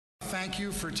thank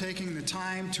you for taking the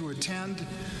time to attend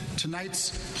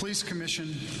tonight's Police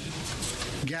Commission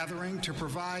gathering to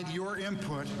provide your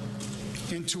input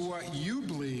into what you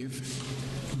believe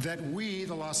that we,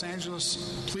 the Los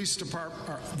Angeles Police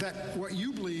Department, what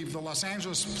you believe the Los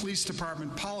Angeles Police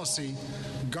Department policy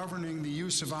governing the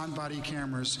use of on-body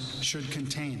cameras should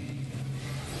contain.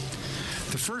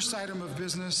 The first item of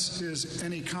business is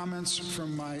any comments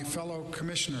from my fellow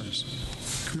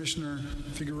commissioners. Commissioner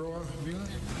Figueroa Vila?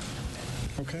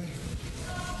 Okay.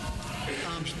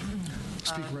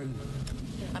 Speak right in.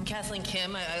 I'm Kathleen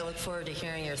Kim. I look forward to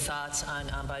hearing your thoughts on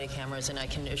body cameras, and I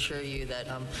can assure you that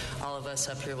all of us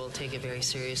up here will take it very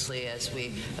seriously as we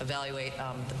evaluate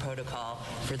the protocol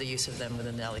for the use of them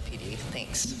within the LAPD.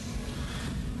 Thanks.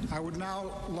 I would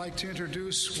now like to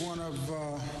introduce one of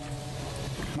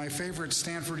my favorite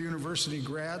Stanford University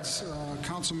grads,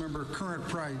 Councilmember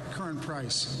Curran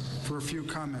Price, for a few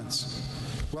comments.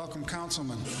 Welcome,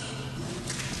 Councilman.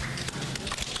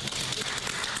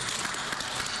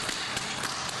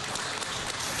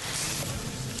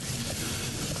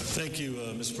 Thank you,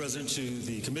 Mr. President, to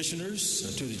the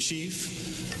commissioners, to the chief,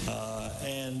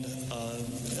 and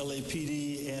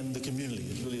LAPD and the community.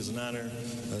 It really is an honor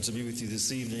to be with you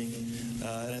this evening.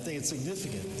 And I think it's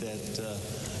significant that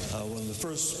one of the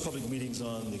first public meetings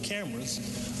on the cameras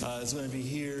is going to be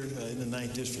here in the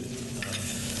 9th District.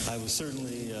 I was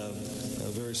certainly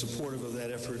very supportive of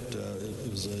that effort. It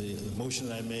was a motion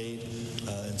that I made,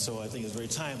 and so I think it's very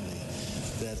timely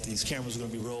that these cameras are going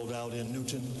to be rolled out in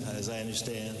Newton, as I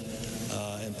understand,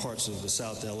 and parts of the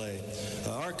South LA.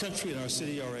 Our country and our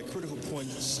city are at critical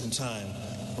points in time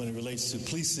when it relates to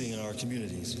policing in our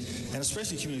communities, and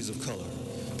especially communities of color.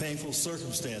 Painful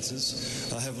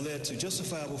circumstances have led to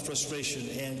justifiable frustration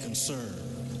and concern,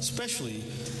 especially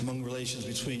among relations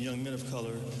between young men of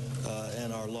color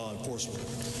and our law enforcement.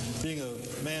 Being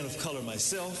a man of color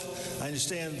myself, I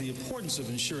understand the importance of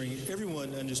ensuring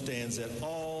everyone understands that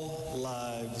all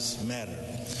lives matter.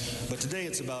 But today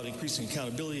it's about increasing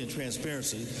accountability and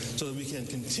transparency so that we can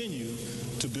continue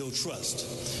to build trust.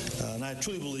 And I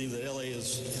truly believe that LA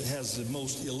has the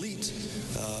most elite,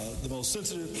 the most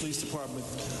sensitive police department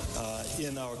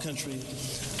in our country,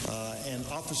 and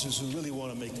officers who really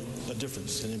want to make a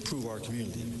difference and improve our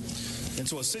community. And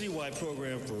so a citywide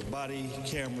program for body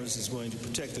cameras is going to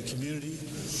protect the community,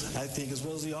 I think, as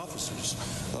well as the officers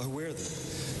who wear them.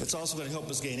 It's also going to help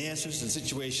us gain answers in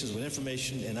situations when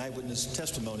information and eyewitness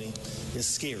testimony is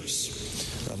scarce.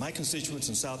 My constituents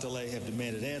in South LA have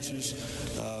demanded answers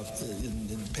in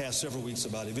the past several weeks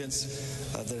about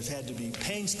events that have had to be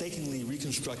painstakingly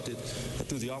reconstructed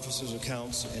through the officers'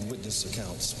 accounts and witness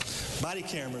accounts. Body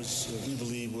cameras, we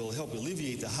believe, will help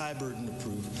alleviate the high burden of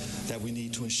proof that we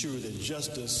need to ensure that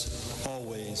justice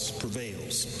always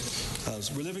prevails.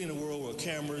 We're living in a world where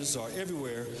cameras are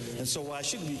everywhere, and so why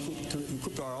shouldn't we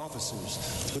equip our officers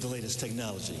with the latest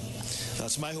technology?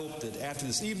 It's my hope that after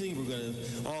this evening, we're going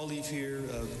to all leave here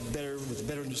with a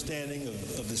better understanding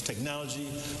of this technology,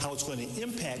 how it's going to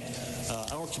impact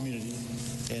our community,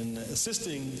 and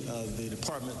assisting the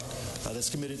department that's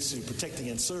committed to protecting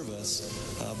and serve us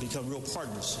become real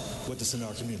partners with us in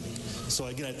our community. So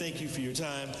again, I thank you for your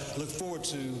time. I look forward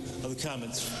to the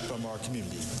comments from our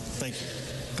community. Thank you.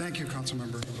 Thank you,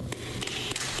 Councilmember.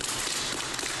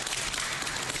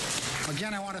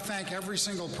 Again, I want to thank every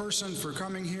single person for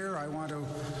coming here. I want to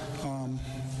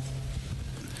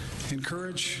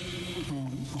encourage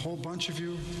a whole bunch of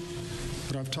you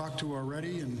that I've talked to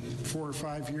already in 4 or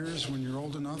 5 years when you're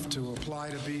old enough to apply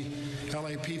to be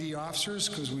LAPD officers,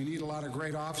 because we need a lot of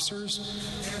great officers,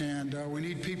 and we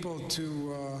need people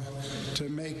to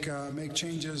make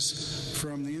changes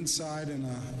from the inside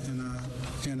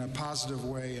in a positive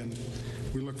way, and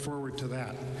we look forward to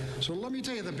that. So let me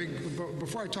tell you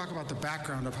before I talk about the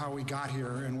background of how we got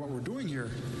here and what we're doing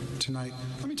here tonight,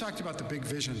 let me talk to you about the big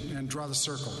vision and draw the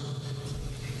circle.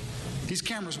 These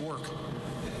cameras work.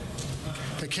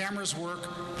 The cameras work.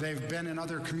 They've been in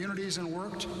other communities and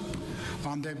worked.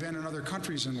 They've been in other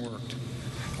countries and worked.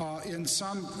 In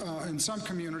some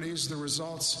communities, the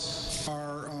results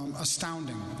are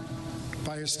astounding.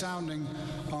 By astounding,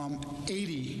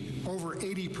 over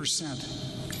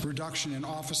 80% reduction in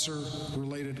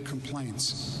officer-related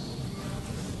complaints.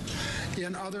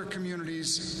 In other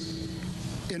communities,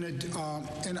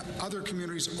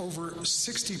 over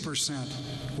 60%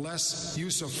 less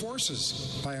use of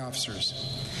forces by officers.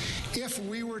 If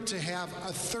we were to have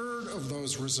a third of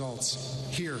those results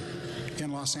here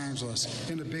in Los Angeles,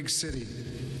 in a big city,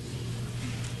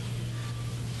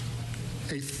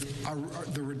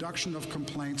 the reduction of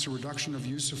complaints, a reduction of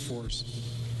use of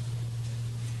force,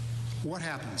 what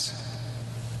happens?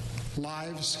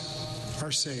 lives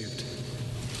are saved.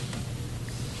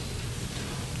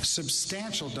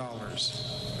 Substantial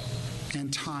dollars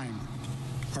and time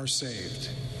are saved.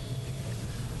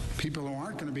 People who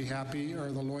aren't going to be happy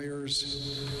are the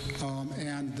lawyers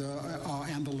and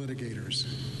the litigators.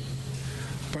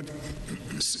 But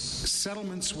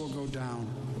settlements will go down.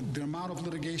 The amount of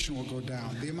litigation will go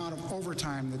down. The amount of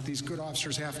overtime that these good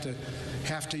officers have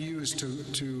to use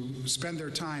to spend their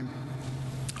time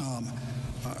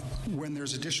when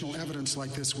there's additional evidence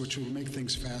like this, which will make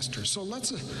things faster. So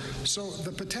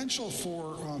the potential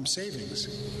for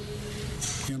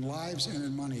savings in lives and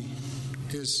in money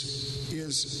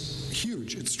is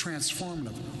huge. It's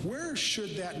transformative. Where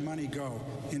should that money go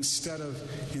instead of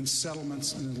in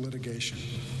settlements and in litigation?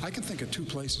 I can think of two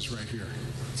places right here.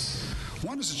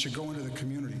 One is it should go into the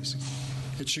communities.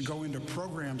 It should go into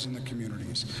programs in the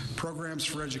communities. Programs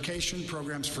for education,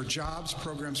 programs for jobs,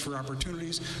 programs for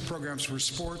opportunities, programs for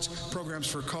sports, programs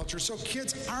for culture. So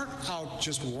kids aren't out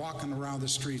just walking around the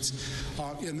streets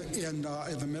in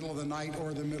the middle of the night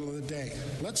or the middle of the day.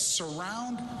 Let's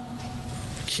surround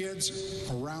kids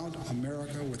around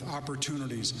America with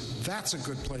opportunities. That's a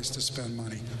good place to spend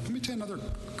money. Let me tell you another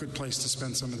good place to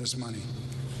spend some of this money.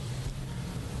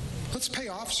 Let's pay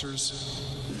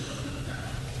officers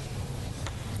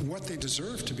what they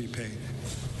deserve to be paid.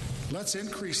 Let's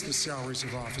increase the salaries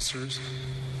of officers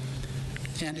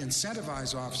and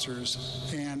incentivize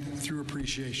officers and through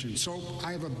appreciation. So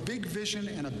I have a big vision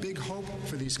and a big hope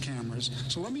for these cameras.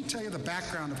 So let me tell you the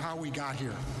background of how we got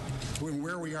here and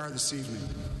where we are this evening.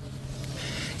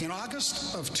 In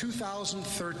August of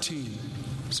 2013,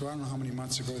 so I don't know how many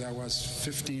months ago that was,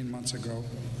 15 months ago,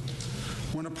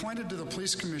 when appointed to the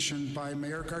Police Commission by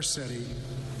Mayor Garcetti,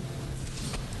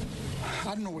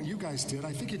 I don't know what you guys did.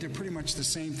 I think you did pretty much the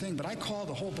same thing, but I called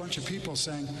a whole bunch of people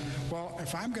saying, well,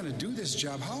 if I'm going to do this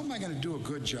job, how am I going to do a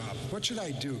good job? What should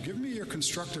I do? Give me your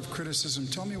constructive criticism.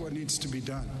 Tell me what needs to be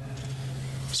done.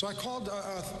 So I called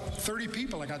 30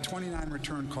 people. I got 29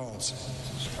 return calls.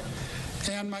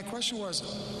 And my question was,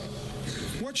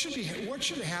 what should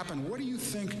happen? What do you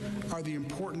think are the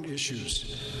important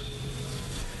issues?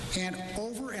 And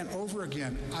over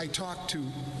again, I talked to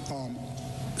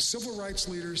civil rights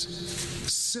leaders,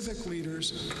 civic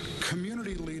leaders,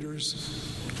 community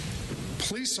leaders,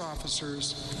 police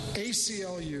officers,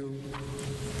 ACLU,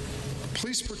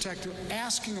 police protective,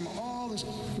 asking them all this,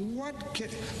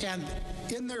 and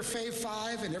in their Fave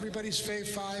 5 and everybody's Fave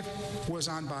 5 was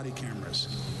on body cameras.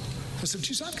 I said,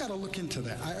 geez, I've got to look into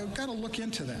that. I've got to look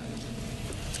into that.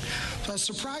 So I was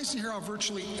surprised to hear how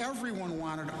virtually everyone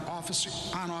wanted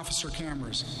on-officer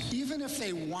cameras, even if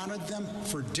they wanted them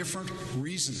for different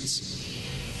reasons.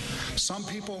 Some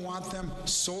people want them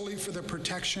solely for the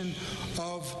protection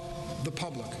of the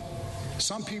public.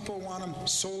 Some people want them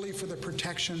solely for the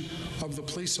protection of the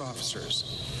police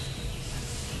officers.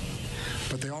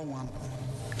 But they all want them.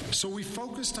 So we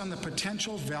focused on the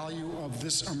potential value of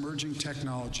this emerging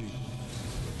technology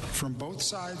from both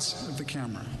sides of the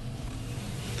camera.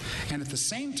 And at the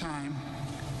same time,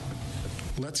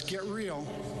 let's get real,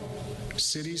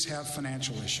 cities have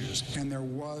financial issues, and there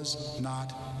was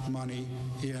not money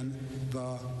in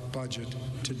the budget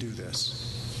to do this.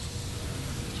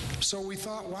 So we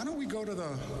thought, why don't we go to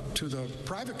the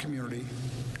private community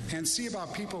and see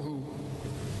about people who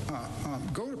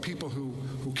go to people who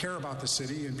care about the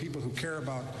city and people who care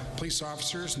about police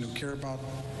officers and who care about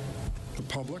the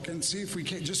public, and see if we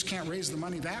can't raise the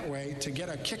money that way to get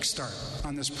a kickstart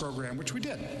on this program, which we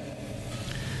did.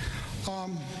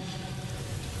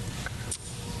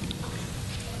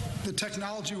 The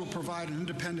technology will provide an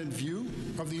independent view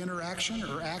of the interaction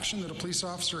or action that a police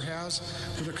officer has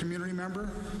with a community member.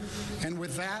 And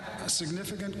with that, a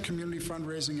significant community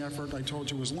fundraising effort, I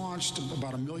told you, was launched.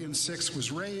 About $1.6 million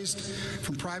was raised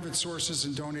from private sources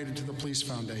and donated to the Police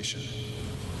Foundation.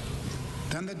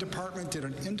 Then the department did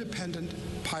an independent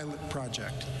pilot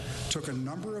project, took a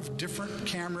number of different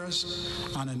cameras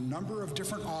on a number of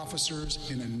different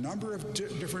officers in a number of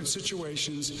different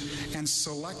situations and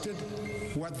selected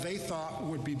what they thought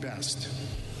would be best.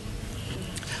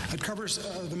 It covers,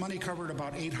 the money covered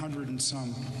about 800 and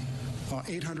some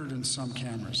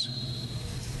cameras.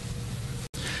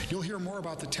 You'll hear more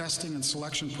about the testing and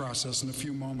selection process in a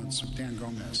few moments with Dan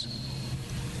Gomez.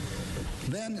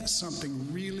 Then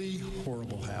something really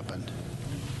horrible happened.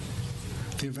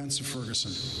 The events of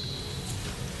Ferguson.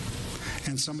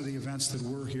 And some of the events that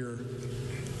we're here,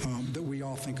 that we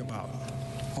all think about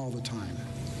all the time.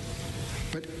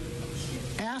 But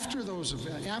after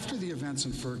the events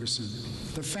in Ferguson,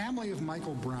 the family of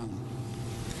Michael Brown,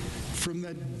 from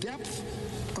the depth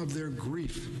of their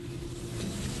grief,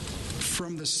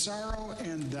 from the sorrow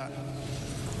and the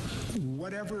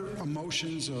whatever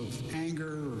emotions of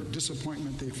anger or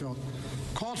disappointment they felt,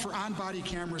 called for on-body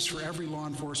cameras for every law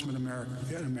enforcement in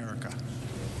America.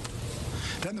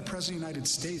 Then the President of the United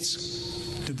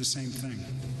States did the same thing.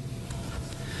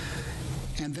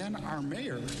 And then our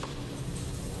mayor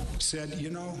said, you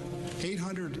know,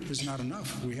 800 is not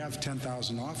enough. We have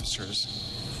 10,000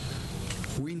 officers.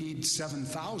 We need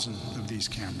 7,000 of these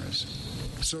cameras.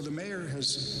 So the mayor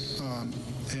has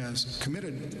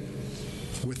committed,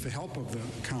 with the help of the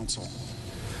council,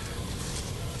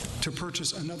 to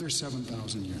purchase another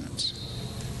 7,000 units.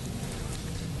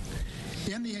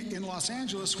 In Los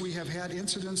Angeles, we have had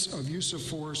incidents of use of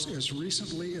force as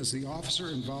recently as the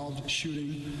officer-involved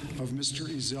shooting of Mr.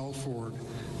 Ezell Ford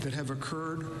that have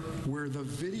occurred where the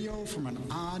video from an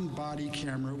on-body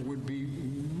camera would be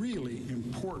really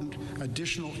important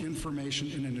additional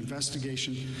information in an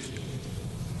investigation.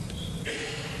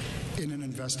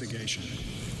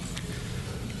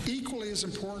 Equally as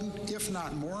important, if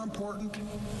not more important,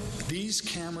 these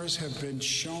cameras have been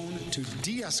shown to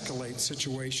de-escalate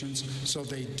situations so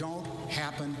they don't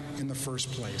happen in the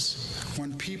first place.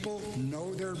 When people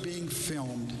know they're being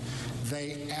filmed,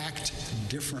 they act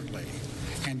differently.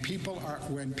 And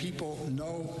when people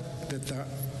know that the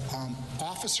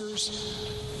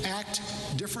officers act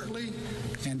differently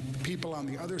and people on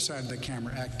the other side of the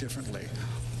camera act differently,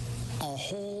 a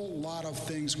whole lot of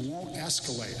things won't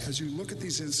escalate. As you look at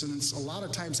these incidents, a lot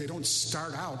of times they don't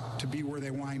start out to be where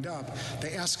they wind up. They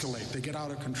escalate. They get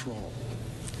out of control.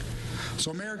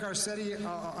 So Mayor Garcetti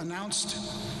announced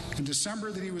in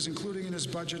December that he was including in his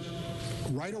budget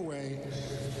right away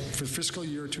for fiscal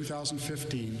year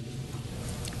 2015,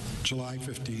 July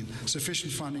 15,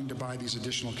 sufficient funding to buy these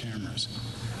additional cameras.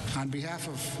 On behalf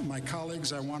of my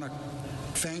colleagues, I want to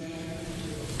thank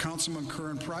Councilman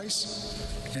Curran Price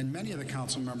and many of the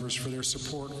council members for their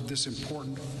support of this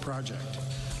important project.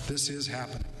 This is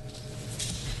happening.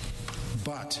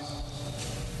 But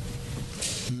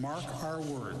mark our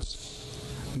words,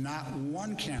 not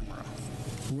one camera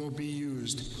will be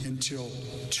used until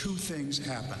two things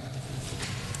happen.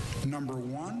 Number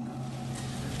one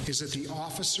is that the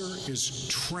officer is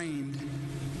trained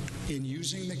in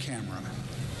using the camera.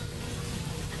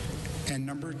 And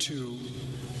number two,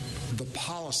 the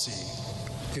policy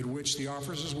in which the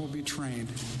officers will be trained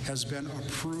has been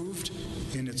approved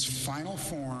in its final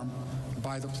form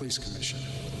by the Police Commission.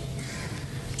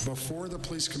 Before the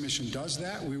Police Commission does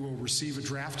that, we will receive a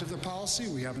draft of the policy.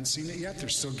 We haven't seen it yet. They're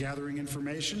still gathering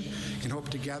information and hope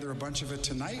to gather a bunch of it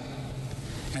tonight.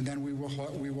 And then we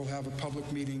will have a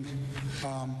public meeting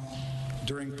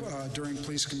during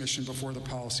Police Commission before the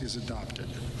policy is adopted.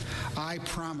 I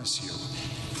promise you,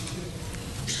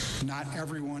 not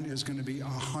everyone is going to be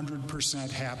 100%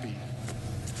 happy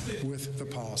with the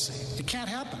policy. It can't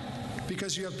happen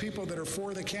because you have people that are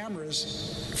for the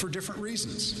cameras for different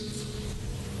reasons.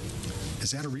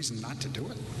 Is that a reason not to do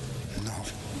it? No.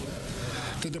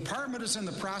 The department is in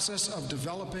the process of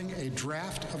developing a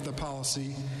draft of the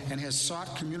policy and has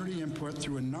sought community input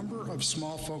through a number of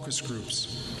small focus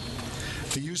groups.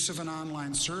 The use of an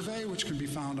online survey, which can be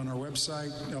found on our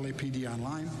website, LAPD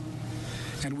Online.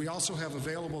 And we also have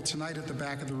available tonight at the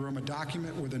back of the room a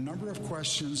document with a number of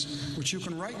questions which you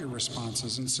can write your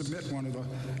responses and submit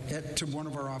to one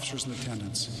of our officers in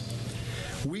attendance.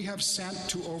 We have sent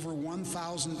to over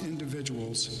 1,000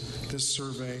 individuals this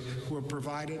survey who have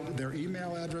provided their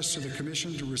email address to the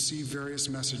Commission to receive various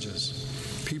messages.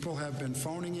 People have been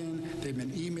phoning in, they've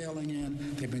been emailing in,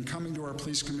 they've been coming to our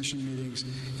Police Commission meetings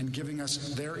and giving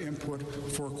us their input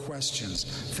for questions,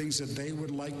 things that they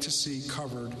would like to see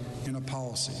covered in a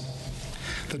policy.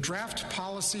 The draft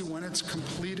policy, when it's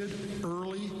completed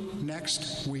early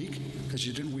next week, because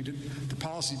the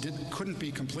policy couldn't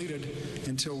be completed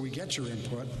until we get your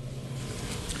input,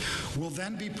 will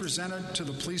then be presented to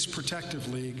the Police Protective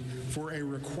League for a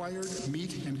required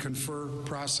meet and confer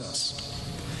process.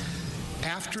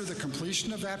 After the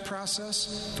completion of that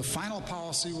process, the final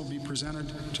policy will be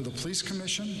presented to the Police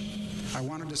Commission. I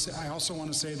also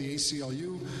want to say the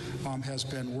ACLU has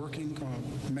been working.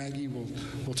 Maggie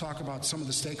will talk about some of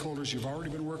the stakeholders you've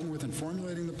already been working with in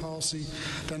formulating the policy.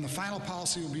 Then the final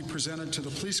policy will be presented to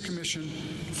the Police Commission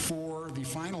for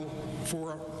final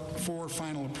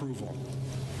approval.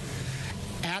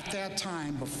 At that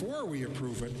time, before we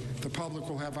approve it, the public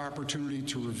will have opportunity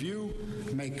to review,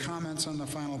 make comments on the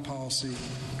final policy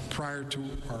prior to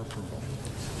our approval.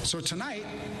 So tonight,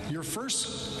 you're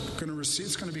first going to receive,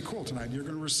 it's going to be cool tonight, you're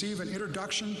going to receive an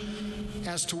introduction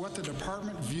as to what the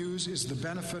department views is the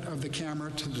benefit of the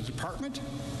camera to the department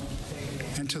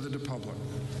and to the public.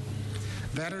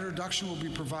 That introduction will be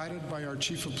provided by our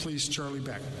Chief of Police, Charlie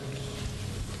Beck.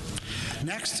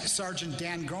 Next, Sergeant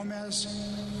Dan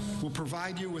Gomez will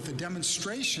provide you with a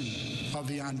demonstration of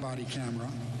the on-body camera,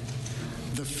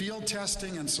 the field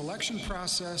testing and selection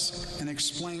process, and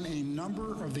explain a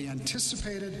number of the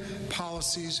anticipated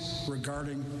policies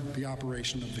regarding the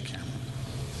operation of the camera.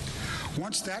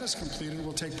 Once that is completed,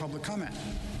 we'll take public comment.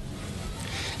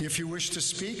 If you wish to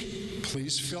speak,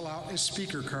 please fill out a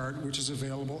speaker card, which is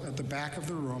available at the back of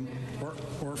the room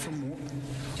or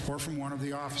from one of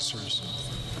the officers.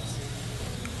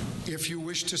 If you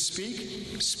wish to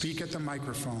speak, speak at the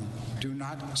microphone. Do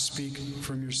not speak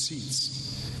from your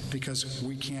seats, because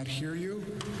we can't hear you.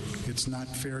 It's not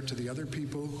fair to the other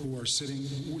people who are sitting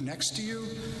next to you,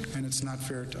 and it's not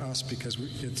fair to us because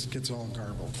it gets all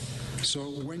garbled. So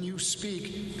when you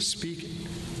speak, speak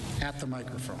at the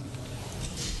microphone.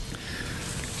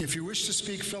 If you wish to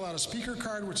speak, fill out a speaker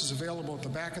card, which is available at the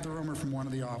back of the room or from one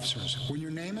of the officers. When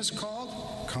your name is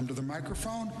called, come to the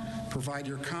microphone, provide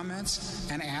your comments,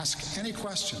 and ask any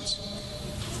questions.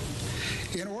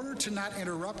 In order to not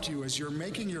interrupt you as you're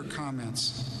making your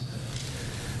comments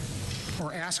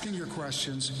or asking your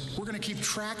questions, we're going to keep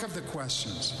track of the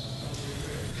questions.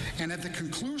 And at the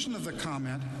conclusion of the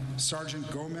comment, Sergeant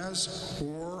Gomez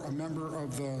or a member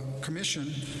of the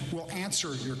commission will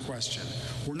answer your question.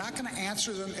 We're not going to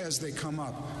answer them as they come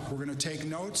up. We're going to take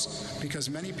notes because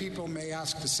many people may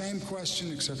ask the same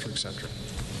question, et cetera, et cetera.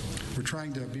 We're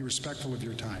trying to be respectful of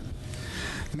your time.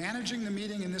 Managing the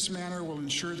meeting in this manner will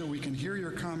ensure that we can hear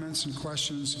your comments and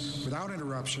questions without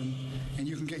interruption, and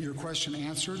you can get your question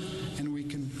answered, and we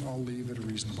can all leave at a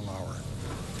reasonable hour.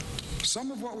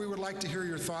 Some of what we would like to hear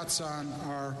your thoughts on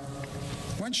are,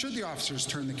 when should the officers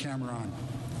turn the camera on?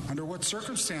 Under what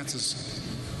circumstances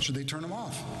should they turn them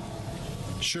off?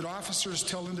 Should officers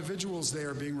tell individuals they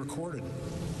are being recorded?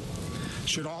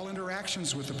 Should all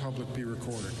interactions with the public be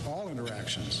recorded? All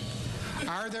interactions.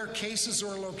 Are there cases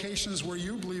or locations where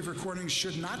you believe recordings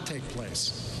should not take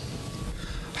place?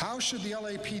 How should the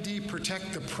LAPD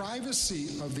protect the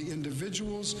privacy of the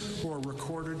individuals who are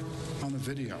recorded on the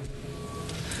video?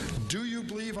 Do you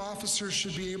believe officers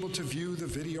should be able to view the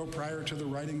video prior to the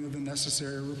writing of the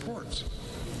necessary reports?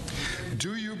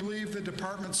 Do you believe the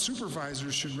department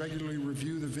supervisors should regularly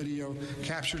review the video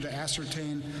captured to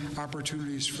ascertain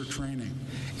opportunities for training?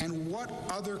 And what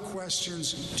other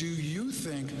questions do you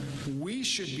think we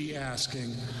should be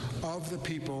asking of the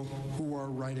people who are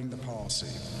writing the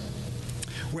policy?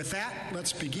 With that,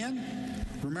 let's begin.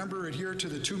 Remember, adhere to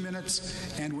the 2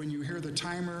 minutes, and when you hear the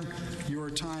timer,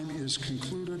 your time is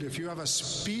concluded. If you have a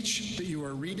speech that you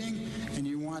are reading and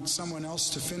you want someone else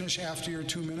to finish after your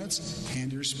 2 minutes,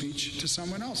 hand your speech to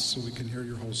someone else so we can hear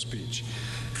your whole speech.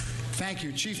 Thank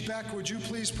you. Chief Beck, would you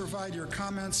please provide your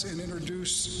comments and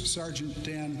introduce Sergeant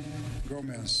Dan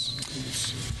Gomez,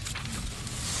 please.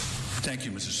 Thank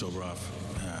you, Mr. Sobroff.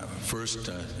 First,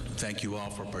 thank you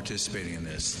all for participating in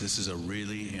this. This is a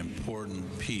really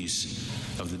important piece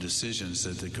of the decisions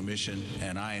that the Commission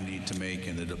and I need to make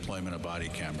in the deployment of body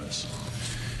cameras.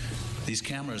 These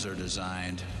cameras are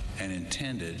designed and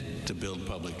intended to build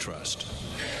public trust.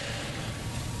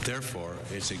 Therefore,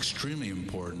 it's extremely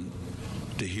important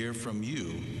to hear from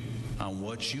you on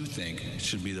what you think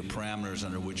should be the parameters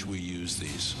under which we use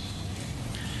these.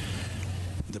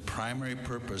 The primary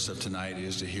purpose of tonight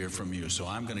is to hear from you, so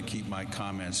I'm going to keep my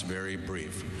comments very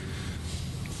brief.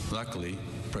 Luckily,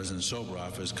 President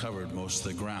Sobroff has covered most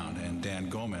of the ground, and Dan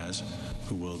Gomez,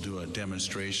 who will do a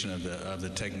demonstration of the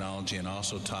technology and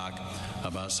also talk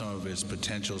about some of its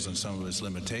potentials and some of its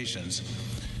limitations,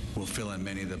 will fill in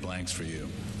many of the blanks for you.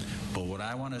 But what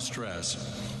I want to stress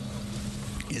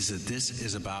is that this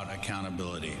is about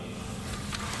accountability,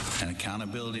 and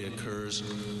accountability occurs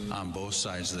on both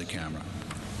sides of the camera.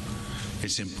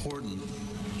 It's important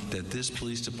that this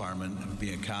police department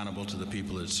be accountable to the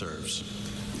people it serves.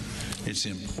 It's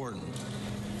important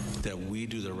that we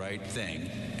do the right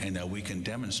thing and that we can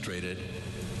demonstrate it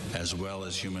as well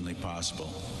as humanly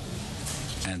possible.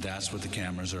 And that's what the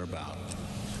cameras are about.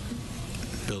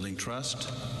 Building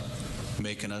trust,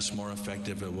 making us more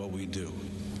effective at what we do.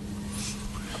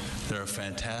 They're a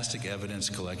fantastic evidence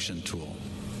collection tool.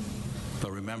 But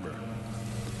remember,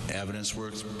 evidence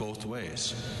works both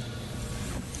ways.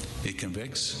 It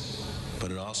convicts,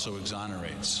 but it also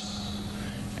exonerates.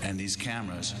 And these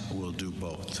cameras will do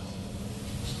both.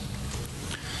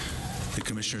 The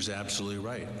Commissioner's absolutely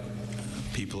right.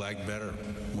 People act better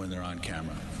when they're on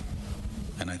camera.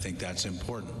 And I think that's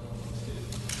important.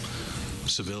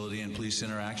 Civility in police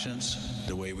interactions,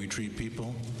 the way we treat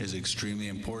people, is extremely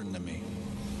important to me.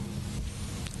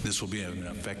 This will be an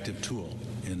effective tool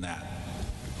in that.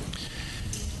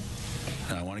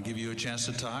 And I want to give you a chance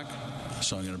to talk,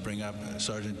 so I'm going to bring up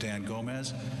Sergeant Dan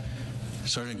Gomez.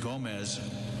 Sergeant Gomez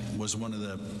was one of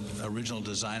the original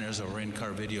designers of our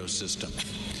in-car video system.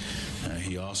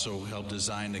 He also helped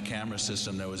design the camera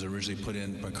system that was originally put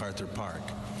in MacArthur Park.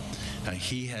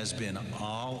 He has been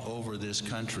all over this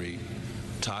country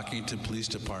talking to police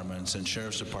departments and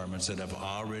sheriff's departments that have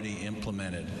already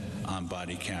implemented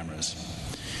on-body cameras.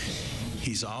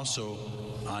 He's also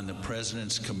on the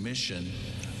President's Commission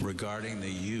regarding the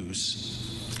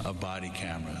use of body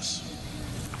cameras.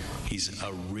 He's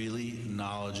a really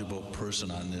knowledgeable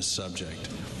person on this subject,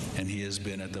 and he has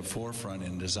been at the forefront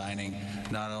in designing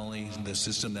not only the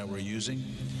system that we're using,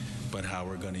 but how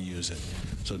we're going to use it.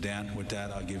 So, Dan, with that,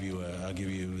 I'll give you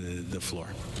the floor.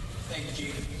 Thank you,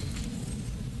 Chief.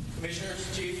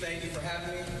 Commissioners, Chief, thank you for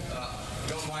having me.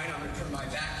 Don't mind, I'm going to turn my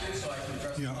back to you so I can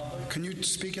address the public. Can you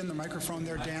speak in the microphone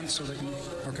there, Dan, so they can...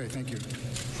 Okay, thank you.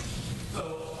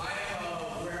 So I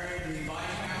am wearing the body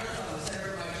cameras on the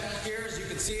center of my chest here. As you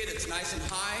can see it's nice and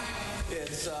high.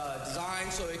 It's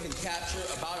designed so it can capture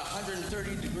about a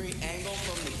 130-degree angle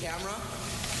from the camera.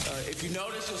 If you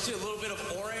notice, you'll see a little bit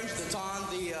of orange that's on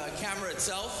the camera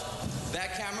itself.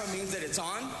 That camera means that it's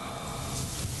on.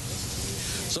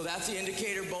 So that's the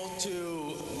indicator both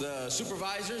to the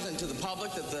supervisors and to the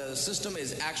public that the system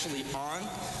is actually on.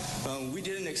 We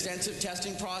did an extensive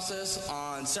testing process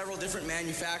on several different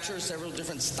manufacturers, several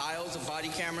different styles of body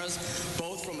cameras,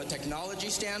 both from a technology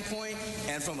standpoint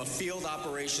and from a field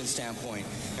operation standpoint.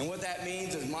 And what that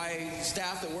means is my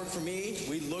staff that work for me,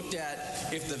 we looked at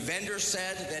if the vendor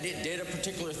said that it did a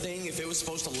particular thing, if it was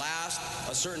supposed to last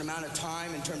a certain amount of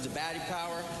time in terms of battery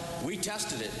power, we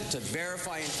tested it to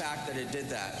verify in fact that it did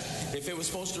that. If it was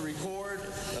supposed to record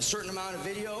a certain amount of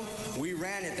video, we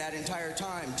ran it that entire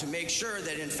time to make sure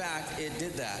that in fact it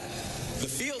did that. The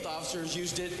field officers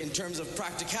used it in terms of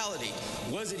practicality.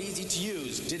 Was it easy to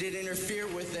use? Did it interfere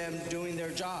with them doing their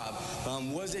job?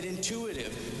 Was it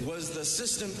intuitive? Was the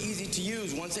system easy to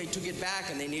use once they took it back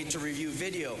and they needed to review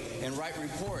video and write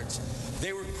reports?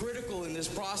 They were critical in this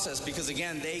process because,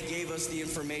 again, they gave us the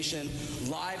information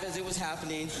live as it was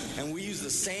happening, and we used the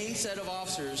same set of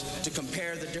officers to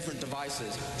compare the different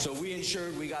devices. So we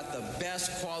ensured we got the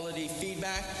best quality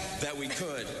feedback that we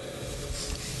could.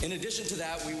 In addition to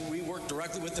that, we worked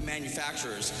directly with the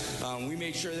manufacturers. We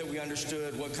made sure that we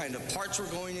understood what kind of parts were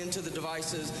going into the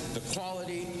devices, the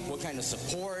quality, what kind of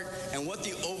support, and what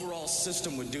the overall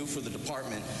system would do for the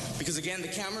department. Because again, the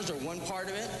cameras are one part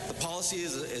of it. The policy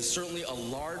is certainly a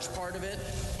large part of it,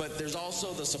 but there's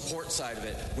also the support side of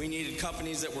it. We needed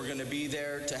companies that were going to be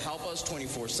there to help us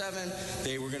 24/7.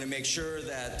 They were going to make sure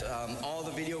that all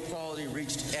the video quality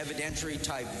reached evidentiary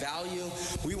type value.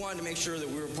 We wanted to make sure that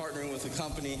we were partnering with a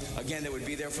company, again, that would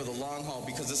be there for the long haul,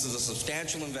 because this is a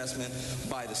substantial investment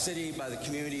by the city, by the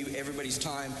community, everybody's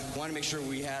time. We want to make sure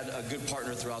we had a good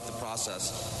partner throughout the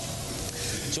process.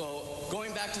 So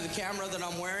going back to the camera that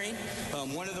I'm wearing,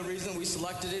 one of the reasons we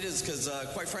selected it is because,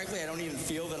 quite frankly, I don't even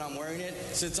feel that I'm wearing it.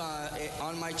 It sits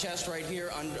on my chest right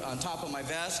here on top of my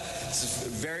vest. It's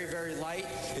very, very light.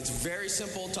 It's very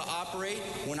simple to operate.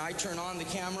 When I turn on the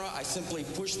camera, I simply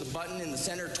push the button in the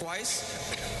center twice.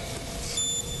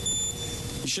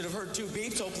 You should have heard two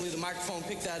beeps. Hopefully the microphone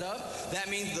picked that up. That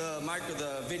means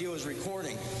the video is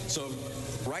recording. So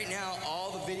right now, all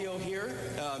the video here,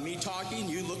 me talking,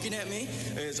 you looking at me,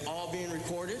 is all being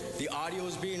recorded. The audio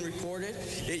is being recorded.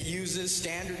 It uses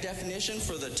standard definition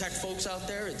for the tech folks out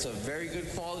there. It's a very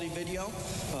good quality video.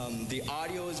 The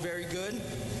audio is very good.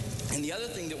 And the other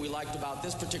thing that we liked about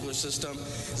this particular system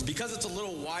is because it's a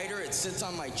little wider, it sits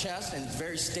on my chest and it's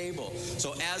very stable.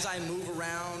 So as I move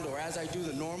around or as I do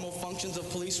the normal functions of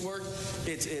police work,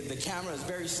 the camera is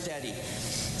very steady.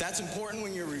 That's important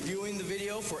when you're reviewing the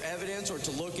video for evidence or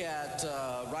to look at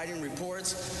writing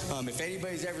reports. If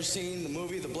anybody's ever seen the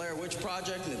movie The Blair Witch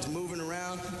Project and it's moving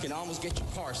around, it can almost get your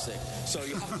car sick. So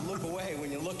you have to look away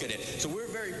when you look at it. So we're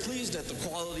very pleased at the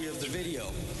quality of the video.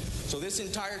 So this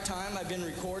entire time I've been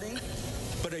recording,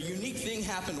 but a unique thing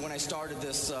happened when I started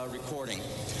this recording.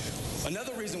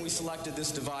 Another reason we selected this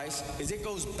device is it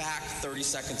goes back 30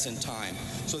 seconds in time.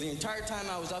 So the entire time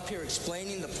I was up here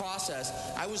explaining the process,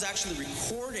 I was actually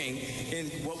recording in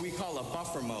what we call a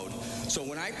buffer mode. So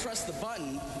when I pressed the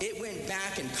button, it went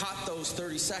back and caught those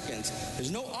 30 seconds.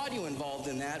 There's no audio involved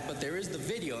in that, but there is the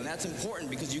video, and that's important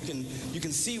because you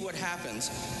can see what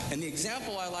happens. And the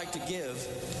example I like to give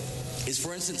is,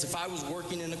 for instance, if I was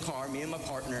working in a car, me and my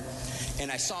partner,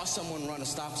 and I saw someone run a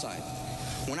stop sign.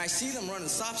 When I see them run a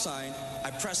stop sign, I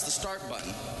press the start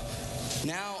button.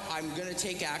 Now I I'm going to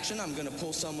take action. I'm going to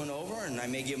pull someone over, and I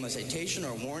may give them a citation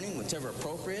or a warning, whatever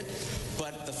appropriate.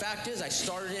 But the fact is, I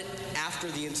started it after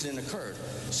the incident occurred.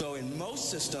 So in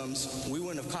most systems, we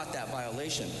wouldn't have caught that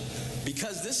violation.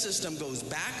 Because this system goes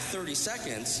back 30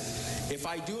 seconds, if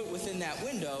I do it within that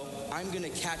window, I'm going to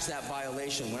catch that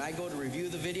violation. When I go to review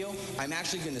the video, I'm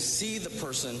actually going to see the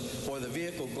person or the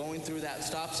vehicle going through that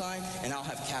stop sign, and I'll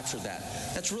have captured that.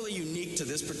 That's really unique to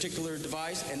this particular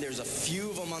device, and there's a few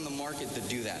of them on the market that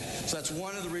do that. So that's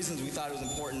one of the reasons we thought it was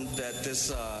important that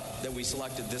that we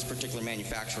selected this particular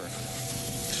manufacturer.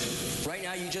 Right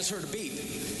now, you just heard a beep.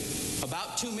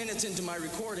 About 2 minutes into my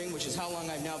recording, which is how long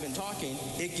I've now been talking,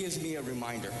 it gives me a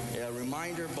reminder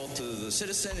both to the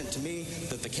citizen and to me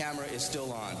that the camera is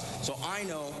still on. So I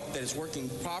know that it's working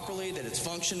properly, that it's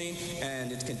functioning,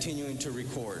 and it's continuing to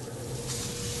record.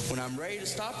 When I'm ready to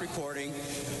stop recording,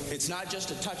 it's not just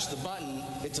to touch the button,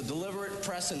 it's a deliberate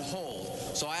press and hold.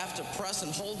 So I have to press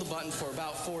and hold the button for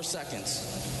about 4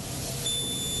 seconds.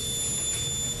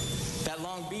 That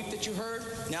long beep that you heard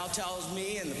now tells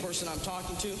me and the person I'm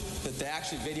talking to that the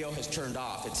actual video has turned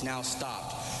off. It's now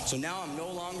stopped. So now I'm no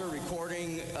longer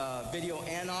recording video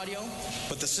and audio,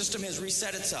 but the system has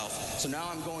reset itself. So now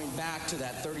I'm going back to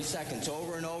that 30 seconds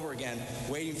over and over again,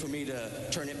 waiting for me to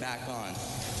turn it back on.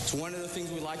 It's one of the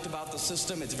things we liked about the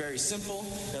system. It's very simple.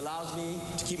 It allows me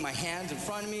to keep my hands in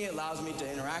front of me. It allows me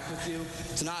to interact with you.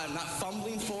 I'm not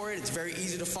fumbling for it. It's very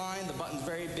easy to find. The button's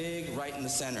very big, right in the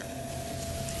center.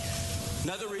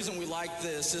 Another reason we like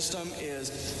the system is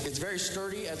it's very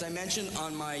sturdy, as I mentioned,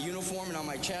 on my uniform and on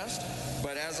my chest.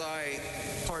 But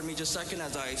pardon me just a second,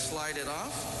 as I slide it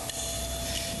off,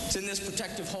 it's in this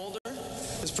protective holder.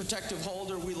 This protective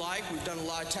holder we like. We've done a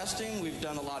lot of testing. We've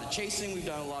done a lot of chasing. We've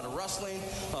done a lot of rustling,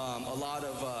 a lot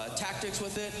of tactics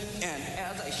with it. And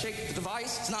as I shake the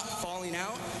device, it's not falling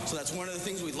out. So that's one of the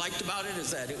things we liked about it, is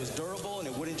that it was durable and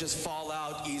it wouldn't just fall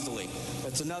out easily.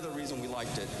 That's another reason we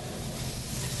liked it.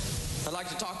 I'd like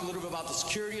to talk a little bit about the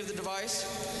security of the device.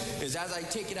 As I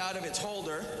take it out of its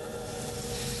holder,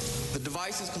 the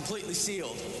device is completely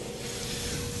sealed.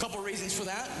 A couple reasons for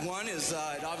that. One is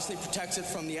it obviously protects it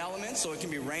from the elements, so it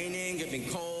can be raining, it can be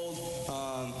cold.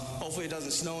 Hopefully it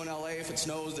doesn't snow in LA. If it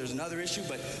snows, there's another issue,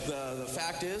 but the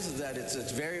fact is that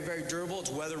it's very, very durable.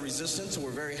 It's weather resistant, so we're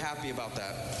very happy about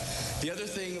that. The other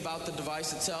thing about the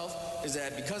device itself is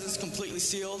that because it's completely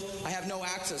sealed, I have no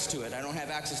access to it. I don't have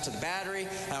access to the battery.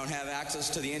 I don't have access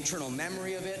to the internal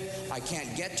memory of it. I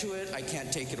can't get to it. I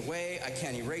can't take it away. I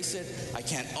can't erase it. I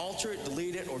can't alter it,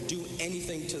 delete it, or do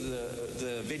anything to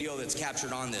the video that's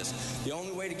captured on this. The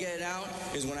only way to get it out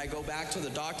is when I go back to the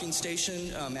docking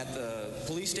station at the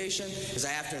police station, is I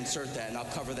have to insert that, and I'll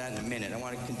cover that in a minute. I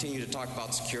want to continue to talk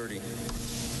about security.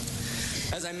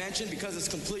 As I mentioned, because it's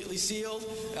completely sealed,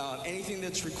 anything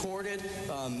that's recorded,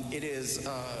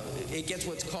 it gets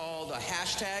what's called a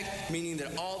hashtag, meaning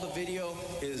that all the video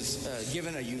is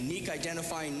given a unique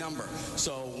identifying number.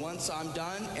 So once I'm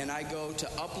done and I go to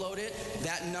upload it,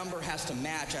 that number has to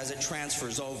match as it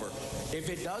transfers over. If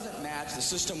it doesn't match, the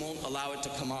system won't allow it to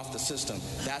come off the system.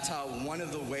 That's how one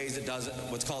of the ways it does it,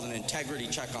 what's called an integrity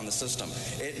check on the system.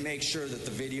 It makes sure that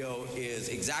the video is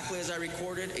exactly as I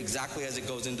recorded, exactly as it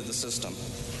goes into the system.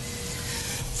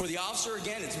 For the officer,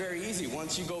 again, it's very easy.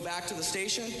 Once you go back to the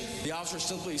station, the officer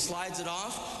simply slides it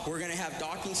off. We're going to have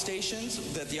docking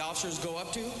stations that the officers go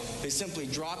up to. They simply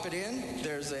drop it in.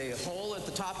 There's a hole at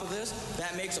the top of this.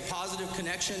 That makes a positive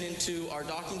connection into our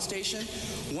docking station.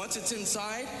 Once it's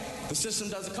inside, the system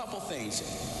does a couple things.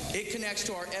 It connects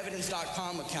to our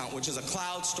evidence.com account, which is a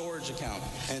cloud storage account.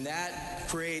 And that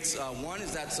creates,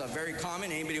 that's very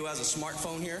common. Anybody who has a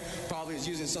smartphone here probably is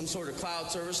using some sort of cloud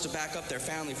service to back up their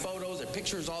family photos, their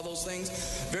pictures, all those things.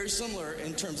 Very similar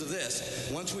in terms of this.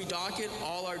 Once we dock it,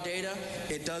 all our data,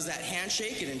 it does that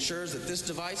handshake. It ensures that this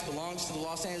device belongs to the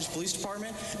Los Angeles Police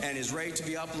Department and is ready to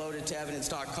be uploaded to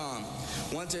evidence.com.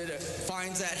 Once it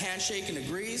finds that handshake and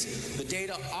agrees, the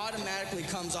data automatically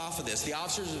comes off of this. The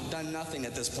officers have done nothing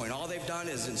at this point. All they've done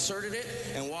is inserted it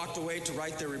and walked away to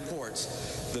write their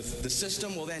reports. The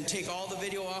system will then take all the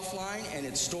video offline and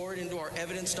it's stored into our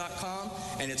evidence.com,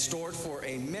 and it's stored for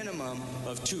a minimum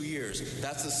of 2 years.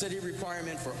 That's the city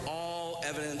requirement for all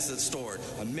evidence that's stored,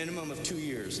 a minimum of 2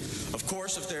 years. Of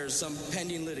course, if there's some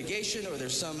pending litigation or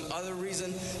there's some other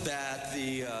reason that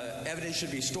the evidence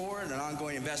should be stored, an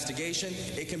ongoing investigation,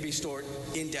 it can be stored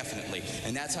indefinitely.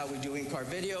 And that's how we do in-car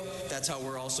video. That's how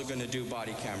we're also going to do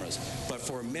body cameras. But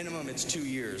for a minimum, it's 2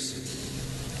 years.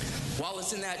 While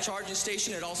it's in that charging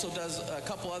station, it also does a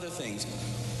couple other things.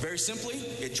 Very simply,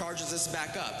 it charges this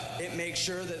back up. It makes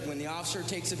sure that when the officer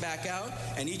takes it back out,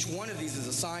 and each one of these is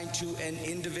assigned to an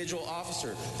individual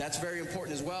officer. That's very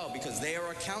important as well because they are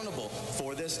accountable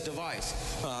for this device.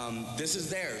 This is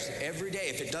theirs. Every day,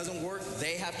 if it doesn't work,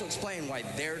 they have to explain why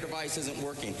their device isn't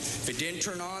working. If it didn't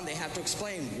turn on, they have to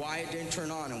explain why it didn't turn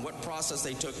on and what process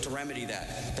they took to remedy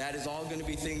that. That is all going to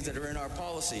be things that are in our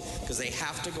policy because they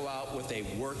have to go out with a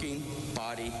working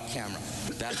body camera.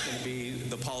 That's going to be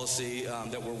the policy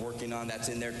that we're working on. That's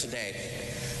in there today.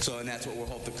 So, and that's what we'll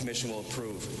hope the commission will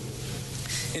approve.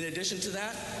 In addition to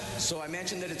that, so I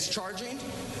mentioned that it's charging.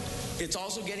 It's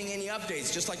also getting any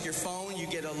updates. Just like your phone, you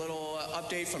get a little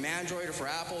update from Android or for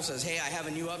Apple. Says, hey, I have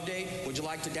a new update. Would you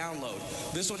like to download?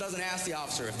 This one doesn't ask the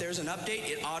officer. If there's an update,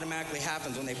 it automatically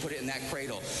happens when they put it in that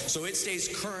cradle. So it stays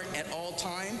current at all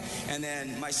time. And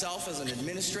then myself as an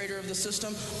administrator of the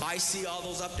system, I see all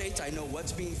those updates. I know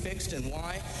what's being fixed and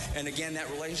why. And again, that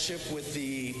relationship with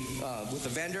the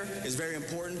vendor is very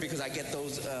important because I get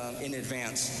those in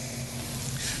advance.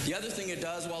 The other thing it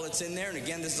does while it's in there, and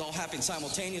again, this is all happening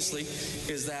simultaneously,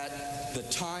 is that the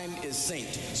time is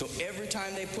synced. So every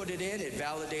time they put it in, it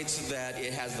validates that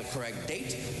it has the correct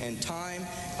date and time,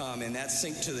 and that's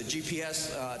synced to the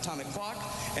GPS atomic clock,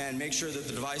 and make sure that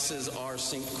the devices are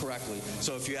synced correctly.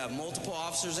 So if you have multiple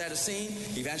officers at a scene,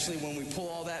 eventually when we pull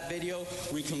all that video,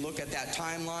 we can look at that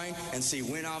timeline and see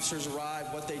when officers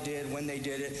arrived, what they did, when they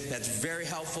did it. That's very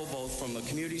helpful both from a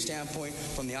community standpoint,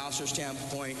 from the officer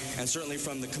standpoint, and certainly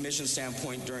from the commission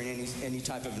standpoint during any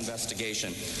type of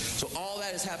investigation. So all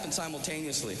that has happened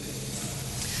simultaneously.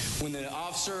 When the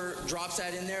officer drops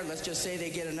that in there, let's just say they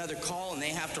get another call and they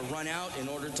have to run out in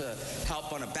order to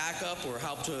help on a backup or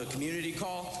help to a community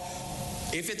call.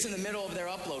 If it's in the middle of their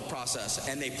upload process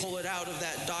and they pull it out of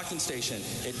that docking station,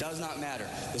 it does not matter.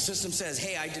 The system says,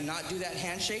 hey, I did not do that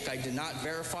handshake. I did not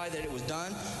verify that it was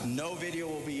done. No video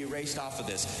will be erased off of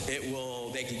this.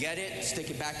 They can get it, stick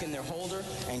it back in their holder,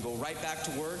 and go right back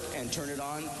to work and turn it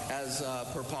on as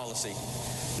per policy.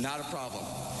 Not a problem.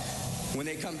 When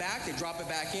they come back, they drop it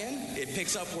back in. It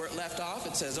picks up where it left off.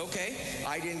 It says, okay,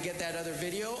 I didn't get that other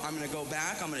video. I'm going to go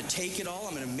back. I'm going to take it all.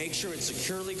 I'm going to make sure it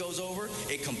securely goes over.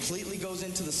 It completely goes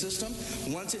into the system.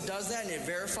 Once it does that and it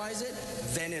verifies it,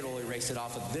 then it'll erase it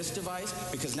off of this device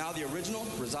because now the original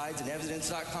resides in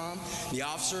evidence.com. The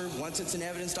officer, once it's in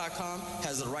evidence.com,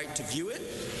 has the right to view it.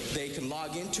 They can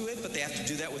log into it, but they have to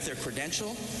do that with their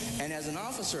credential. And as an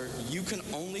officer, you can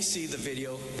only see the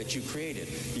video that you created.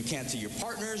 You can't see your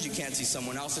partners. You can't see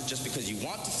someone else's just because you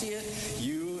want to see it.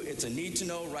 It's a need to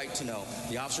know, right to know.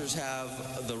 The officers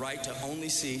have the right to only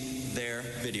see their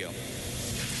video.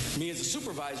 Me as a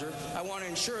supervisor, I want to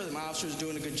ensure that my officer is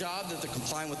doing a good job, that they're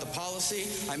complying with the policy.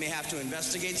 I may have to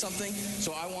investigate something,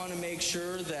 so I want to make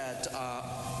sure that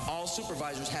all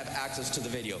supervisors have access to the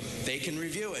video. They can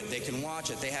review it, they can watch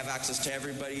it, they have access to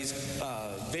everybody's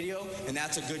video, and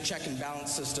that's a good check and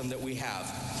balance system that we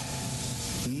have.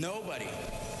 Nobody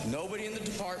in the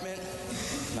department,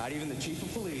 not even the chief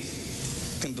of police,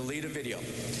 can delete a video.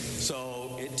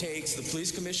 So it takes the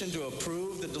police commission to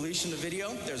approve the deletion of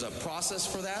video. There's a process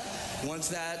for that. Once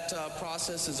that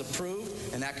process is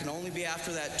approved, and that can only be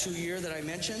after that 2-year that I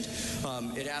mentioned,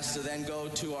 it has to then go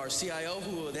to our CIO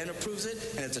who then approves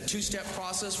it, and it's a 2-step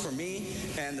process for me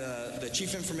and the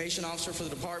chief information officer for the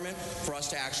department for us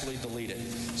to actually delete it.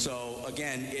 So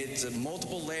again, it's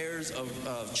multiple layers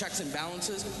of checks and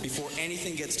balances before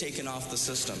anything gets taken off the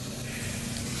system.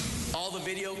 All the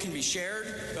video can be shared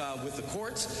with the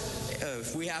courts.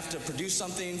 If we have to produce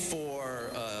something for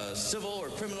civil or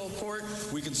criminal court,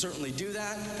 we can certainly do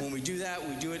that. When we do that,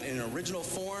 we do it in an original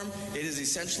form. It is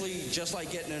essentially just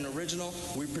like getting an original.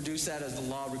 We produce that as the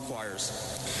law requires.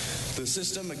 The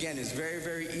system, again, is very,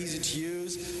 very easy to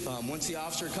use. Once the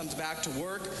officer comes back to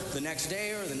work the next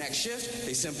day or the next shift,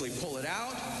 they simply pull it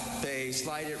out. They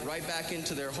slide it right back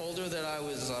into their holder that I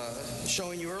was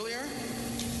showing you earlier.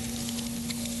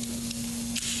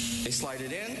 They slide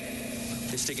it in,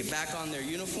 they stick it back on their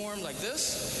uniform like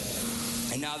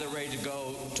this, and now they're ready to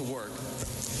go to work.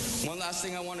 One last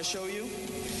thing I want to show you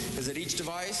is that each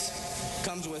device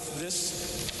comes with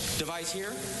this device here,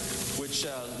 which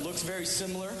looks very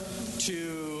similar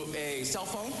to a cell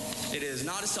phone. It is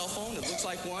not a cell phone. It looks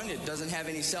like one. It doesn't have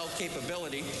any cell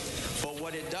capability. But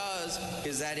what it does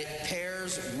is that it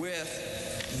pairs with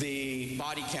the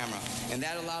body camera, and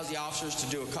that allows the officers to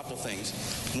do a couple things.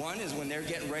 One is when they're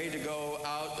getting ready to go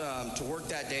out to work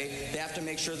that day, they have to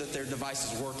make sure that their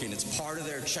device is working. It's part of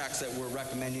their checks that we're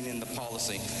recommending in the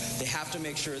policy. They have to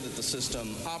make sure that the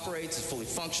system operates, is fully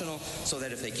functional, so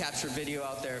that if they capture video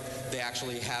out there, they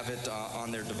actually have it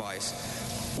on their device.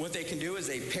 What they can do is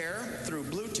they pair through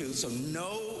Bluetooth, so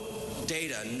no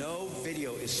data, no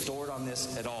video is stored on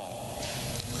this at all.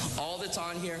 All that's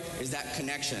on here is that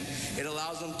connection. It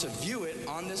allows them to view it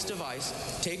on this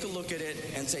device, take a look at it,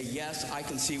 and say, yes, I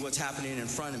can see what's happening in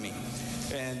front of me,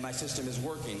 and my system is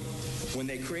working. When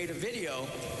they create a video,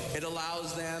 it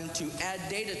allows them to add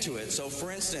data to it. So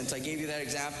for instance, I gave you that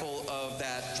example of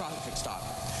that traffic stop.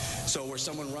 So where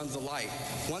someone runs the light.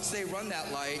 Once they run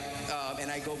that light,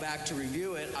 and I go back to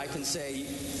review it, I can say,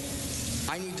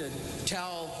 I need to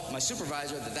tell my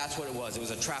supervisor that that's what it was. It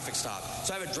was a traffic stop.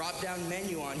 So I have a drop-down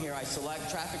menu on here. I select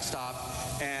traffic stop,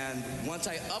 and once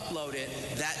I upload it,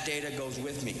 that data goes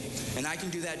with me. And I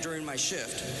can do that during my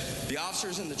shift. The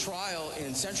officers in the trial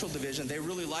in Central Division, they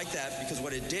really liked that because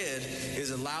what it did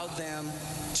is allowed them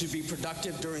to be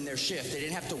productive during their shift. They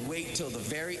didn't have to wait till the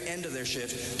very end of their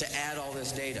shift to add all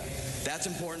this data. That's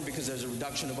important because there's a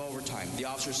reduction of overtime. The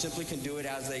officers simply can do it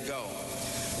as they go.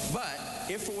 But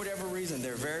if for whatever reason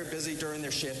they're very busy during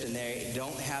their shift and they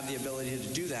don't have the ability to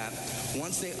do that,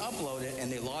 once they upload it and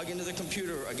they log into the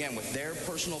computer, again, with their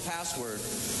personal password,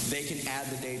 they can add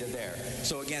the data there.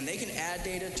 So again, they can add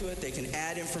data to it, they can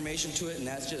add information to it, and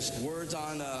that's just words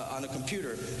on a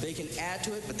computer. They can add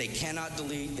to it, but they cannot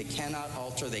delete, they cannot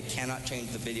alter, they cannot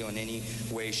change the video in any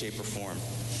way, shape, or form.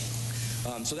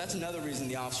 So that's another reason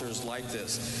the officers like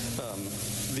this.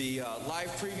 The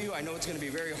live preview, I know it's going to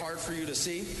be very hard for you to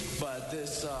see, but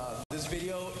this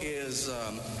video is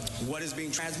what is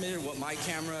being transmitted, what my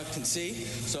camera can see.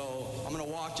 So I'm going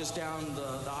to walk just down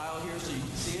the aisle here so you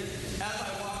can see it. As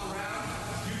I walk around,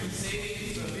 you can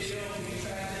see the video being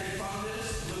transmitted from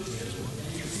this Bluetooth.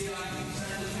 And you can see I can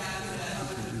turn the path to that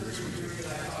other computer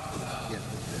that I talked about.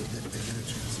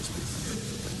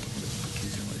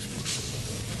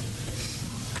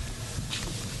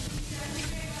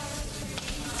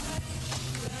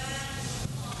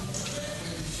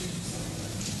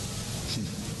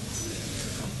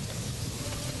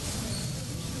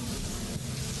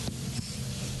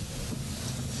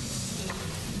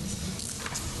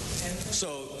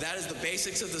 So that is the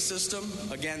basics of the system.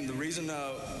 Again, the reason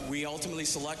we ultimately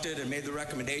selected and made the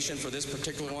recommendation for this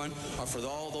particular one are for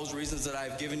all those reasons that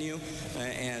I've given you.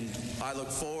 And I look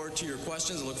forward to your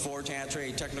questions. I look forward to answering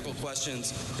any technical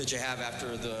questions that you have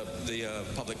after the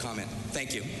public comment.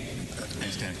 Thank you.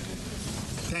 Thanks, Dan.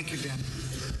 Thank you, Dan.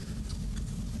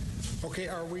 Okay,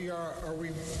 are we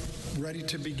ready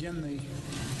to begin the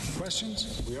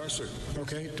questions? We are, sir.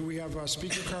 Okay, do we have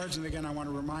speaker cards? And again, I want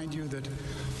to remind you that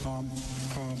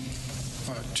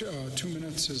 2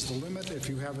 minutes is the limit. If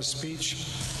you have a speech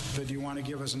that you want to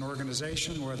give as an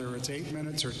organization, whether it's 8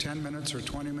 minutes or 10 minutes or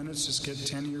 20 minutes, just get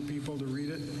 10 of your people to read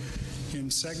it in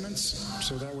segments,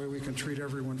 so that way we can treat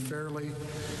everyone fairly.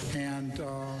 And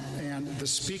the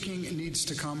speaking needs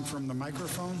to come from the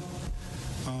microphone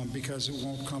because it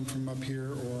won't come from up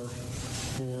here or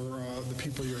the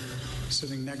people you're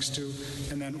sitting next to.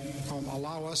 And then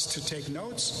allow us to take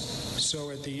notes so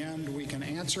at the end we can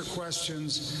answer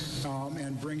questions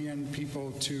and bring in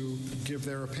people to give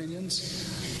their opinions,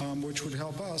 which would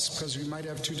help us because we might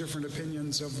have two different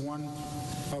opinions of one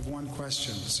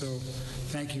question. So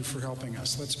thank you for helping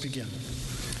us. Let's begin.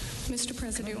 Mr.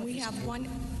 President, we have one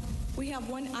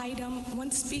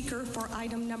speaker for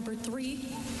item number 3,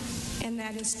 and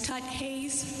that is Tut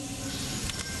Hayes.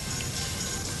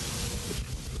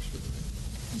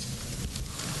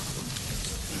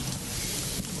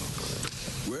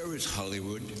 Where is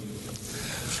Hollywood?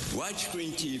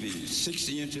 Widescreen TV,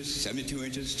 60 inches, 72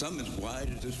 inches, some as wide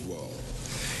as this wall.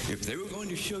 If they were going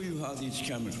to show you how these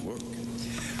cameras work,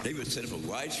 they would set up a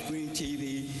widescreen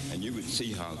TV and you would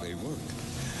see how they work.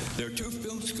 There are 2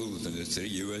 film schools in the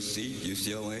city, USC,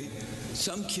 UCLA.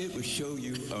 Some kid would show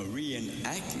you a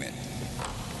reenactment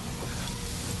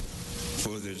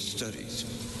for their studies.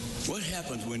 What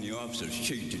happens when the officer's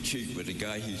cheek to cheek with a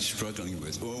guy he's struggling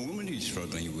with or a woman he's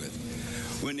struggling with?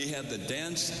 When they have the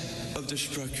dance of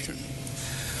destruction.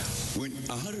 When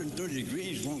 130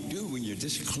 degrees won't do when you're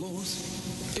this close,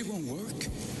 it won't work.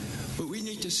 But we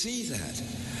need to see that.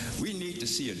 We need to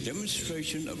see a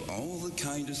demonstration of all the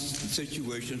kind of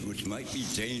situations which might be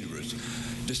dangerous,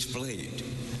 displayed,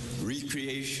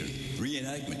 recreation,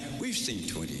 reenactment. We've seen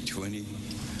 2020.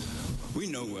 We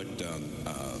know what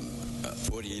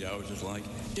 48 hours is like.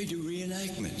 They do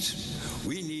reenactments.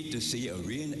 We need to see a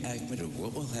reenactment of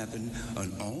what will happen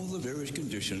on all the various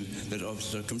conditions that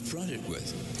officers are confronted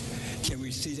with. Can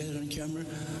we see that on camera?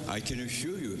 I can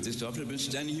assure you, if this officer had been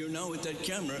standing here now with that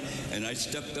camera and I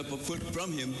stepped up a foot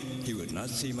from him, he would not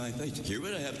see my face, hear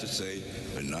what I have to say,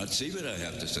 but not see what I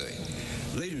have to say.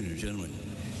 Ladies and gentlemen,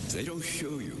 if they don't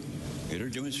show you in a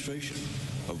demonstration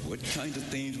of what kind of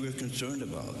things we're concerned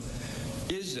about,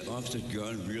 Is the officer's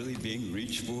gun really being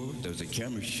reached for? Does the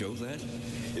camera show that?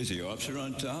 Is the officer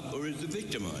on top or is the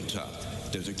victim on top?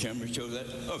 Does the camera show that?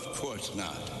 Of course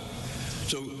not.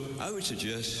 So I would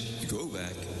suggest you go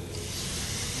back,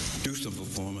 do some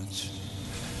performance,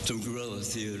 some guerrilla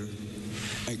theater,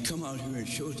 and come out here and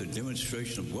show us a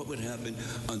demonstration of what would happen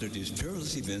under these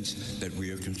perilous events that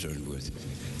we are concerned with.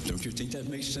 Don't you think that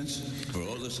makes sense for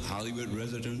all us Hollywood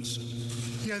residents?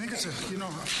 Yeah, I think it's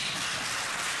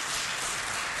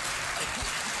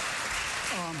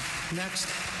next.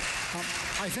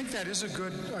 I think that is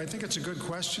I think it's a good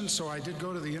question. So I did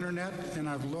go to the internet and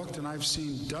I've looked and I've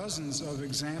seen dozens of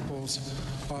examples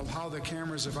of how the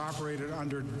cameras have operated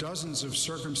under dozens of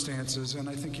circumstances, and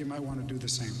I think you might want to do the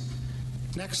same.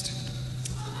 Next.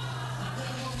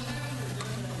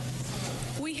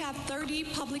 We have 30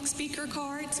 public speaker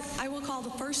cards. I will call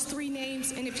the first 3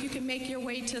 names, and if you can make your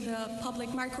way to the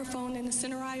public microphone in the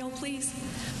center aisle, please.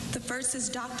 The first is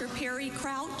Dr. Perry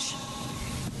Crouch,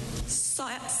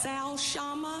 Sal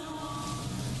Shama,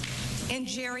 and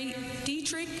Jerry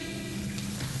Dietrich.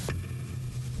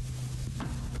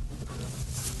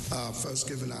 First,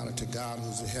 giving honor to God,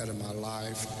 who's the head of my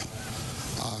life.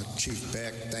 Chief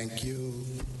Beck, thank you.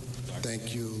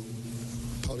 Thank you,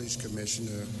 Police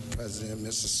Commissioner, President,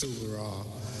 Mr. Subaru,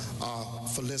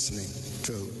 for listening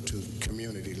to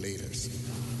community leaders.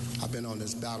 I've been on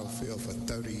this battlefield for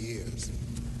 30 years,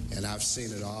 and I've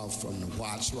seen it all from the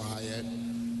Watts riot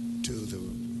to the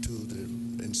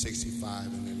in 65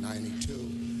 and in 92.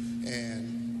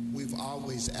 And we've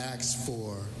always asked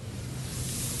for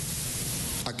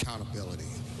accountability.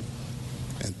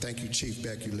 And thank you, Chief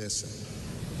Beck, you listen.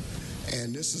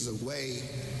 And this is a way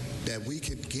that we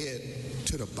could get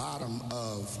to the bottom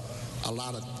of a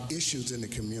lot of issues in the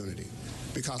community.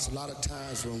 Because a lot of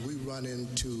times when we run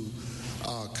into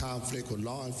conflict with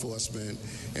law enforcement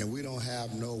and we don't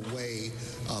have no way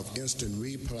of instant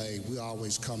replay, we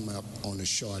always come up on the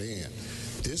short end.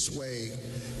 This way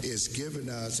is giving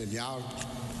us, and y'all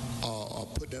are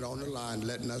putting it on the line,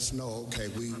 letting us know, okay,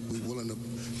 we willing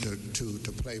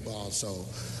to play ball. So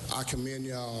I commend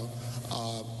y'all.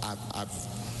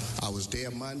 I was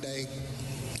there Monday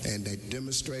and the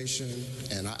demonstration,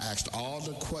 and I asked all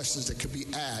the questions that could be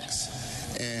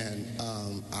asked, and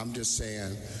I'm just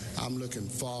saying, I'm looking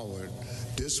forward.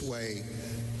 This way,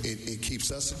 it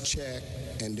keeps us in check,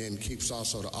 and then keeps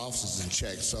also the officers in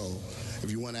check. So if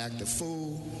you want to act a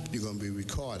fool, you're going to be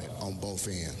recorded on both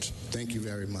ends. Thank you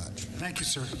very much. Thank you,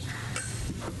 sir.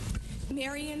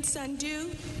 Marion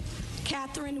Sundue,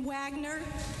 Catherine Wagner,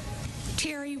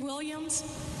 Terry Williams.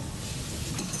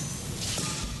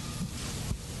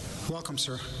 Welcome,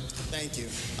 sir. Thank you.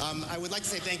 I would like to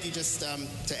say thank you just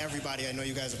to everybody. I know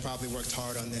you guys have probably worked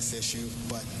hard on this issue,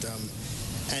 but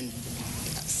and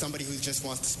somebody who just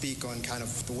wants to speak on kind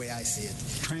of the way I see it.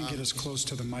 Try and get as close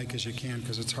to the mic as you can,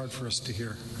 because it's hard for us to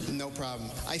hear. No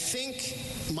problem. I think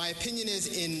my opinion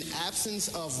is, in absence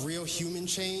of real human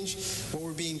change, what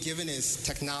we're being given is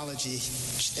technology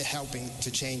helping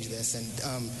to change this. And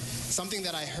something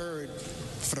that I heard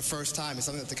for the first time is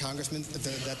something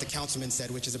that the councilman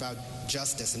said, which is about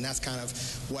justice, and that's kind of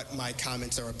what my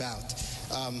comments are about.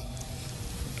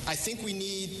 I think we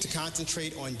need to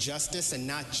concentrate on justice and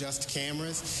not just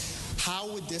cameras. How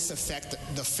would this affect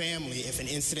the family if an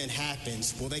incident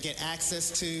happens? Will they get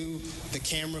access to the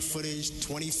camera footage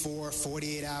 24,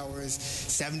 48 hours,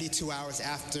 72 hours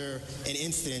after an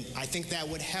incident? I think that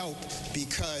would help,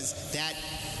 because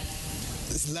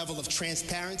this level of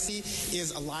transparency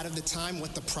is a lot of the time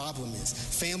what the problem is.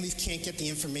 Families can't get the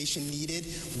information needed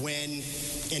when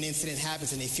an incident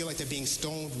happens, and they feel like they're being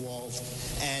stonewalled.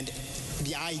 And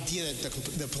the idea that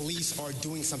the police are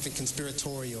doing something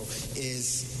conspiratorial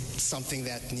is something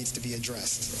that needs to be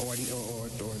addressed or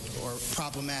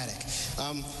problematic.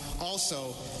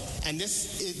 Also, and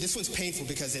this one's painful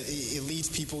because it leads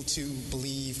people to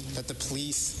believe that the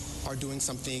police are doing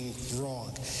something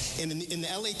wrong. In the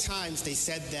LA Times, they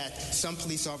said that some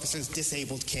police officers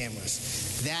disabled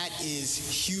cameras. That is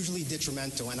hugely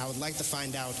detrimental, and I would like to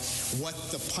find out what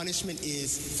the punishment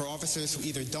is for officers who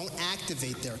either don't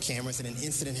activate their cameras and an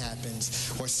incident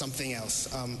happens, or something else.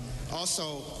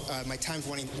 Also, my time's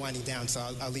winding down, so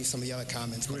I'll leave some of the other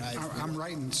comments. But I'm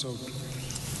writing, so...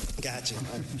 Gotcha.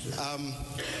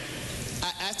 I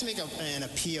have to make an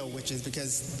appeal, which is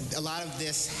because a lot of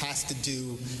this has to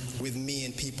do with me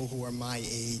and people who are my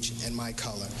age and my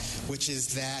color, which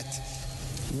is that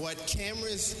what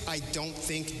cameras, I don't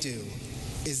think, do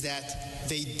is that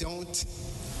they don't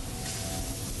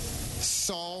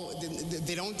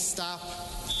stop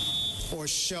or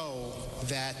show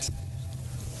that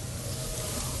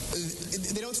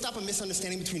they don't stop a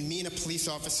misunderstanding between me and a police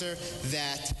officer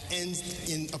that ends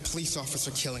in a police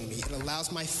officer killing me. It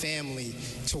allows my family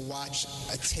to watch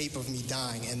a tape of me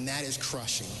dying, and that is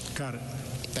crushing. Got it.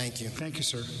 Thank you. Thank you,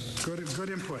 sir. Good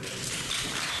input.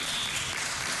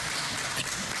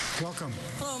 Welcome.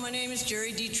 Hello, my name is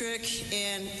Jerry Dietrich,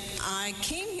 and I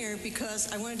came here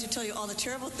because I wanted to tell you all the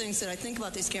terrible things that I think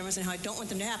about these cameras and how I don't want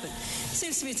them to happen. It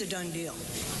seems to me it's a done deal.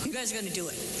 You guys are going to do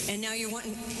it. And now you're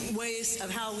wanting ways of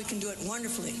how we can do it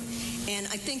wonderfully. And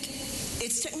I think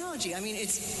it's technology. I mean,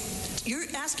 you're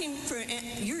asking for,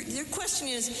 your question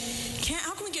is,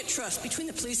 how can we get trust between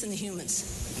the police and the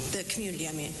humans, the community,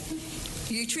 I mean.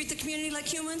 You treat the community like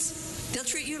humans, they'll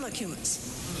treat you like humans.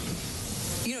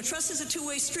 You know, trust is a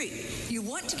two-way street. You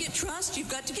want to get trust, you've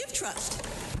got to give trust.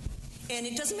 And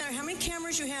it doesn't matter how many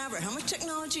cameras you have or how much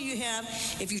technology you have.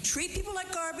 If you treat people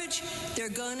like garbage, they're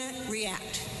going to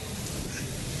react.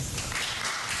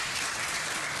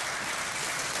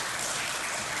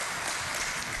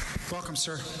 Welcome,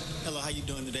 sir. Hello, how you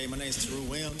doing today? My name is Teru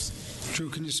Williams. Drew,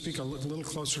 can you speak a little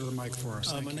closer to the mic for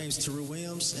us? My name is Teru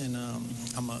Williams, and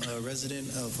I'm a resident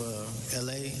of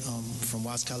L.A. From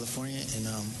Watts, California, and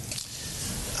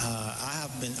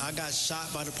I got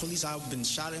shot by the police. I've been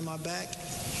shot in my back,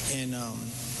 and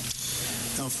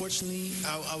unfortunately,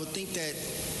 I would think that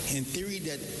in theory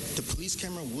that the police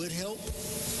camera would help,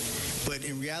 but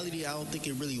in reality, I don't think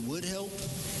it really would help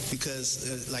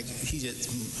because, like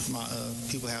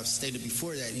people have stated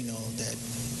before that,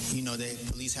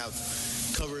 that police have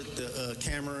covered the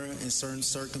camera in certain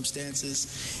circumstances,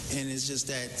 and it's just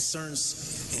that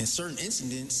in certain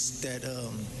incidents that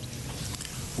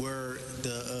where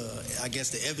I guess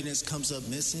the evidence comes up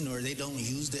missing, or they don't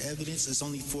use the evidence. It's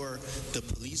only for the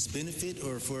police benefit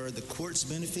or for the court's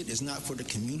benefit. It's not for the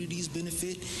community's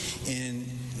benefit, and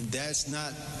that's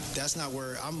not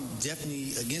where I'm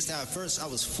definitely against that. At first, I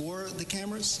was for the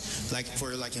cameras.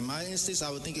 Like in my instance,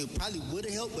 I would think it probably would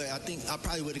have helped, but I think I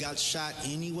probably would have got shot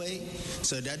anyway.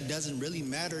 So that doesn't really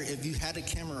matter if you had a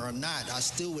camera or not. I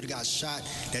still would have got shot.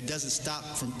 That doesn't stop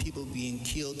from people being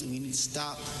killed. We need to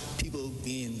stop people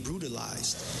being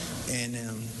brutalized, and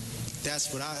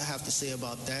that's what I have to say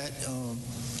about that.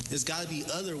 There's got to be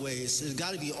other ways. There's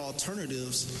got to be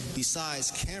alternatives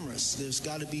besides cameras. There's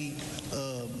got to be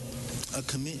a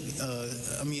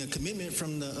commitment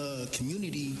from the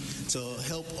community to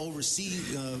help oversee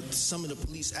some of the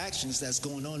police actions that's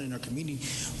going on in our community.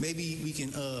 Maybe we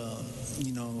can,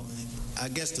 I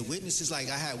guess the witnesses, like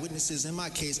I had witnesses in my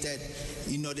case that,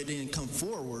 they didn't come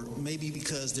forward, maybe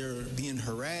because they're being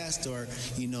harassed or,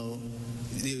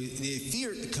 they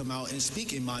feared to come out and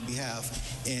speak in my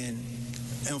behalf. And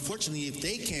unfortunately, if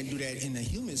they can't do that in a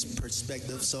human's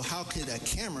perspective, so how could a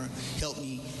camera help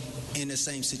me in the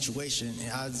same situation?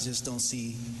 And I just don't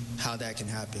see how that can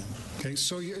happen. Okay,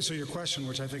 so your question,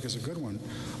 which I think is a good one,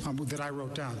 that I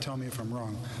wrote down, tell me if I'm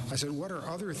wrong. I said, what are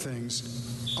other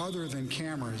things other than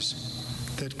cameras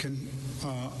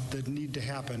that need to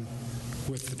happen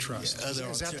with the trust? Yeah,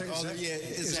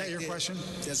 is that your question?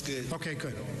 That's good. Okay,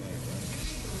 good.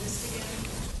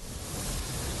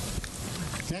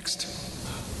 Next.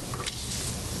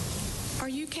 Are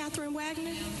you Catherine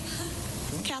Wagner?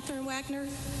 Catherine Wagner,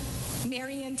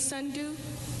 Marion Sundu.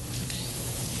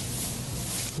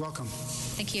 Welcome.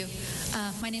 Thank you.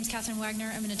 My name is Catherine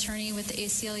Wagner. I'm an attorney with the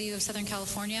ACLU of Southern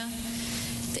California.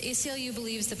 The ACLU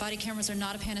believes that body cameras are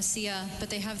not a panacea, but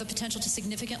they have the potential to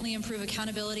significantly improve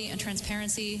accountability and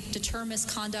transparency, deter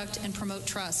misconduct, and promote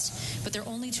trust. But they're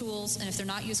only tools, and if they're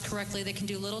not used correctly, they can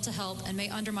do little to help and may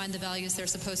undermine the values they're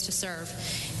supposed to serve.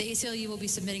 The ACLU will be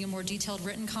submitting a more detailed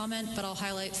written comment, but I'll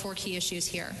highlight 4 key issues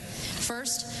here.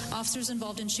 First, officers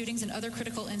involved in shootings and other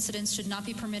critical incidents should not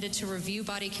be permitted to review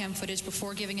body cam footage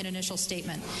before giving an initial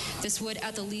statement. This would,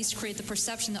 at the least, create the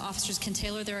perception that officers can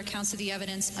tailor their accounts of the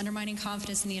evidence, undermining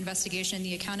confidence in the investigation and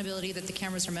the accountability that the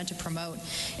cameras are meant to promote.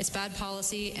 It's bad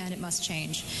policy, and it must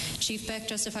change. Chief Beck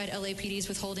justified LAPD's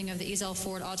withholding of the Ezell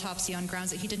Ford autopsy on grounds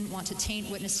that he didn't want to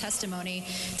taint witness testimony.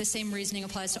 The same reasoning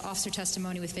applies to officer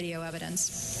testimony with video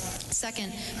evidence.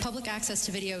 Second, public access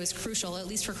to video is crucial, at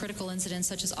least for critical incidents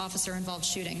such as officer-involved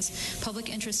shootings. Public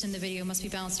interest in the video must be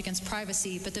balanced against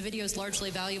privacy, but the video is largely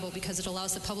valuable because it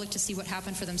allows the public to see what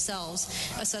happened for themselves,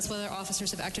 assess whether officers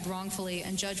have acted wrongfully,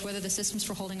 and judge whether the systems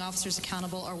for holding officers accountable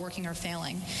accountable are working or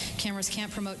failing. Cameras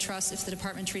can't promote trust if the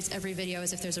department treats every video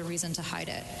as if there's a reason to hide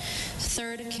it.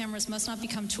 Third, cameras must not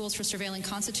become tools for surveilling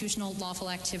constitutional, lawful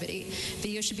activity.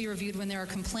 Video should be reviewed when there are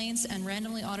complaints and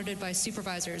randomly audited by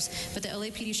supervisors, but the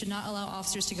LAPD should not allow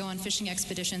officers to go on fishing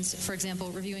expeditions, for example,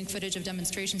 reviewing footage of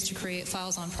demonstrations to create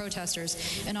files on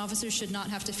protesters, and officers should not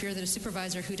have to fear that a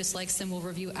supervisor who dislikes them will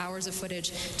review hours of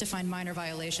footage to find minor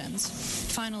violations.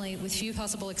 Finally, with few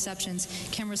possible exceptions,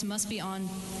 cameras must be on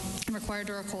and required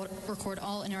to record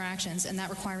all interactions, and that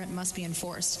requirement must be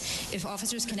enforced. If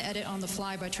officers can edit on the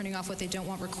fly by turning off what they don't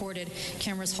want recorded,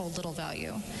 cameras hold little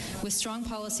value. With strong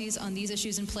policies on these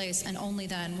issues in place, and only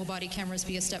then, will body cameras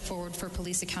be a step forward for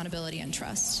police accountability and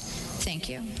trust. Thank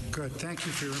you. Good. Thank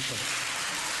you for your input.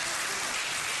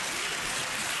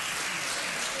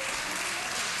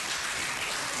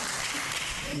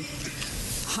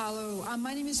 Hello,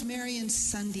 my name is Marion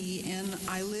Sunday, and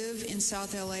I live in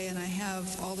South LA, and I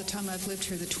have all the time I've lived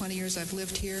here, the 20 years I've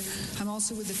lived here. I'm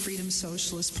also with the Freedom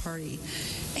Socialist Party.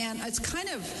 And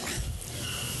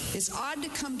it's odd to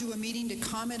come to a meeting to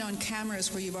comment on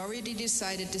cameras where you've already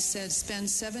decided to spend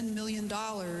 $7 million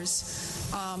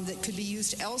that could be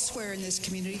used elsewhere in this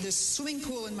community. There's a swimming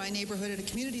pool in my neighborhood at a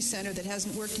community center that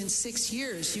hasn't worked in 6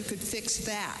 years. You could fix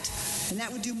that. And that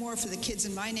would do more for the kids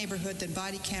in my neighborhood than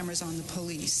body cameras on the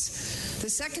police. The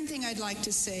second thing I'd like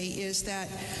to say is that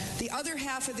the other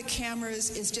half of the cameras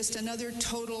is just another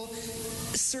total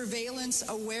surveillance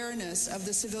awareness of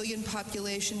the civilian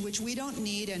population, which we don't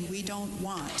need and we don't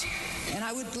want. And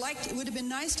it would have been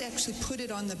nice to actually put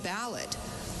it on the ballot,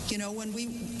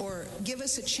 or give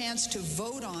us a chance to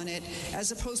vote on it,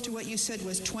 as opposed to what you said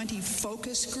was 20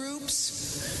 focus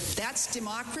groups. That's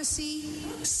democracy.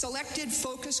 Selected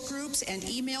focus groups and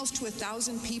emails to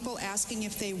 1,000 people asking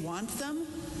if they want them.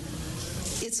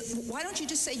 Why don't you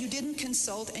just say you didn't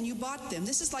consult and you bought them?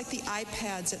 This is like the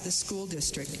iPads at the school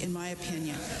district, in my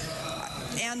opinion.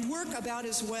 And work about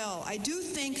as well. I do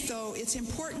think, though, it's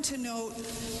important to note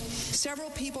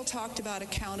several people talked about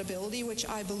accountability, which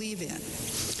I believe in.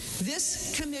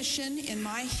 This commission, in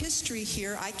my history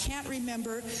here, I can't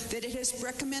remember that it has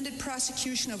recommended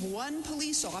prosecution of one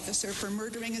police officer for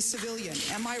murdering a civilian.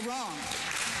 Am I wrong?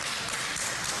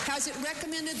 Has it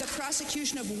recommended the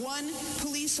prosecution of one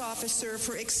police officer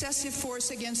for excessive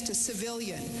force against a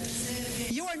civilian?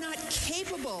 You are not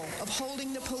capable of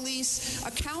holding the police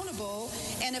accountable,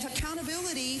 and if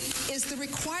accountability is the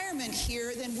requirement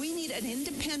here, then we need an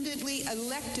independently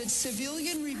elected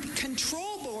civilian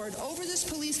control board over this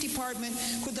police department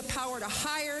with the power to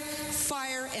hire,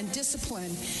 fire, and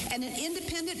discipline, and an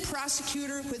independent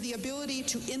prosecutor with the ability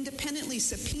to independently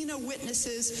subpoena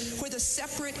witnesses with a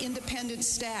separate independent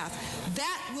staff.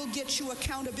 That will get you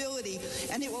accountability,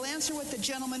 and it will answer what the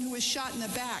gentleman who was shot in the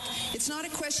back. It's not a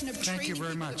question of training people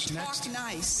to talk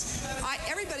nice.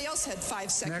 Everybody else had 5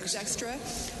 seconds extra,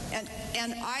 and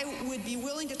I would be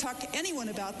willing to talk to anyone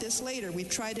about this later. We've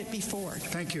tried it before.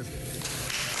 Thank you.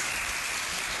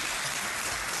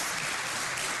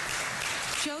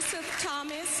 Joseph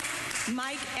Thomas,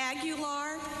 Mike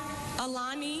Aguilar,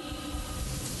 Alani.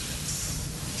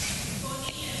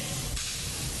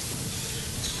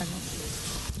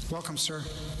 Welcome, sir.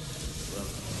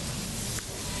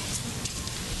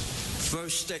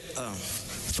 First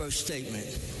statement.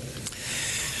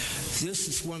 This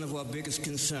is one of our biggest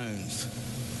concerns.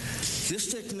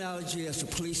 This technology as a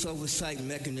police oversight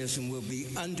mechanism will be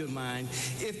undermined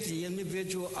if the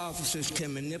individual officers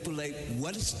can manipulate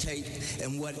what is taped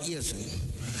and what isn't.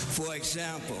 For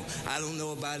example, I don't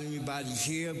know about anybody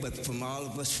here, but from all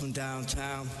of us from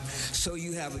downtown, so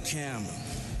you have a camera.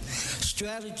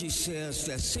 Strategy says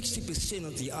that 60%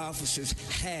 of the officers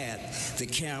had the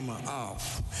camera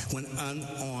off when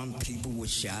unarmed people were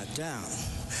shot down.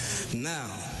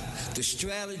 Now, the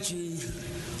strategy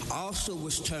also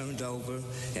was turned over,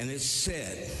 and it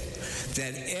said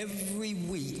that every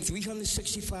week,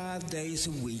 365 days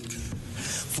a week,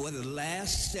 for the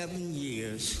last 7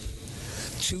 years,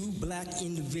 2 black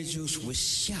individuals were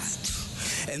shot.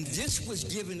 And this was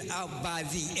given out by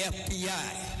the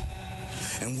FBI.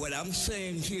 And what I'm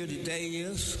saying here today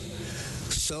is,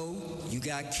 so you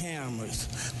got cameras,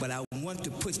 but I want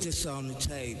to put this on the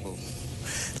table.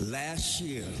 Last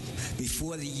year,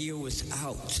 before the year was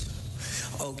out,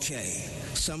 Okay,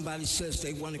 somebody says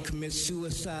they want to commit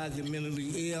suicide, they're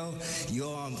mentally ill,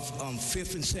 you're on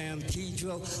 5th and San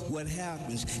Pedro, what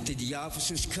happens? Did the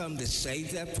officers come to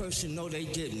save that person? No, they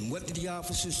didn't. What did the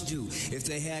officers do? If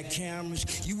they had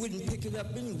cameras, you wouldn't pick it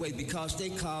up anyway because they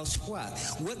called SWAT.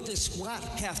 What does SWAT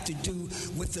have to do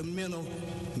with a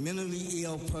mentally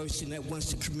ill person that wants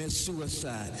to commit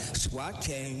suicide? SWAT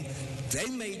came, they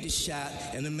made the shot,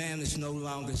 and the man is no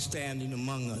longer standing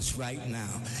among us right now.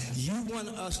 You want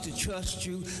us to trust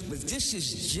you, but this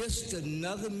is just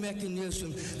another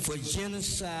mechanism for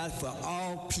genocide for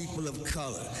all people of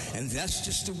color. And that's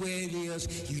just the way it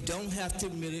is. You don't have to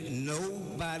admit it.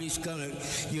 Nobody's going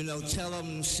to tell them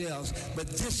themselves, but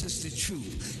this is the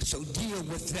truth. So deal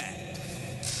with that.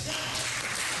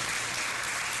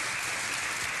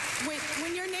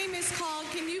 When your name is called,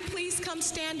 can you please come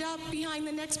stand up behind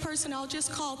the next person? I'll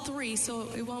just call 3, so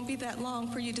it won't be that long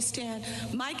for you to stand.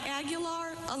 Mike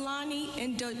Aguilar, Alani,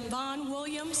 and Devon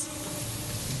Williams.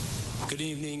 Good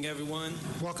evening, everyone.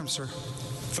 Welcome, sir.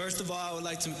 First of all, I would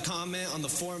like to comment on the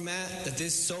format that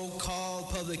this so-called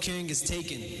public hearing is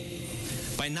taken.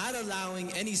 By not allowing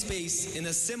any space in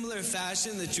a similar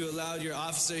fashion that you allowed your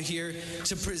officer here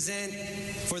to present,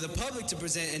 for the public to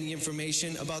present any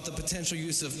information about the potential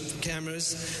use of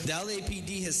cameras, the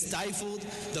LAPD has stifled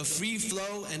the free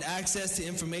flow and access to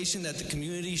information that the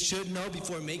community should know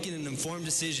before making an informed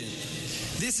decision.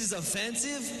 This is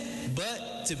offensive,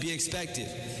 but to be expected.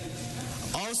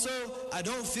 Also, I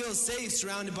don't feel safe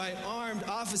surrounded by armed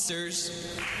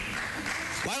officers.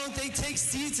 Why don't they take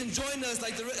seats and join us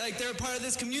like they're a part of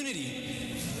this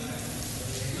community?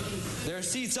 There are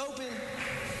seats open.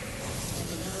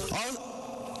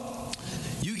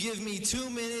 You give me 2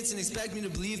 minutes and expect me to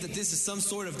believe that this is some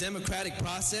sort of democratic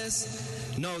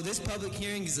process? No, this public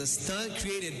hearing is a stunt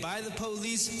created by the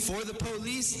police for the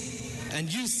police,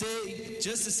 and you say,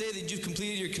 just to say that you've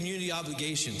completed your community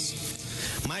obligations.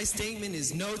 My statement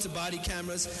is no to body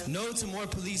cameras, no to more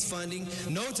police funding,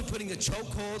 no to putting a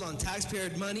chokehold on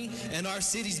taxpayer money and our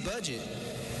city's budget.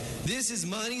 This is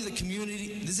money,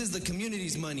 this is the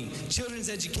community's money, children's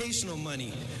educational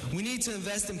money. We need to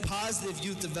invest in positive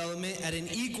youth development at an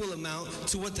equal amount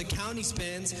to what the county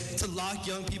spends to lock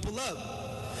young people up.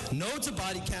 No to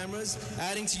body cameras,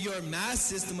 adding to your mass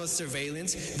system of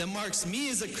surveillance that marks me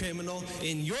as a criminal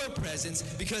in your presence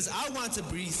because I want to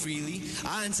breathe freely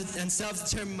and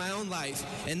self-determine my own life,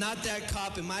 and not that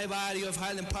cop in my body of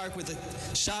Highland Park with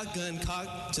a shotgun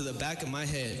cocked to the back of my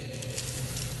head.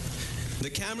 The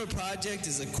camera project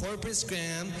is a corporate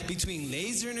scam between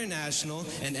Laser International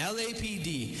and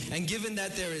LAPD, and given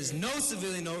that there is no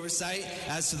civilian oversight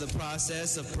as to the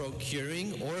process of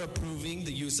procuring or approving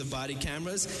the use of body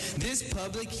cameras, this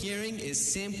public hearing is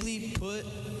simply put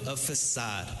a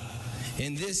facade.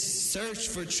 In this search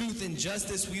for truth and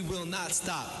justice, we will not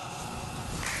stop.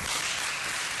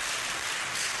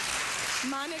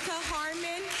 Monica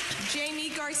Harmon, Jamie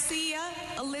Garcia,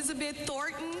 Elizabeth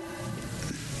Thornton.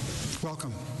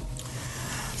 Welcome.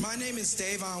 My name is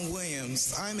Davon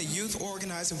Williams. I'm a youth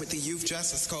organizer with the Youth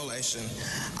Justice Coalition.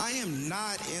 I am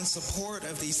not in support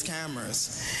of these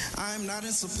cameras. I'm not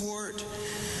in support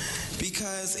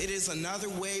because it is another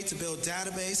way to build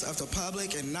database of the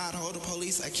public and not hold the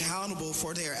police accountable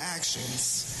for their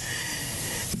actions.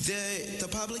 The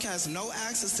public has no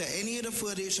access to any of the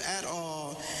footage at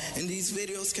all, and these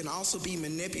videos can also be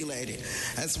manipulated,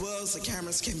 as well as the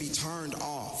cameras can be turned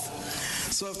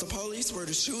off. So if the police were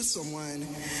to shoot someone,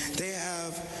 they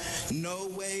have no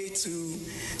way to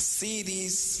see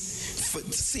this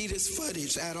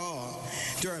footage at all.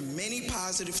 There are many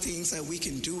positive things that we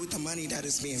can do with the money that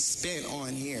is being spent on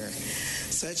here,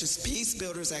 such as peace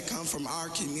builders that come from our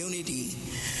community,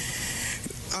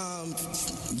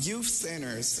 youth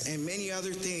centers, and many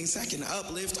other things that can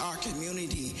uplift our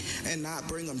community and not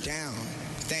bring them down.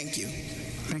 Thank you.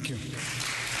 Thank you.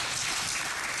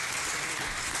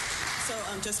 So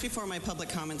just before my public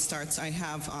comment starts, I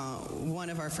have one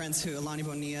of our friends, Alani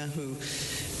Bonilla, who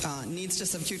needs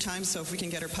just a few times, so if we can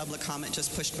get her public comment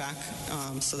just pushed back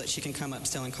so that she can come up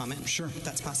still and comment. Sure. If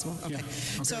that's possible. Okay. Yeah.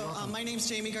 Okay, So my name's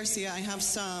Jamie Garcia. I have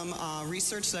some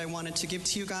research that I wanted to give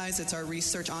to you guys. It's our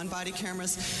research on body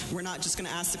cameras. We're not just going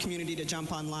to ask the community to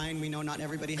jump online. We know not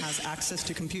everybody has access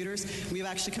to computers. We've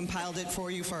actually compiled it for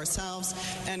you for ourselves,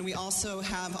 and we also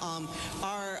have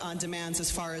our demands as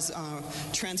far as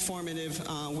transformative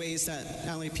ways that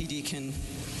LAPD can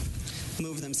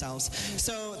move themselves.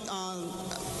 So,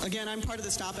 again, I'm part of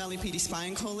the Stop LAPD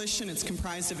Spying Coalition. It's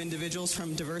comprised of individuals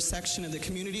from diverse sections of the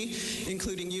community,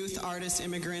 including youth, artists,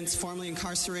 immigrants, formerly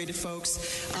incarcerated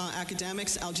folks,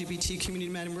 academics, LGBT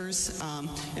community members,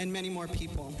 and many more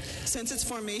people. Since its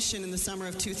formation in the summer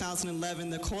of 2011,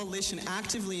 the coalition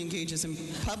actively engages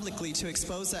publicly to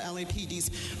expose the LAPD's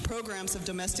programs of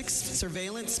domestic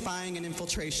surveillance, spying, and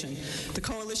infiltration. The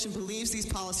coalition believes these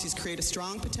policies create a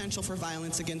strong potential for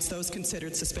violence against those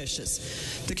considered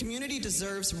suspicious. The community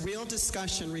deserves real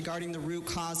discussion regarding the root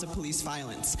cause of police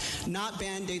violence, not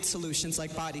band-aid solutions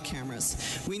like body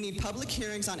cameras. We need public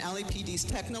hearings on LAPD's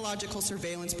technological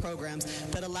surveillance programs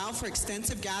that allow for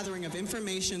extensive gathering of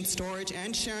information, storage,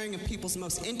 and sharing of people's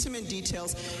most intimate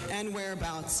details and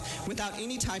whereabouts without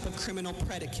any type of criminal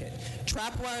predicate.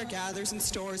 Trapwire gathers and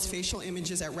stores facial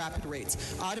images at rapid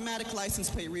rates. Automatic license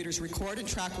plate readers record and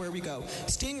track where we go.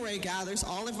 Stingray gathers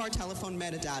all of our telephone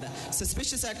metadata.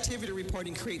 Suspicious activity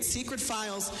reporting creates secret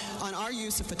files on our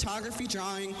use of photography,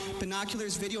 drawing,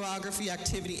 binoculars, videography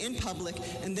activity in public,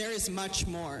 and there is much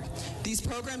more. These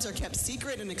programs are kept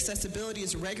secret and accessibility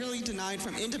is regularly denied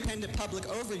from independent public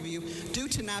overview due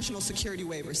to national security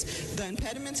waivers. The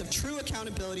impediments of true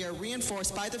accountability are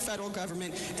reinforced by the federal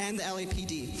government and the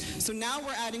LAPD. So now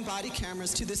we're adding body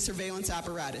cameras to this surveillance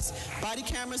apparatus. Body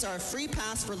cameras are a free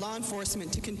pass for law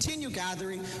enforcement to continue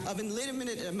gathering of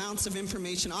unlimited amounts of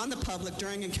information on the public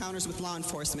during encounters with law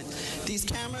enforcement. These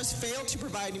cameras fail to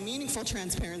provide meaningful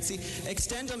transparency,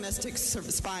 extend domestic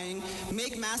spying,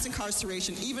 make mass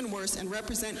incarceration even worse, and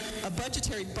represent a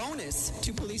budgetary bonus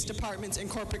to police departments and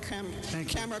corporate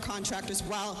camera contractors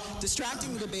while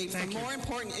distracting the debate from more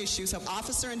important issues of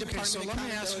officer and department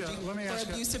accountability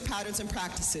for abusive patterns and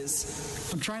practices.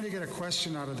 I'm trying to get a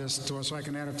question out of this so I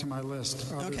can add it to my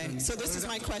list. Okay, so this is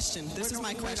my question. This is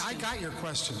my question. I got your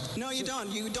question. No, you don't.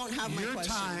 You don't have my question. Your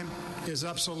time is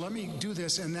up, so let me do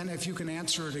this, and then if you can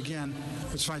answer it again,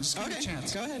 it's fine. Just give me a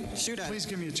chance. Go ahead. Shoot at it. Please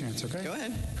give me a chance, okay? Go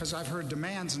ahead. Because I've heard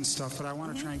demands and stuff, but I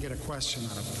want to try and get a question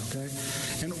out of it, okay?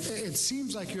 And it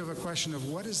seems like you have a question of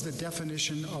what is the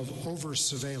definition of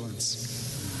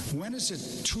over-surveillance? When is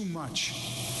it too much?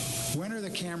 When are the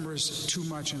cameras too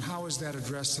much, and how is that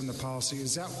addressed in the policy?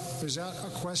 Is that a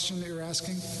question that you're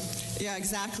asking? Yeah,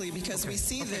 exactly, because we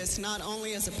see this not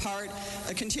only as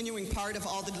a continuing part of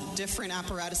all the different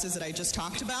apparatuses that I just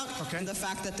talked about, and the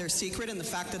fact that they're secret and the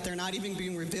fact that they're not even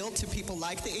being revealed to people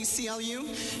like the ACLU,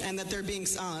 and that they're being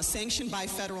sanctioned by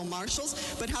federal marshals,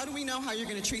 but how do we know how you're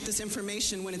going to treat this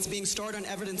information when it's being stored on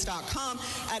evidence.com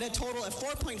at a total of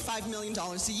 $4.5 million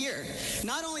a year?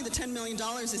 Not only the $10 million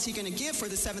is he going to give for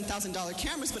the $7,000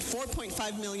 cameras, but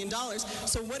 $4.5 million.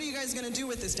 So what are you guys going to do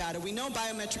with this data? We know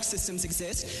biometric systems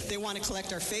exist. They want to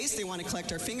collect our face. They want to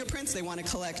collect our fingerprints. They want to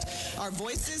collect our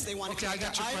voices. They want to collect our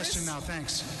iris. I got your question now.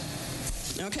 Thanks.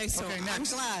 Okay, so I'm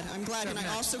glad. And I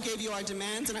also gave you our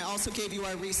demands, and I also gave you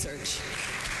our research.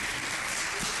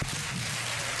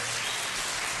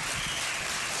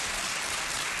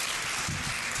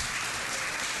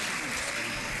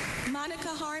 Monica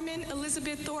Harmon,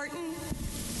 Elizabeth Thornton.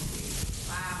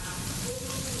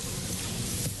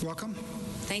 Welcome.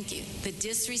 Thank you. The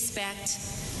disrespect,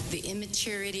 the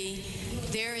immaturity,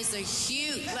 there is a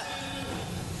huge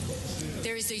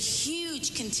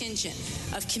contingent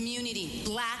of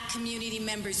black community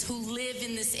members who live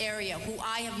in this area, who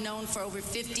I have known for over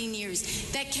 15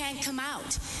 years, that can't come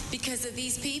out because of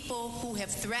these people who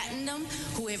have threatened them,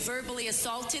 who have verbally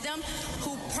assaulted them,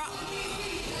 who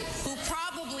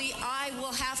probably I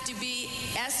will have to be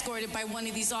escorted by one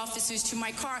of these officers to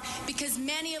my car because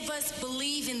many of us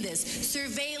believe in this.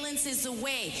 Surveillance is the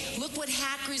way. Look what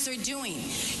hackers are doing.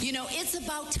 You know, it's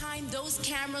about time those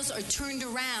cameras are turned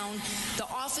around. The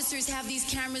officers have these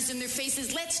cameras in their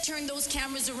faces. Let's turn those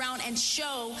cameras around and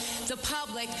show the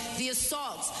public the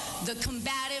assaults, the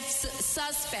combative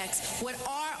suspects, what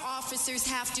our officers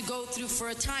have to go through for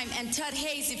a time. And Tud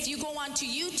Hayes, if you go onto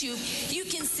YouTube, you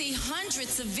can see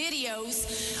hundreds of videos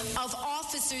of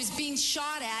officers being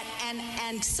shot at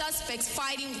and suspects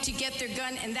fighting to get their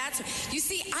gun, and that's, you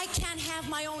see, I can't have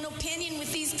my own opinion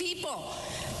with these people.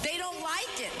 They don't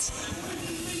like it.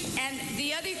 And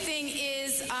the other thing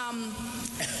is,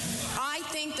 I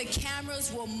think the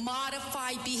cameras will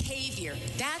modify behavior.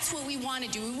 That's what we want to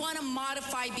do. We want to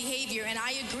modify behavior, and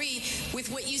I agree with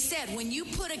what you said. When you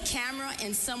put a camera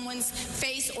in someone's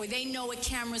face or they know a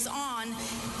camera's on,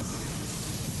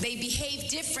 they behave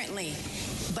differently.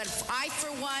 But I,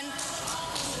 for one...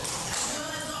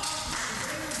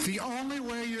 The only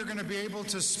way you're going to be able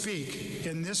to speak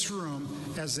in this room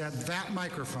is at that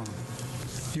microphone.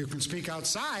 You can speak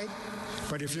outside,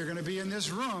 but if you're going to be in this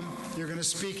room, you're going to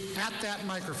speak at that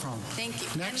microphone. Thank you.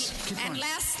 Next. And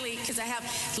lastly,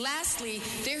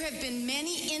 there have been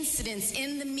many incidents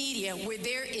in the media where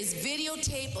there is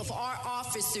videotape of our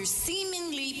officers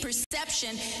seemingly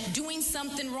perception doing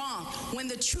something wrong. When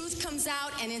the truth comes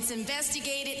out and it's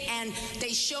investigated and they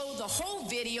show the whole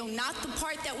video, not the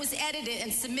part that was edited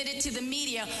and submitted to the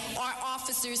media, our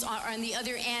officers are on the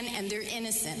other end and they're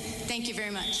innocent. Thank you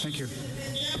very much. Thank you.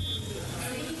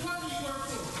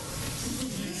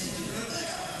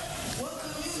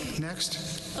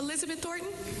 Next. Elizabeth Thornton.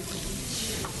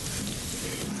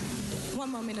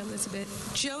 One moment,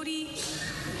 Elizabeth. Jody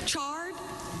Chard,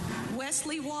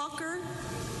 Wesley Walker,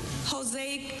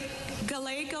 Jose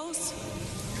Gallegos.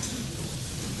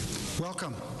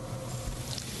 Welcome.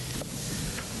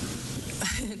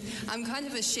 I'm kind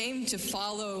of ashamed to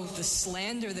follow the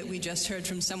slander that we just heard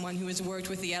from someone who has worked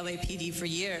with the LAPD for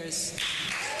years.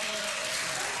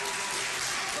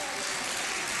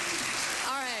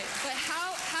 All right, but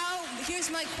here's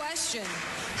my question.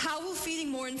 How will feeding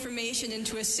more information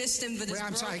into a system that is broken...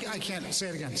 I'm sorry, I can't. Say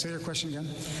it again. Say your question again.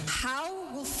 How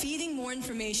will feeding more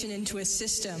information into a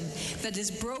system that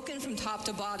is broken from top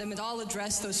to bottom at all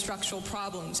address those structural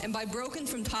problems? And by broken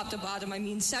from top to bottom, I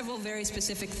mean several very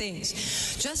specific things.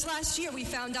 Just last year, we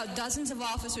found out dozens of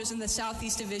officers in the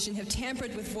Southeast Division have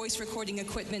tampered with voice recording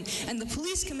equipment, and the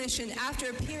Police Commission,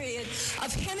 after a period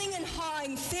of hemming and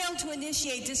hawing, failed to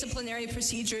initiate disciplinary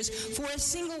procedures for a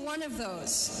single one of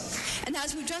those. And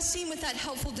as we've just seen with that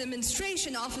helpful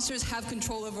demonstration, officers have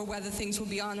control over whether things will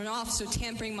be on and off, so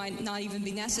tampering might not even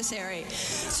be necessary.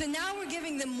 So now we're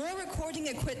giving them more recording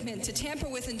equipment to tamper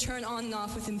with and turn on and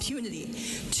off with impunity.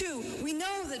 2, we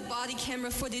know that body camera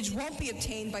footage won't be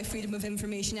obtained by Freedom of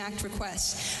Information Act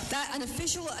requests. An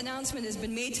official announcement has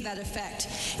been made to that effect.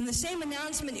 In the same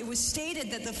announcement, it was stated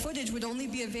that the footage would only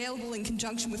be available in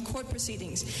conjunction with court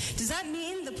proceedings. Does that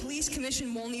mean the Police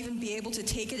Commission won't even be able to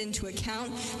take it into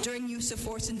account during use of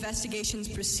force investigations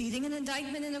preceding an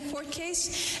indictment in a court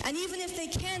case? And even if they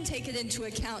can take it into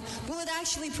account, will it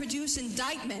actually produce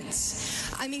indictments?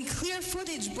 I mean, clear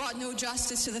footage brought no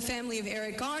justice to the family of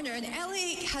Eric Garner, and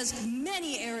LA has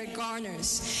many Eric Garners.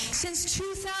 Since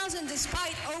 2000,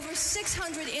 despite over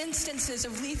 600 instances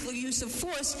of lethal use of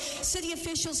force, city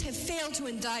officials have failed to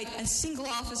indict a single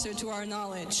officer to our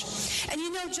knowledge. And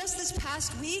you know, just this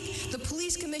past week, the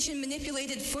Police Commission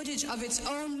manipulated footage of its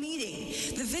own meeting.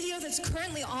 The video that's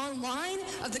currently online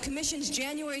of the Commission's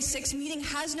January 6th meeting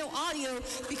has no audio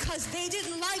because they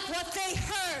didn't like what they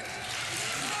heard.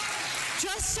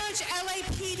 Just search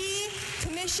LAPD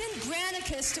Commission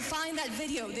Granicus to find that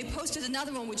video. They posted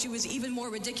another one which was even more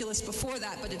ridiculous before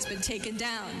that, but it's been taken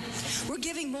down. We're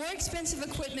giving more expensive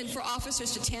equipment for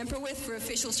officers to tamper with, for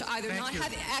officials to either not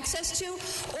have access to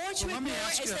or to ignore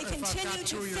as they continue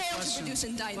to fail to produce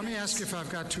indictments. Let me ask you if I've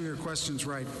got 2 of your questions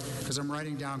right, because I'm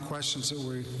writing down questions that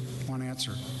we want to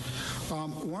answer.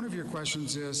 One of your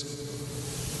questions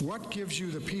is, what gives you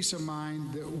the peace of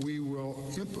mind that we will,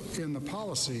 in the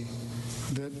policy,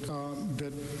 that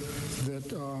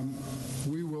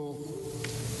we will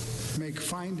make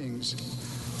findings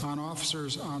on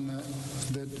officers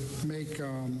that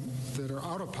are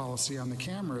out of policy on the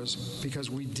cameras because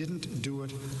we didn't do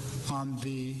it on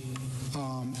the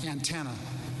antenna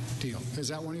deal? Is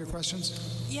that one of your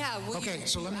questions? Yeah. Okay,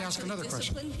 so let me ask another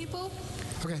question. Discipline people?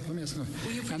 Okay, let me ask another.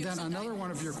 And then another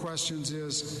one of your questions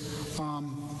is,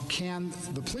 can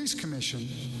the Police Commission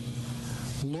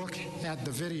look at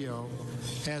the video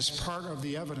as part of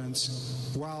the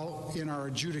evidence while in our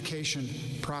adjudication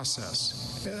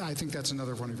process? I think that's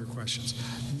another one of your questions.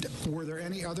 Were there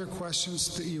any other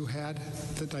questions that you had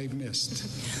that I missed?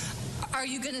 Are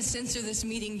you going to censor this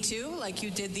meeting too, like you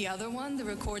did the other one, the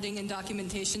recording and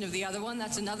documentation of the other one?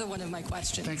 That's another one of my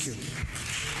questions. Thank you.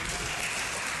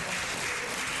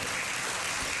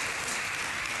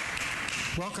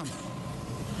 Welcome.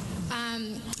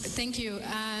 Thank you.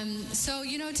 So,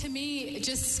 you know, to me,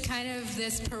 just kind of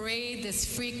this parade, this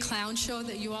freak clown show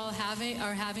that you all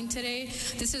are having today,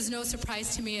 this is no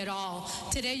surprise to me at all.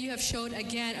 Today you have showed,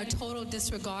 again, a total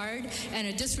disregard and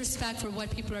a disrespect for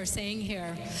what people are saying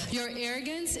here. Your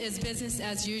arrogance is business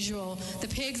as usual. The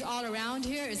pigs all around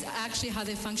here is actually how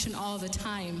they function all the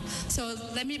time. So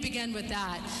let me begin with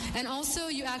that. And also,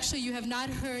 you have not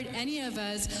heard any of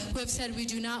us who have said we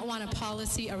do not want a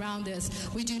policy around this.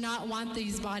 We do not want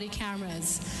these body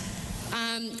cameras.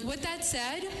 With that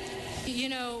said, you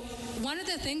know, one of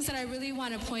the things that I really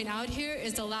want to point out here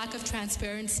is the lack of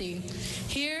transparency.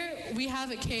 Here we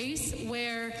have a case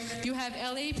where you have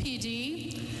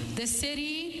LAPD, the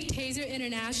city, Taser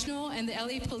International, and the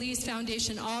LA Police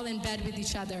Foundation all in bed with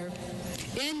each other.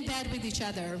 in bed with each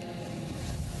other.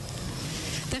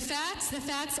 The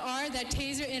facts are that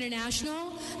Taser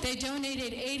International, they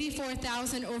donated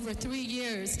 $84,000 over 3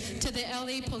 years to the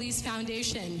LA Police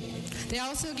Foundation. They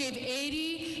also gave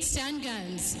 80 stun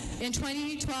guns in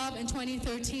 2012 and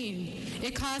 2013.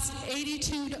 It cost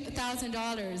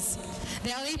 $82,000. The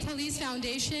LA Police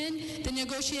Foundation, they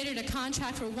negotiated a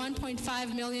contract for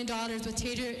 $1.5 million with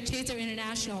Taser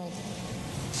International.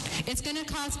 It's going to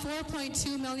cost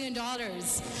 $4.2 million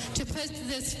to put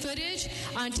this footage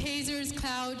on Taser's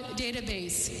cloud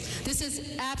database. This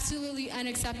is absolutely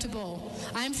unacceptable.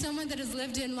 I'm someone that has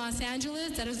lived in Los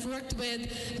Angeles, that has worked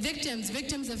with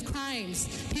victims of crimes,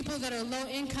 people that are low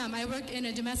income. I work in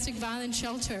a domestic violence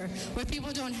shelter where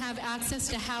people don't have access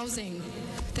to housing.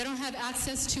 They don't have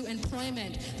access to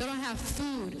employment. They don't have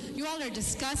food. You all are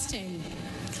disgusting.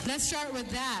 Let's start with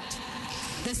that.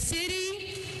 The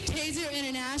city, Taser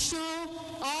International,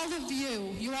 all of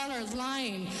you all are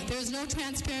lying. There's no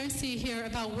transparency here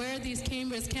about where these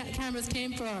cameras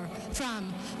came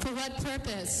from, for what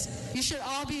purpose. You should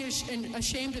all be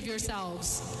ashamed of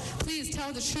yourselves. Please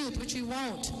tell the truth, which you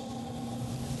won't.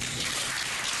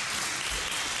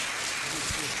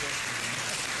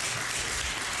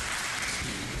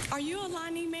 Are you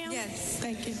Alani, ma'am? Yes.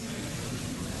 Thank you.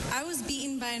 I was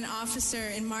beaten by an officer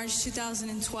in March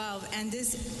 2012, and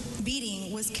this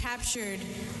beating was captured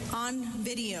on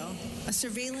video, a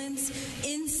surveillance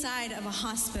inside of a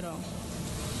hospital.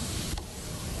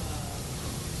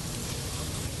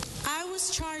 I was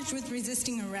charged with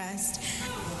resisting arrest,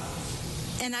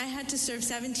 and I had to serve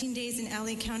 17 days in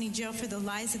LA County Jail for the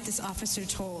lies that this officer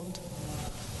told.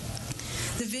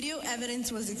 The video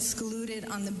evidence was excluded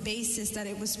on the basis that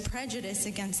it was prejudice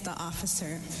against the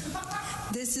officer.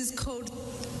 This is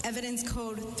evidence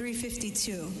code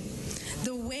 352.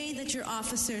 The way that your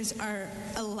officers are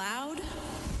allowed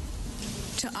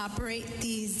to operate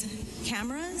these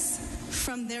cameras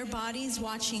from their bodies,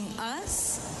 watching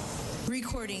us,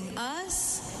 recording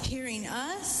us, hearing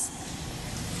us,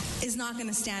 is not going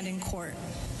to stand in court.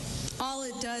 All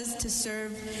it does to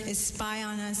serve is spy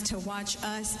on us, to watch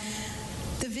us.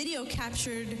 The video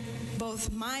captured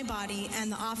both my body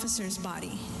and the officer's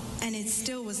body, and it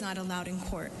still was not allowed in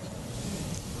court.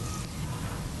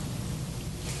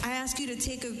 I ask you to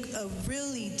take a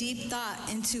really deep thought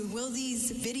into, will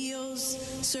these videos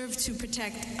serve to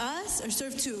protect us or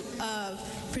serve to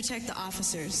protect the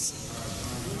officers?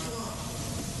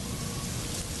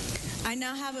 I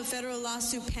now have a federal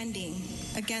lawsuit pending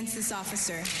against this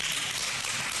officer.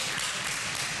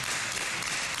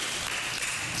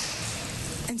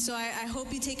 And so I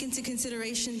hope you take into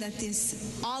consideration that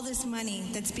all this money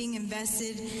that's being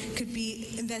invested could be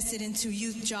invested into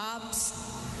youth jobs,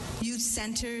 youth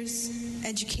centers,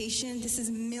 education. This is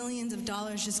millions of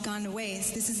dollars just gone to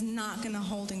waste. This is not going to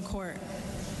hold in court.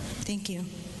 Thank you.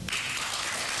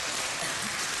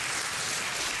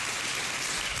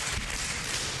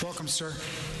 Welcome, sir.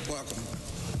 Welcome.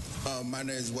 My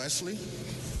name is Wesley,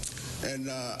 and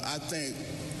I think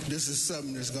this is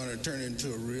something that's going to turn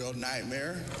into a real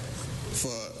nightmare for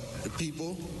the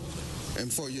people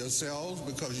and for yourselves,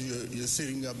 because you're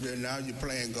sitting up there now, you're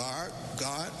playing God,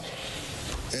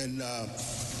 and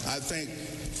I think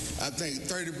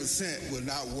 30% will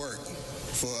not work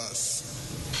for us.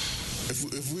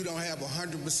 If we don't have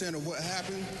 100% of what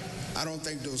happened, I don't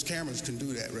think those cameras can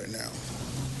do that right now.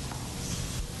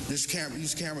 These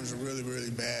cameras are really, really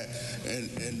bad,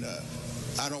 and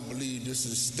I don't believe this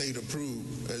is state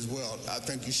approved as well. I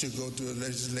think you should go through a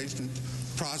legislation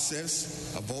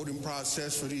process, a voting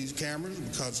process for these cameras,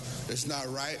 because it's not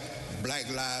right. Black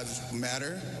lives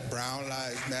matter, brown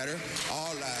lives matter,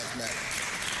 all lives matter.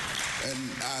 And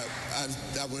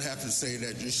I would have to say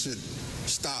that you should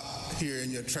stop here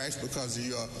in your tracks because of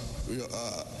your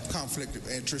conflict of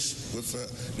interest with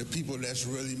the people that's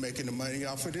really making the money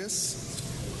off of this.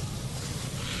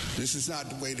 This is not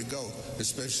the way to go,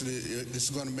 especially it's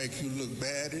going to make you look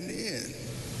bad in the end.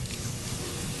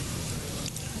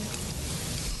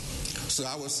 So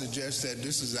I would suggest that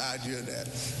this is the idea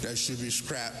that should be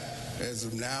scrapped as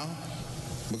of now,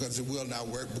 because it will not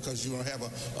work, because you don't have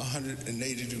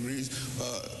 180 degrees.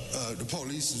 The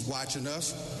police is watching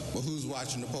us, but who's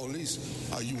watching the police?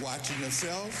 Are you watching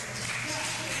yourselves?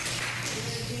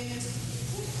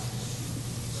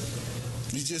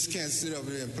 You just can't sit over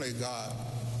there and play God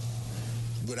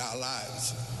with our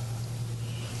lives,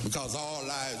 because all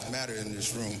lives matter in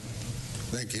this room.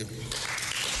 Thank you.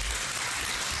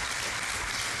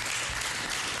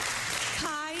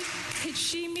 Kai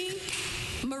Hashimi,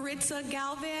 Maritza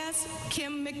Galvez,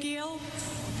 Kim McGill.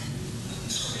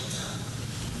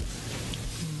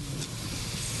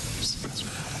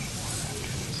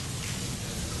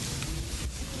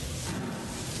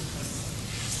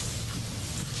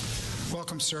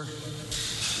 Welcome, sir.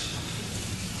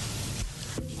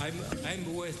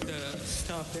 I'm with the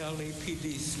Stop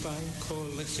LAPD Spine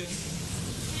Coalition.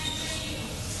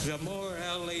 The more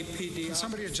LAPD... Can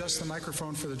somebody adjust the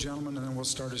microphone for the gentleman, and then we'll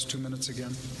start his 2 minutes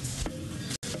again?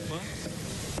 What? I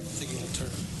think it'll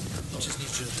turn. I just need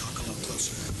you to talk a little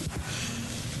closer.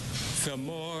 The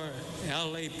more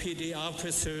LAPD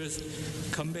officers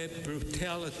commit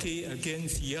brutality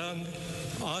against young,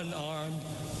 unarmed,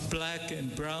 black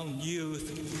and brown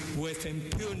youth with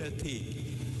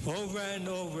impunity, over and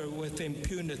over with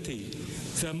impunity,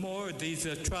 the more these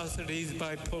atrocities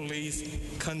by police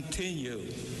continue.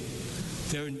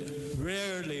 They're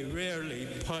rarely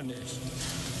punished.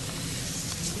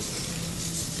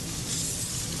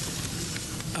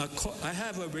 I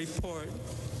have a report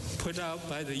put out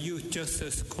by the Youth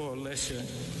Justice Coalition.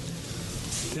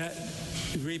 That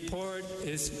report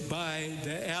is by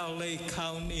the LA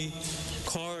County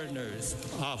Coroner's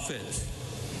Office.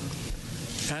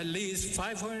 At least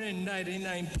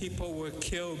 599 people were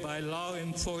killed by law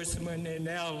enforcement in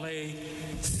LA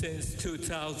since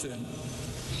 2000.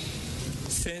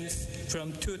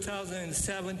 From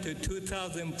 2007 to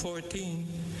 2014,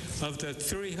 of the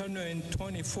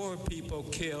 324 people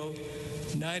killed,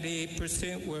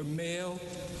 98% were male,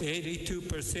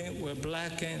 82% were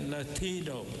black and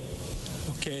Latino.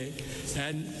 Okay,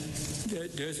 and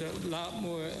there's a lot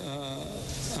more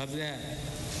of that.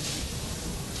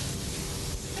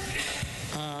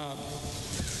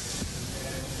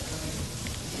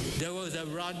 There was a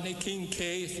Rodney King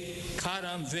case caught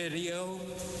on video.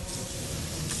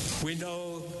 We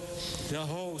know the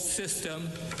whole system,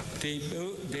 they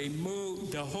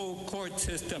moved the whole court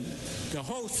system,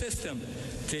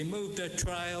 they moved the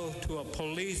trial to a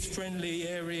police-friendly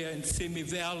area in Simi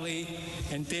Valley,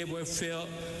 and they were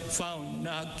found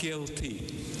not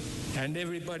guilty. And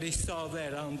everybody saw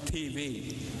that on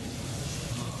TV.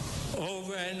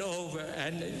 Over and over,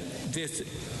 and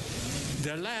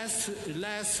the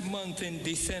last month in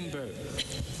December,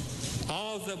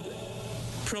 all the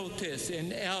protests in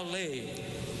LA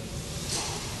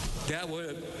that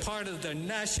were part of the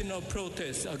national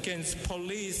protest against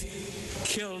police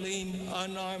killing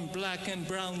unarmed black and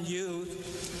brown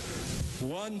youth.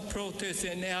 One protest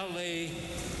in LA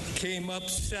came up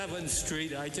 7th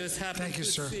Street. I just happened to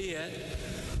see it.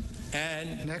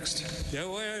 And next, there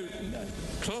were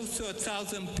close to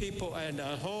 1,000 people, and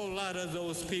a whole lot of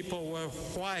those people were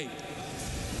white.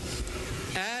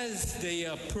 As they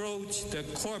approached the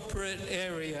corporate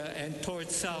area and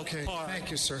towards South Park, thank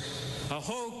you, sir. A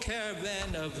whole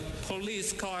caravan of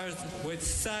police cars with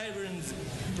sirens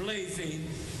blazing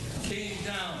came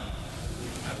down.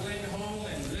 I went home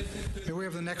and listened to... May we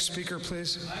have the next speaker,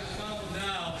 please? I found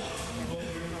out over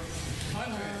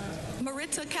 100...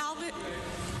 Maritza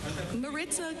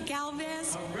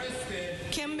Galvez, arrested.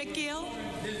 Kim McGill.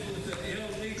 This was an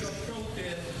illegal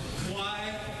protest.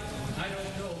 Why? I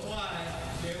don't know why.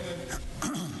 They were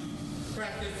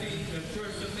practicing the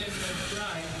First Amendment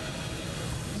right.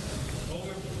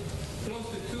 Over close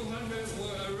to 200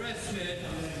 were arrested,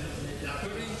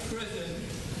 put in prison,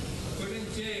 put in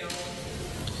jail,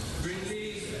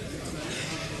 released.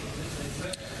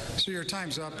 So your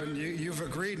time's up, and you've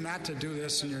agreed not to do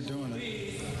this, and you're doing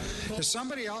it. Does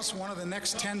somebody else, one of the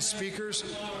next 10 speakers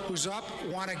who's up,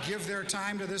 want to give their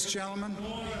time to this gentleman?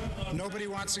 Nobody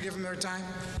wants to give him their time?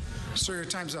 Sir, your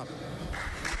time's up.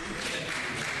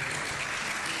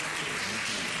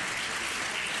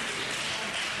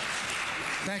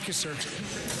 Thank you, sir.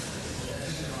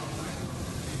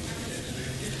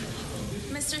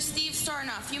 Mr. Steve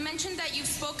Sarnoff, you mentioned that you've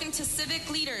spoken to civic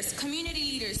leaders, community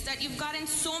leaders, that you've gotten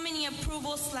so many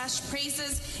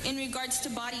approvals/praises in regards to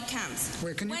body cams.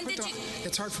 Wait, can you put down?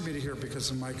 It's hard for me to hear because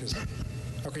the mic is...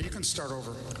 Okay, you can start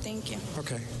over. Thank you.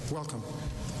 Okay, welcome.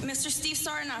 Mr. Steve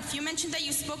Sarnoff, you mentioned that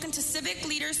you've spoken to civic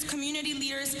leaders, community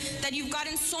leaders, that you've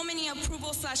gotten so many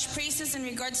approvals/praises in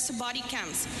regards to body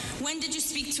cams. When did you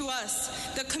speak to us,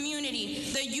 the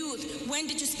community, the youth? When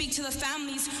did you speak to the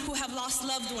families who have lost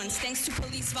loved ones thanks to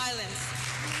police violence?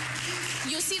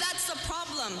 You see, that's the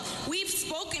problem. We've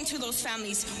spoken to those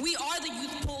families. We are the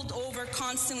youth pulled over,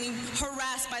 constantly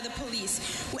harassed by the police.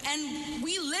 And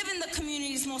we live in the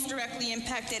communities most directly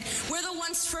impacted. We're the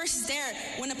ones first there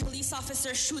when a police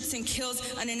officer shoots and kills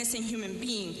an innocent human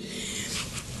being.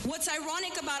 What's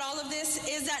ironic about all of this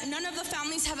is that none of the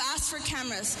families have asked for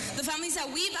cameras. The families that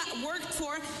we've worked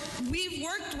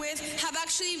with, have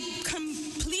actually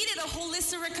completed a whole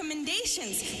list of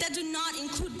recommendations that do not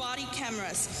include body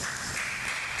cameras.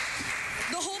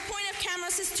 The whole point of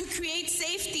cameras is to create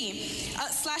safety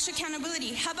 /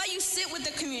 accountability. How about you sit with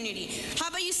the community? How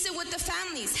about you sit with the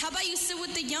families? How about you sit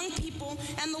with the young people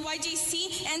and the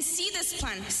YJC and see this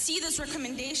plan, see these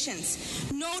recommendations?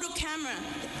 No to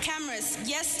cameras.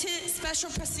 Yes to special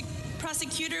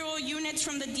prosecutorial units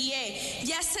from the DA.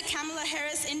 Yes to Kamala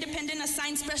Harris, independent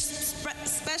assigned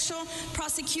special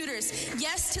prosecutors.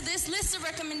 Yes to this list of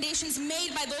recommendations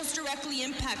made by those directly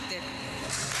impacted.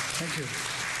 Thank you.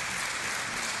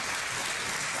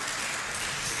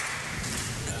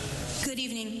 Good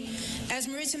evening. As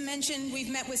Marissa mentioned, we've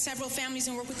met with several families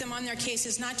and worked with them on their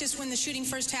cases, not just when the shooting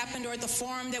first happened or at the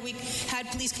forum that we had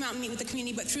police come out and meet with the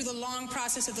community, but through the long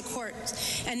process of the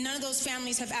courts. And none of those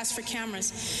families have asked for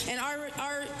cameras. And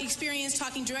our experience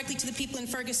talking directly to the people in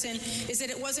Ferguson is that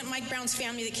it wasn't Mike Brown's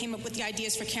family that came up with the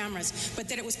ideas for cameras, but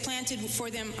that it was planted for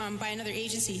them by another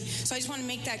agency. So I just want to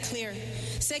make that clear.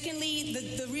 Secondly,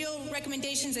 the real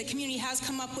recommendations that community has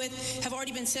come up with have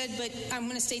already been said, but I'm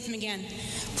going to state them again.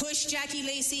 Push Jackie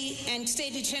Lacey and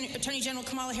State Attorney General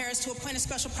Kamala Harris to appoint a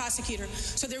special prosecutor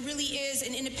so there really is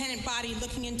an independent body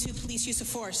looking into police use of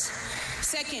force.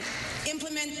 Second,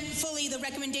 implement fully the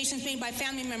recommendations made by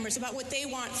family members about what they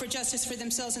want for justice for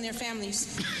themselves and their families.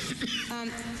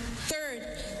 Third,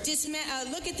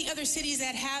 look at the other cities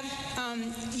that have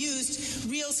used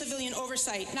real civilian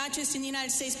oversight, not just in the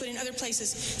United States but in other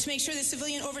places, to make sure that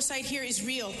civilian oversight here is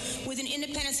real, with an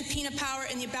independent subpoena power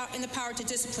and the power to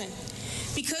discipline.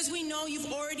 Because we know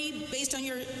you've already, based on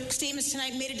your statements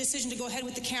tonight, made a decision to go ahead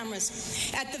with the cameras.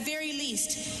 At the very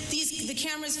least, the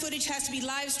cameras footage has to be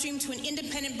live streamed to an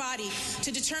independent body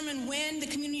to determine when the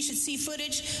community should see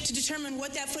footage, to determine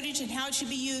what that footage and how it should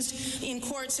be used in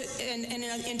courts and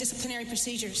in disciplinary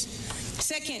procedures.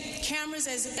 Second, cameras,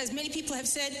 as many people have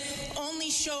said, only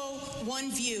show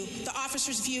one view, the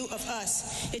officer's view of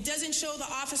us. It doesn't show the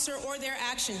officer or their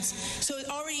actions. So it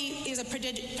already is a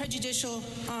prejudicial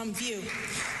view.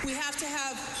 We have to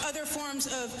have other forms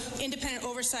of independent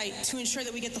oversight to ensure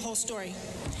that we get the whole story.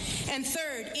 And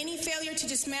third, any failure to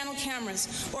dismantle cameras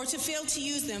or to fail to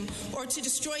use them or to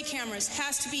destroy cameras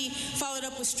has to be followed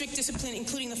up with strict discipline,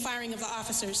 including the firing of the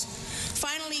officers.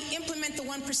 Finally, implement the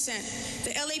 1%.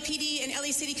 The LAPD and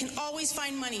LA City can always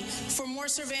find money for more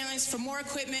surveillance, for more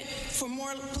equipment, for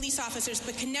more police officers,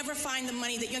 but can never find the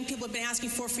money that young people have been asking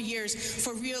for years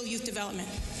for real youth development.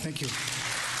 Thank you.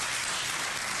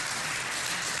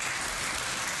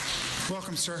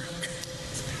 Welcome, sir.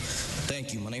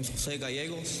 Thank you. My name's Jose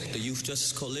Gallegos, the Youth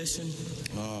Justice Coalition,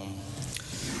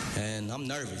 and I'm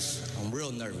nervous. I'm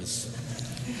real nervous.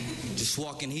 Just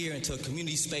walking here into a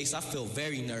community space, I feel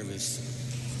very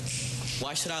nervous.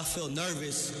 Why should I feel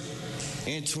nervous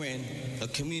entering a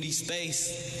community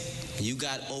space and you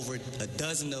got over a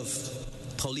dozen of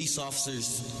police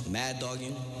officers mad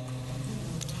dogging,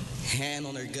 hand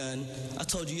on their gun? I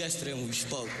told you yesterday when we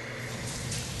spoke,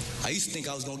 I used to think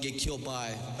I was going to get killed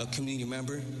by a community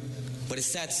member, but it's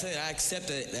sad to say that I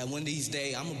accepted that one of these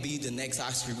days I'm going to be the next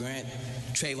Oscar Grant,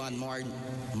 Trayvon Martin,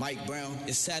 Mike Brown.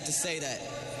 It's sad to say that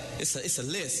it's a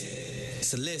list.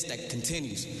 It's a list that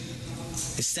continues.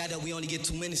 It's sad that we only get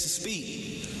 2 minutes to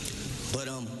speak, but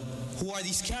who are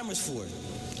these cameras for?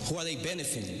 Who are they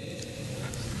benefiting?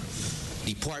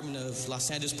 Department of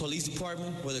Los Angeles Police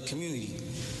Department or the community?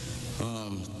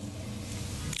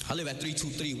 I live at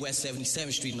 323 West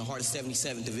 77th Street in the heart of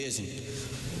 77th Division.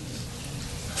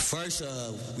 First,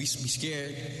 we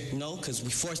scared, because we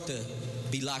forced to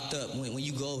be locked up. When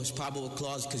you go, it's probable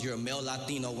cause because you're a male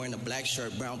Latino wearing a black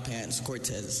shirt, brown pants,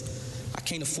 Cortez. I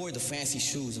can't afford the fancy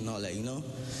shoes and all that,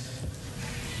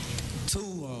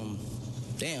 Two,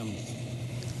 damn,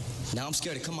 now I'm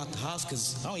scared to come out the house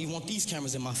because I don't even want these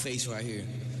cameras in my face right here.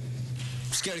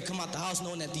 I'm scared to come out the house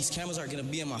knowing that these cameras are going to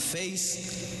be in my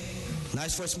face. Now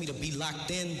it's forcing me to be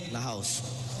locked in the house.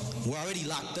 We're already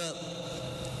locked up,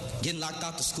 getting locked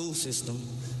out the school system.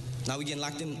 Now we're getting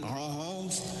locked in our own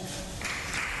homes.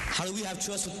 How do we have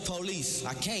trust with the police?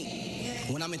 I can't.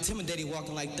 When I'm intimidated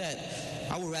walking like that,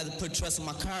 I would rather put trust in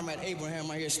my comrade Abraham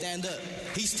right here. Stand up.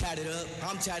 He's tatted up.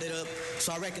 I'm tatted up.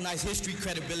 So I recognize his street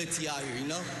credibility out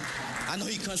here, I know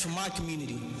he comes from my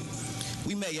community.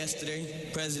 We met yesterday,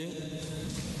 President.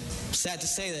 Sad to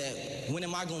say that, when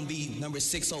am I going to be number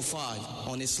 605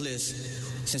 on this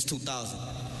list since 2000?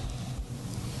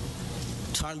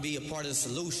 I'm trying to be a part of the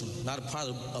solution, not a part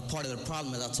of the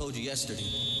problem, as I told you yesterday.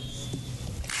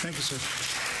 Thank you, sir.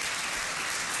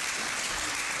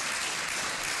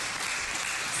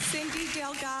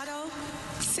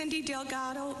 Cindy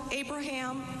Delgado,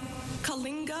 Abraham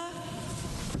Kalinga,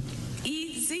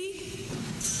 Easy,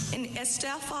 and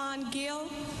Estefan Gill.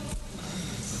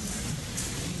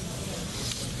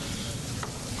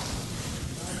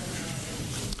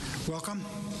 Welcome.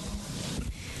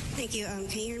 Thank you. Can you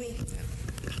hear me?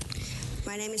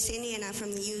 My name is Cindy, and I'm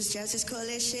from the Youth Justice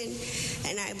Coalition,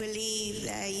 and I believe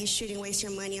that you shouldn't waste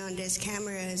your money on these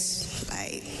cameras,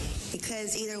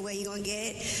 because either way you're going to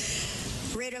get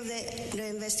rid of the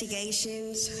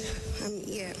investigations.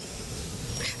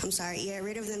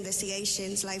 Rid of the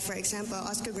investigations. Like, for example,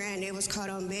 Oscar Grande was caught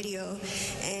on video,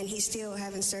 and he still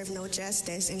haven't served no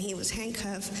justice, and he was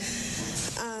handcuffed.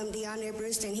 DeAndre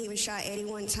Brewston, he was shot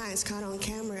 81 times, caught on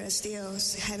camera, still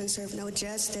haven't served no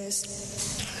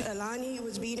justice. Alani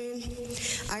was beaten.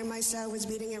 I myself was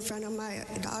beaten in front of my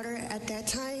daughter at that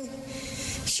time.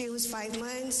 She was 5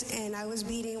 months, and I was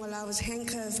beaten while I was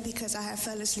handcuffed because I had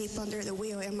fell asleep under the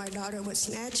wheel, and my daughter was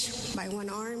snatched by one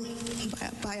arm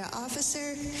by an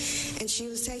officer, and she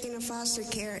was taken to foster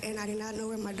care, and I did not know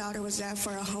where my daughter was at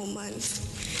for a whole month.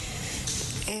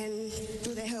 And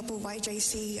through the help of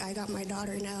YJC, I got my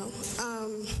daughter now.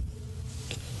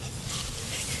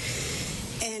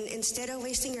 And instead of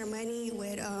wasting your money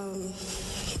with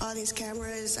all these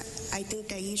cameras, I think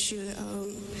that you should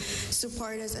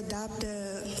support us, adopt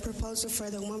a proposal for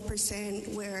the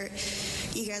 1% where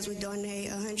you guys would donate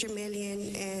 $100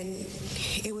 million, and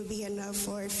it would be enough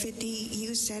for 50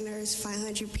 youth centers,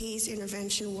 500 peace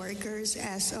intervention workers,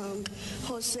 as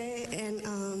Jose and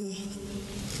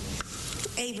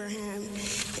Abraham,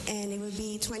 and it would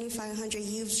be 2,500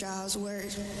 youth jobs where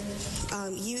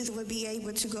youth would be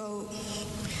able to go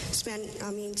spend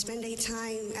their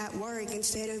time at work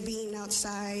instead of being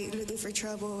outside looking for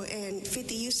trouble, and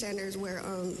 50 youth centers where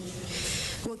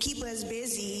will keep us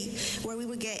busy, where we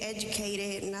would get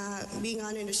educated, not being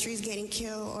out in the streets getting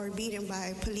killed or beaten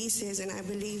by police. And I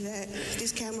believe that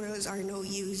these cameras are no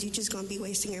use. You're just going to be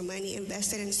wasting your money.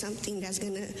 Invest it in something that's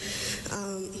going to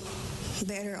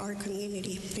better our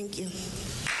community. Thank you.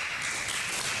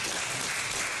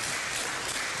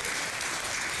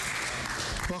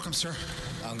 Welcome, sir.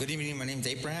 Good evening. My name is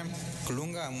Abraham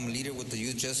Colunga. I'm a leader with the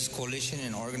Youth Justice Coalition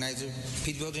and organizer,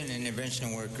 peace building and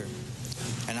intervention worker.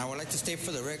 And I would like to state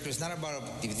for the record, it's not about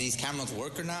if these cameras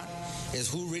work or not, it's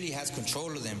who really has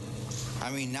control of them.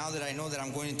 I mean, now that I know that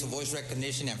I'm going into voice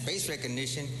recognition and face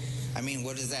recognition, I mean,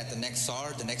 what is that, the next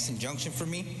SAR, the next injunction for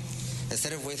me?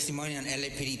 Instead of wasting money on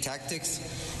LAPD tactics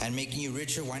and making you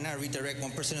richer, why not redirect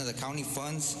 1% of the county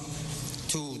funds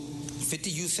to 50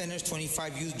 youth centers,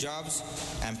 25 youth jobs,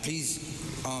 and please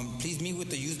meet with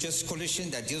the Youth Justice Coalition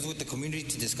that deals with the community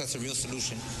to discuss a real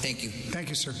solution. Thank you. Thank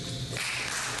you, sir.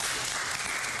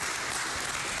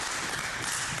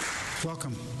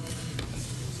 Welcome.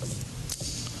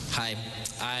 Hi,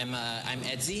 I'm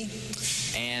Edsy,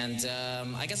 and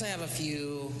I guess I have a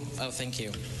few. Oh, thank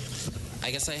you. I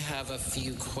guess I have a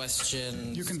few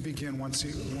questions. You can begin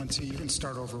you can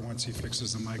start over once he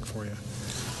fixes the mic for you. Okay.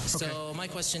 So my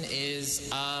question is,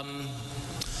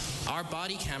 are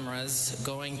body cameras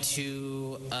going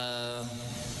to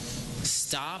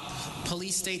stop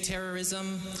police state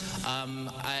terrorism?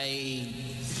 I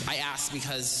ask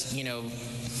because,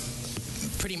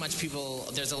 pretty much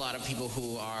there's a lot of people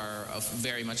who are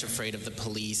very much afraid of the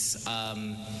police.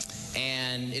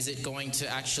 And is it going to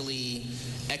actually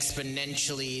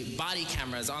body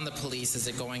cameras on the police, is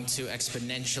it going to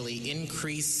exponentially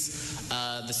increase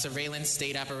the surveillance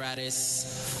state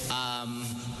apparatus?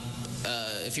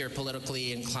 If you're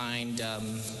politically inclined,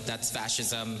 that's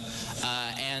fascism.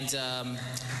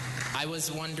 I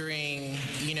was wondering,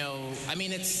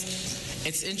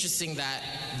 it's interesting that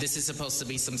this is supposed to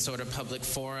be some sort of public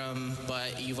forum,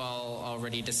 but you've all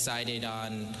already decided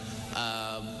on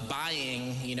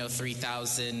buying,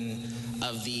 3,000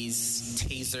 of these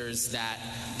tasers that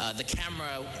the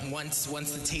camera, once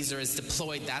the taser is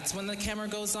deployed, that's when the camera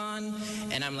goes on.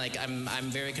 And I'm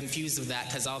very confused with that,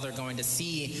 because all they're going to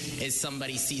see is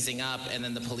somebody seizing up, and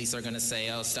then the police are going to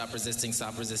say, oh, stop resisting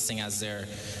as they're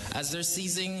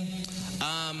seizing.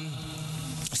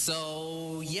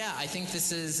 So yeah, I think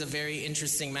this is a very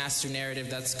interesting master narrative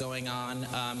that's going on,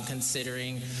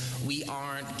 considering we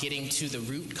aren't getting to the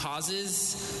root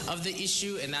causes of the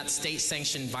issue, and that's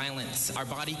state-sanctioned violence. Are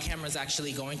body cameras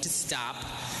actually going to stop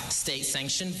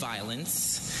state-sanctioned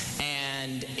violence?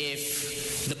 And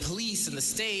if the police and the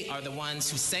state are the ones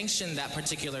who sanction that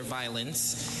particular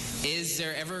violence, is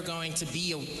there ever going to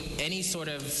be any sort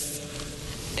of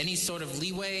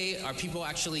leeway? Are people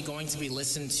actually going to be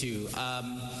listened to?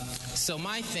 So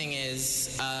my thing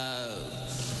is,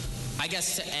 I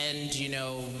guess to end,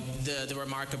 the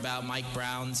remark about Mike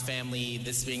Brown's family,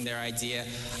 this being their idea,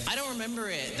 I don't remember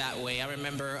it that way. I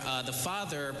remember the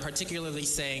father particularly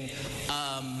saying,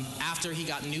 after he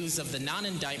got news of the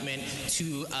non-indictment,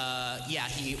 he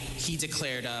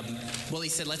declared, he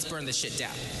said, let's burn this shit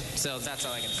down. So that's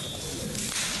all I got to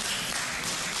say.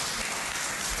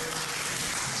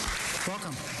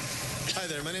 Welcome. Hi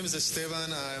there, my name is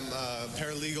Esteban. I'm a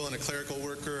paralegal and a clerical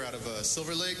worker out of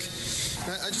Silver Lake.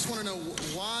 I just want to know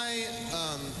why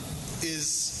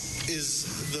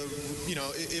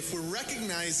if we're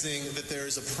recognizing that there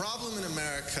is a problem in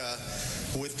America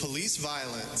with police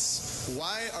violence,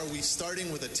 why are we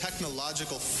starting with a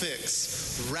technological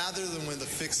fix rather than when the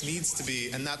fix needs to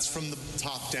be, and that's from the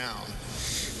top down?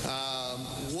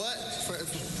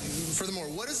 Furthermore,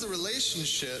 what is the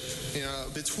relationship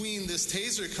between this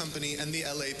taser company and the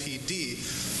LAPD?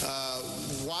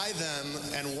 Why them,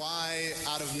 and why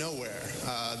out of nowhere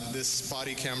this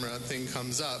body camera thing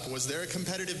comes up? Was there a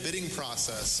competitive bidding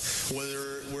process?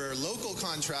 Were local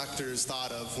contractors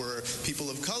thought of? Were people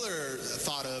of color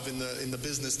thought of in the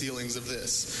business dealings of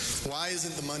this? Why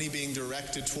isn't the money being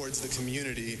directed towards the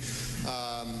community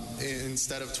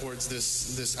instead of towards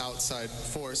this outside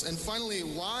force? And finally,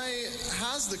 why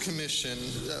has the commission,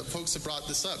 folks have brought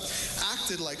this up,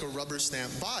 acted like a rubber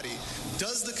stamp body?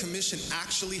 Does the commission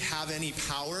actually have any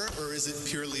power, or is it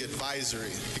purely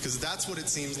advisory? Because that's what it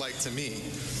seems like to me.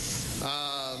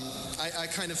 I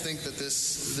kind of think that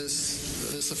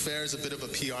this affair is a bit of a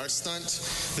PR stunt.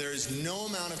 There is no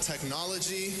amount of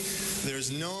technology, there's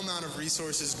no amount of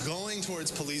resources going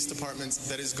towards police departments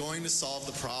that is going to solve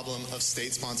the problem of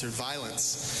state-sponsored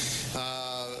violence.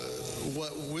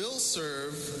 What it will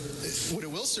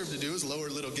serve to do is lower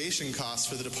litigation costs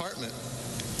for the department.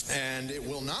 And it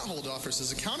will not hold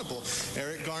officers accountable.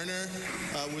 Eric Garner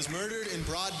was murdered in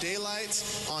broad daylight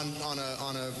on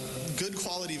a good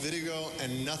quality video,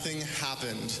 and nothing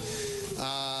happened.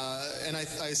 And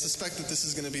I suspect that this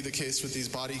is going to be the case with these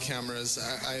body cameras.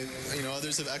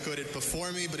 Others have echoed it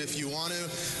before me, but if you want to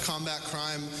combat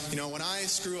crime, when I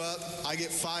screw up, I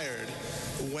get fired.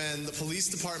 When the police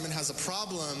department has a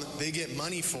problem, they get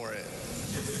money for it.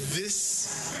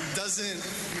 This doesn't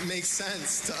make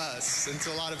sense to us and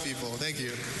to a lot of people. Thank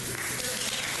you.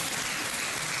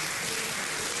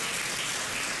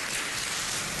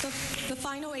 The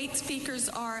final 8 speakers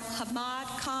are Hamad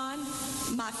Khan,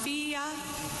 Mafia,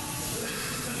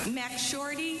 Max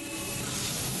Shorty,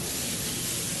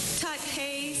 Tut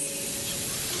Hayes,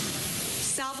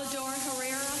 Salvador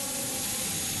Herrera,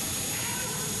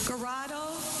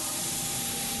 Garado,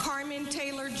 Carmen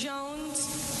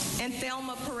Taylor-Jones, and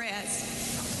Thelma Perez.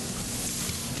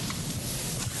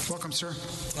 Welcome, sir.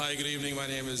 Hi, good evening. My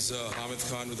name is Hamid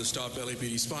Khan with the Stop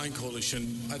LAPD Spying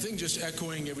Coalition. I think just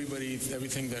echoing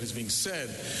everything that is being said,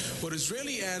 what is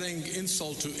really adding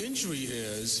insult to injury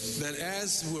is that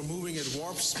as we're moving at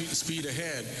warp speed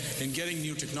ahead and getting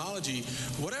new technology,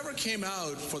 whatever came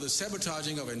out for the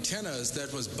sabotaging of antennas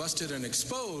that was busted and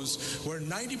exposed were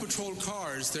 90 patrol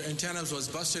cars, their antennas was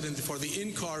busted for the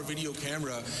in-car video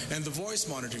camera and the voice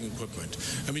monitoring equipment.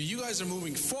 I mean, you guys are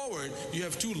moving forward. You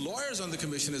have 2 lawyers on the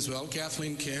commission as well,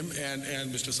 Kathleen Kim and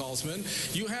Mr. Salzman.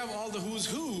 You have all the who's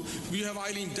who. You have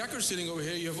Eileen Decker sitting over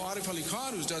here. You have Arif Ali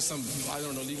Khan, who does some,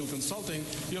 legal consulting.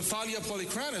 You have Thalia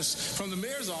Polykranis from the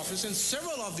mayor's office, and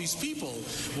several of these people.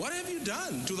 What have you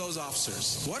done to those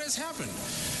officers? What has happened?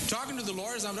 Talking to the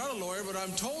lawyers, I'm not a lawyer, but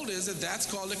I'm told is that that's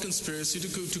called a conspiracy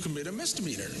to commit a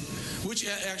misdemeanor, which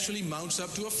actually mounts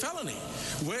up to a felony,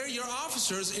 where your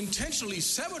officers intentionally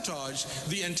sabotaged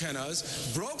the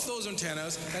antennas, broke those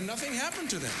antennas, and nothing happened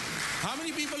to them. How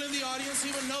many people in the audience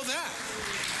even know that?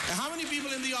 And how many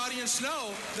people in the audience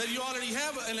know that you already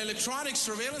have an electronic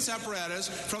surveillance apparatus,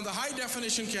 from the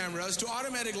high-definition cameras to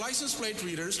automatic license plate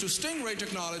readers to Stingray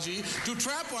technology to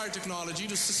trapwire technology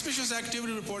to suspicious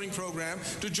activity reporting program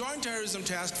to Joint Terrorism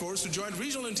Task Force to Joint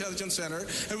Regional Intelligence Center,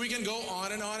 and we can go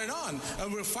on and on and on.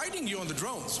 And we're fighting you on the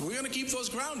drones. We're going to keep those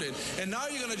grounded. And now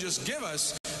you're going to just give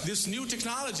us this new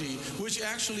technology, which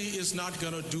actually is not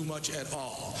going to do much at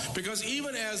all. Because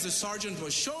even as the sergeant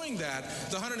was showing that,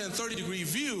 the 130-degree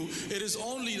view, it is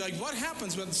only like what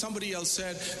happens when somebody else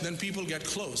said, then people get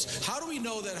close. How do we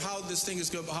know that how this thing is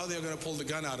going, how they're going to pull the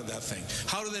gun out of that thing?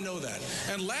 How do they know that?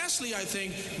 And lastly, I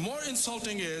think more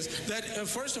insulting is that,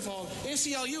 first of all,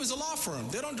 ACLU is a law firm.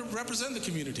 They don't represent the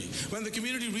community. When the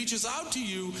community reaches out to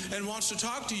you and wants to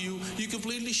talk to you, you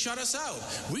completely shut us out.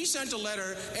 We sent a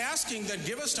letter asking that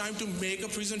give us time to make a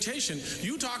presentation.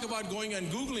 You talk about going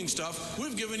and Googling stuff.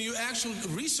 We've given you actual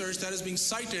research that is being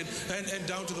cited and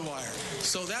down to the wire.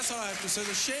 So that's all I have to say.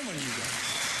 There's shame on you guys.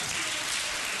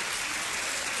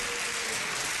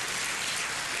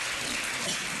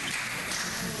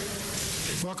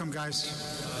 Welcome, guys.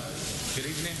 Good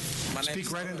evening.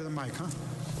 Speak right into the mic, huh?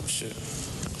 Oh, shit.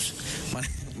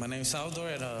 My name's Salvador,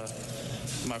 and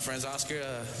my friend's Oscar.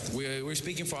 We're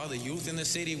speaking for all the youth in the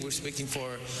city. We're speaking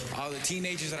for all the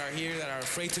teenagers that are here that are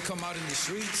afraid to come out in the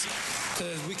streets,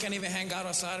 because we can't even hang out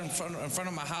outside in front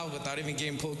of my house without even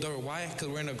getting pulled over. Why? Because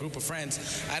we're in a group of friends.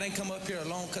 I didn't come up here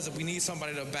alone because we need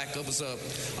somebody to back us up.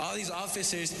 All these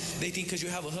officers, they think because you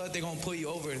have a hood, they're going to pull you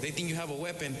over. They think you have a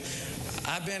weapon.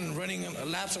 I've been running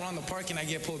laps around the park and I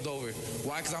get pulled over.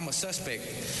 Why? Because I'm a suspect.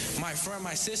 My friend,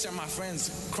 my sister, and my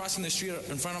friends crossing the street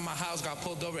in front of my house got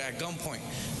pulled over at gunpoint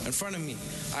in front of me.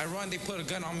 I run, they put a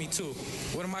gun on me too.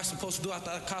 What am I supposed to do? I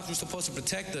thought the cops were supposed to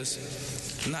protect us.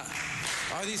 Nah.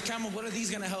 Are these cameras, what are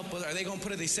these going to help us? Are they going to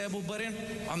put a disable button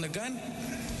on the gun?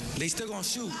 They still going to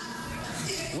shoot.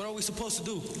 What are we supposed to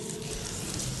do?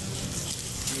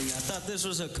 I thought this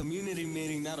was a community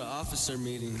meeting, not an officer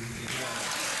meeting.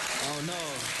 Oh, no.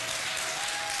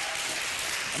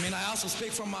 I mean, I also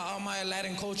speak from all my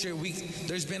Latin culture.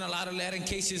 There's been a lot of Latin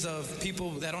cases of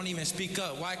people that don't even speak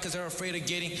up. Why? Because they're afraid of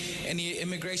getting any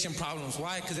immigration problems.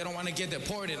 Why? Because they don't want to get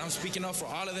deported. I'm speaking up for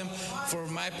all of them, for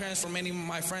my parents, for many of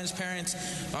my friends' parents.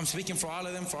 I'm speaking for all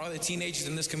of them, for all the teenagers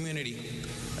in this community.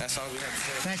 That's all we have to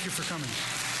say. Thank you for coming.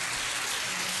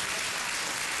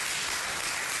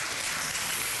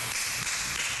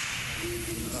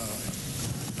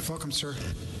 Welcome, sir.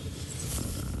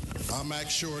 I'm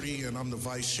Max Shorty, and I'm the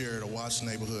vice chair of the Watts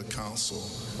Neighborhood Council.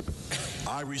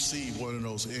 I received one of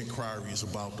those inquiries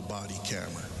about the body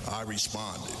camera. I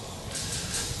responded.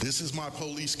 This is my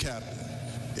police captain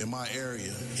in my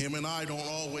area. Him and I don't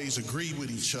always agree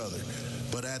with each other,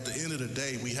 but at the end of the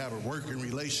day, we have a working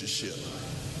relationship.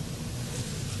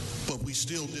 But we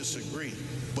still disagree,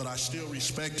 but I still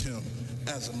respect him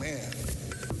as a man.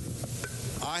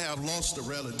 I have lost a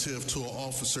relative to an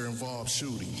officer-involved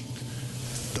shooting.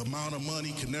 The amount of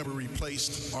money can never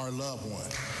replace our loved one.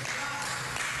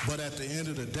 But at the end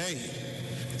of the day,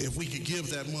 if we could give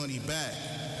that money back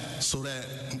so that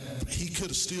he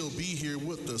could still be here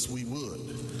with us, we would.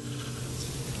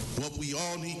 What we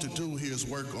all need to do here is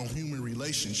work on human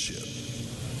relationship.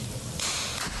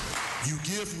 You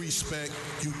give respect,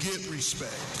 you get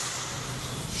respect.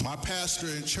 My pastor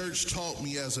in church taught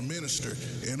me as a minister,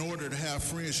 in order to have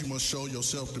friends, you must show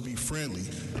yourself to be friendly.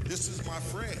 This is my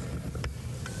friend.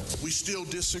 We still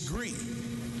disagree,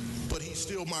 but he's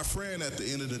still my friend at the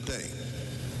end of the day.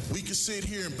 We can sit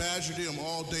here and badger them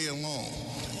all day long.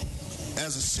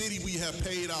 As a city, we have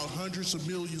paid out hundreds of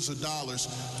millions of dollars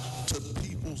to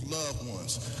people's loved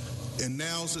ones. And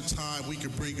now's the time we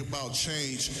can bring about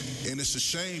change. And it's a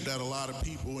shame that a lot of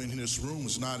people in this room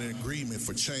is not in agreement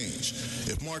for change.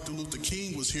 If Martin Luther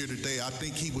King was here today, I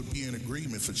think he would be in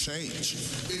agreement for change.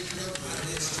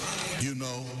 You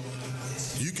know,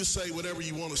 you can say whatever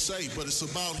you want to say, but it's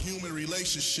about human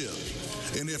relationship.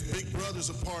 And if Big Brother's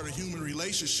a part of human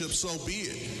relationship, so be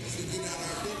it.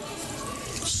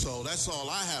 So that's all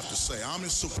I have to say. I'm in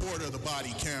support of the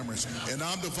body cameras, and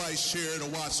I'm the vice chair of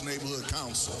the Watts Neighborhood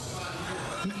Council.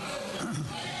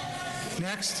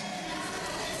 Next.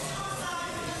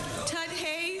 Tud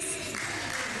Hayes.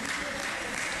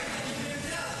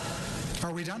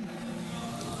 Are we done?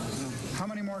 How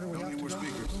many more do we have to go? 1, 2,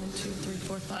 3,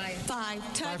 4, 5. 5.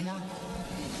 Five more?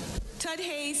 Tud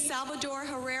Hayes, Salvador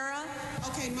Herrera.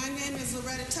 Okay, my name is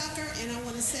Loretta Tucker, and I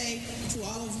want to say to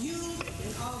all of you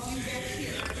and all of you back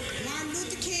here, Martin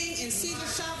Luther King and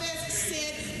Cesar Chavez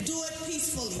said, do it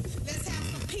peacefully. Let's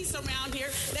have some peace around here.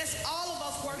 Let's all of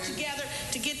us work together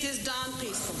to get this done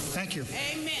peacefully. Thank you.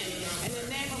 Amen. In the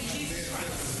name of Jesus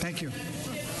Christ. Thank you.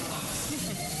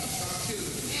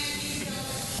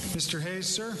 Mr. Hayes,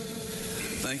 sir.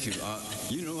 Thank you.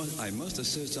 You know what? I must have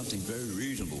said something very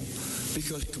reasonable,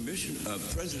 because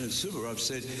President Silverov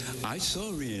said, I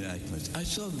saw reenactments, I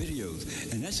saw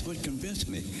videos, and that's what convinced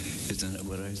me. Isn't that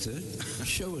what I said?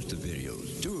 Show us the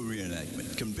videos. Do a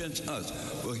reenactment. Convince us.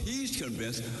 Well, he's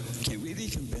convinced. Can we be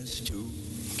convinced too?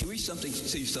 Can we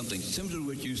see something similar to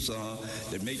what you saw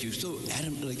that made you so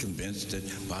adamantly convinced that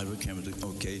body cameras are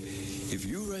okay? If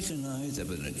you recognize that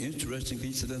was an interesting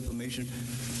piece of information,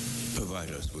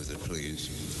 provide us with it, please.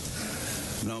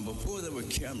 Now, before there were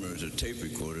cameras or tape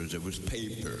recorders, there was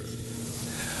paper.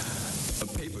 A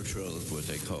paper trail is what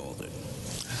they called it.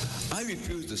 I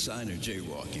refused to sign a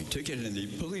jaywalking ticket, and the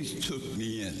police took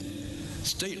me in.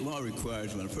 State law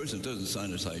requires when a person doesn't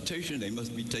sign a citation, they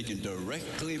must be taken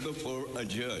directly before a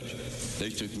judge. They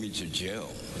took me to jail.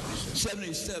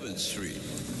 77th Street.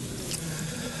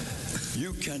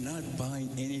 You cannot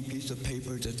find any piece of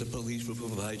paper that the police will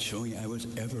provide showing I was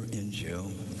ever in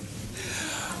jail.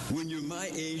 When you my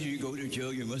age, you go to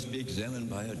jail, you must be examined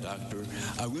by a doctor.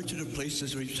 I went to the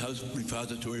places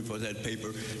repository for that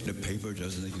paper. The paper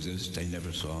doesn't exist. They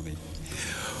never saw me.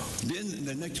 Then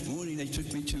the next morning, they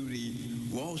took me to the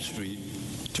Wall Street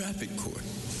traffic court.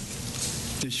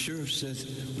 The sheriff says,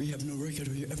 we have no record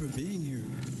of you ever being here.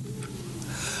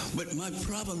 But my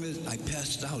problem is I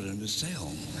passed out in the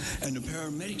cell, and the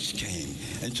paramedics came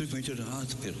and took me to the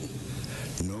hospital.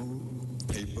 No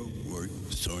paperwork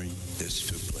showing this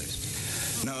took place.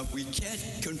 Now, if we can't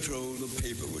control the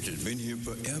paper, which has been here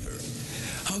forever,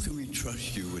 how can we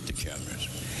trust you with the cameras?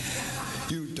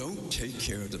 You don't take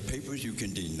care of the papers. You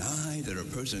can deny that a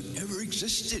person ever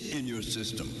existed in your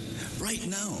system. Right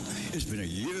now, it's been a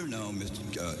year now, Mr.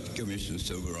 Commissioner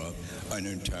Silverov, an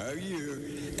entire year,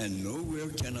 and nowhere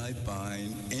can I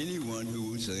find anyone who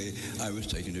would say I was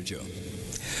taken to jail.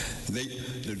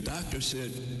 The doctor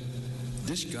said,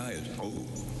 this guy is old.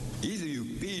 Either you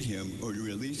feed him or you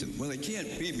release him. Well, I can't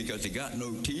feed because he got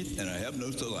no teeth and I have no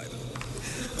saliva.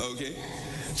 Okay?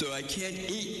 So I can't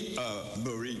eat a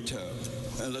burrito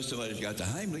unless somebody's got the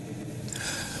Heimlich.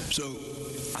 So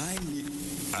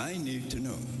I need to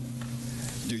know,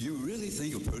 do you really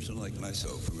think a person like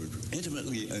myself, who is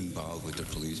intimately involved with the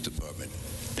police department,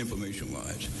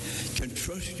 information-wise, can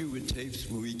trust you with tapes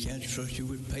when we can't trust you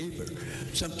with paper?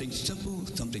 Something simple,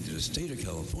 something that the state of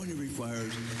California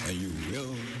requires, and you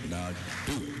will not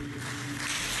do it.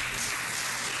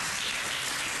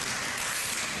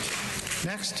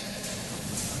 Next.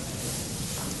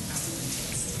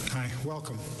 Hi,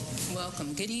 welcome.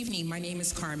 Welcome. Good evening. My name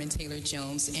is Carmen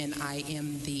Taylor-Jones, and I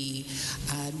am the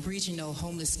Regional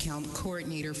Homeless Count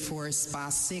Coordinator for SPA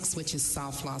 6, which is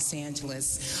South Los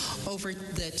Angeles. Over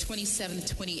the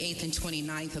 27th, 28th, and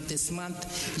 29th of this month,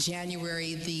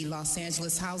 January, the Los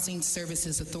Angeles Housing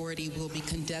Services Authority will be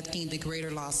conducting the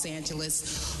Greater Los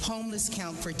Angeles Homeless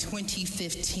Count for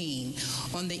 2015.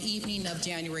 On the evening of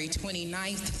January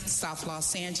 29th, South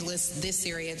Los Angeles, this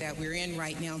area that we're in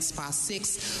right now, SPA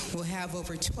 6, will have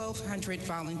over 1,200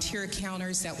 volunteer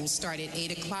counters that will start at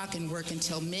 8 o'clock and work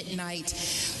until midnight,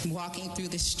 walking through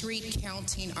the street,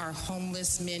 counting our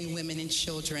homeless men, women, and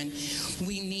children.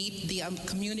 We need the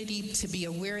community to be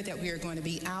aware that we are going to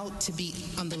be out, to be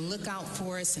on the lookout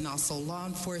for us, and also law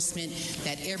enforcement,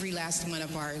 that every last one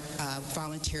of our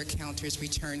volunteer counters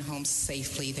return home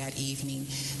safely that evening.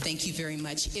 Thank you very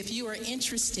much. If you are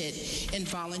interested in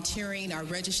volunteering or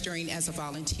registering as a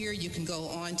volunteer, you can go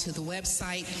on to the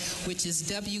website, which is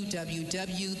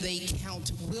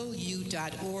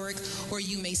www.theycountwillyou.org, or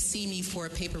you may see me for a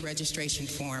paper registration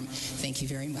form. Thank you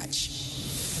very much.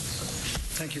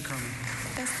 Thank you, Carmen.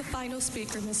 That's the final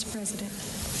speaker, Mr. President.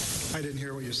 I didn't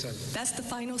hear what you said. That's the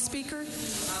final speaker.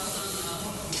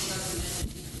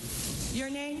 Your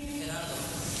name?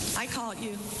 I called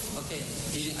you. Okay.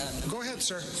 Go ahead,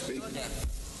 sir. Speak. Yeah.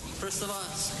 First of all,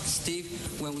 Steve,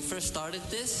 when we first started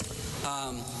this,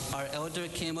 our elder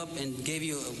came up and gave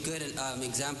you a good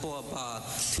example of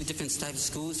two different types of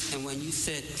schools. And when you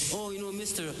said, oh, you know,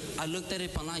 mister, I looked at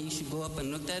it online, you should go up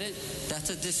and look at it,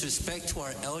 that's a disrespect to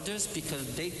our elders because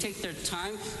they take their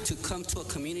time to come to a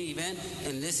community event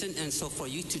and listen. And so for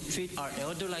you to treat our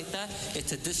elder like that,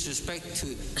 it's a disrespect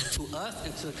to us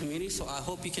and to the community. So I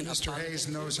hope you can... Mr. Hayes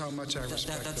knows how much I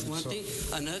respect That's him, one so. thing.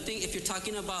 Another thing, if you're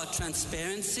talking about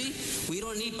transparency, we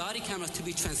don't need body cameras to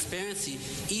be transparency.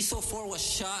 ESO 4 was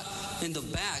shot in the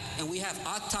back, and we have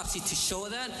autopsy to show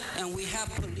that, and we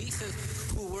have police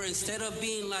who were, instead of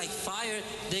being like fired,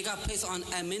 they got placed on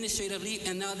administrative leave,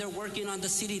 and now they're working on the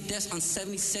city desk on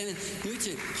 77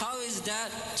 Newton. How is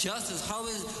that justice? How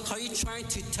are you trying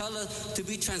to tell us to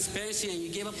be transparency, and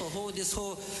you gave up this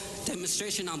whole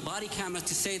demonstration on body cameras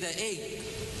to say that, hey,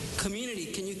 community,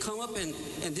 can you come up and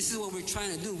this is what we're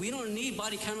trying to do. We don't need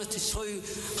body cameras to show you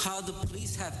how the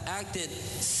police have acted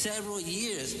several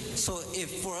years. So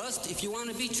if you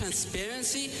want to be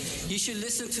transparency, you should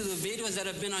listen to the videos that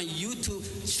have been on YouTube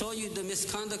showing you the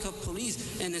misconduct of police.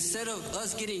 And instead of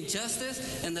us getting justice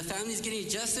and the families getting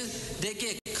justice, they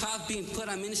get caught being put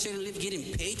on administrative leave, getting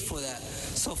paid for that.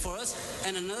 So for us,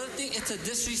 and another thing, it's a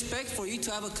disrespect for you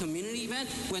to have a community event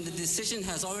when the decision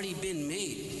has already been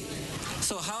made.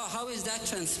 So how is that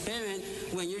transparent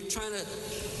when you're trying to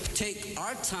take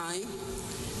our time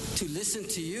to listen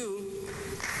to you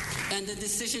and the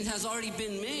decision has already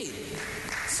been made?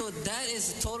 So that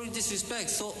is total disrespect.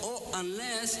 So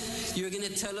unless you're going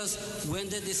to tell us when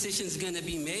the decision is going to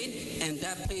be made, and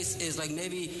that place is like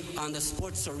maybe on the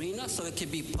sports arena, so it can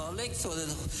be public, so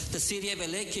the city of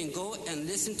LA can go and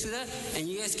listen to that, and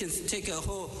you guys can take a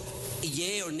whole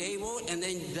yay or nay vote, and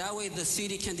then that way the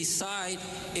city can decide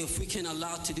if we can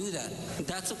allow to do that.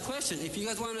 That's a question. If you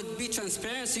guys want to be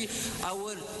transparency,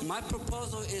 my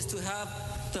proposal is to have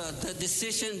the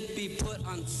decision be put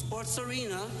on Sports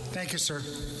Arena. Thank you, sir.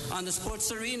 On the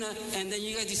Sports Arena, and then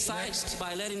you guys decide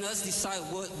by letting us decide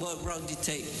what route to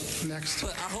take. Next.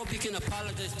 But I hope you can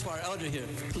apologize to our elder here,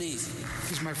 please.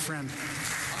 He's my friend.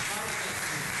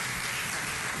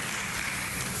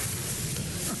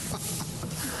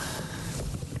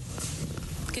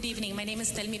 Good evening. My name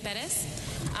is Telmi Perez.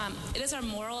 It is our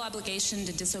moral obligation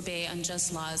to disobey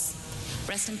unjust laws.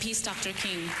 Rest in peace, Dr.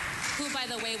 King, who, by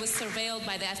the way, was surveilled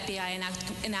by the FBI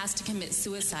and asked to commit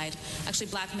suicide, actually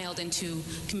blackmailed into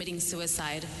committing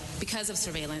suicide because of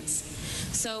surveillance.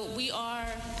 So we are,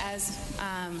 as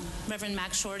Reverend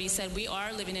Max Shorty said, we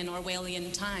are living in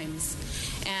Orwellian times.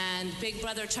 And Big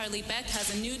Brother Charlie Beck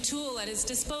has a new tool at his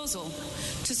disposal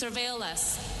to surveil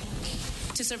us.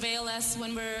 To surveil us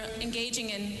when we're engaging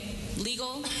in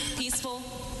legal, peaceful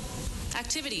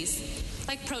activities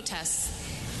like protests.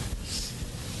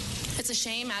 It's a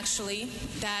shame, actually,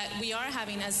 that we are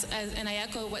having, and I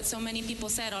echo what so many people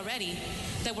said already,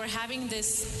 that we're having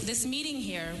this meeting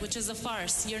here, which is a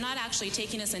farce. You're not actually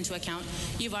taking us into account.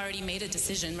 You've already made a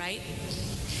decision, right?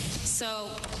 So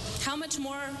how much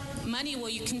more money will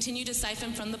you continue to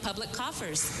siphon from the public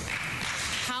coffers?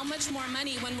 How much more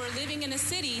money when we're living in a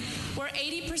city where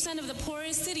 80% of the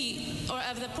poorest city, or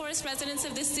of the poorest residents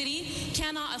of this city,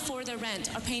 cannot afford their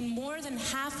rent, are paying more than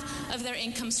half of their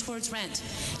incomes towards rent.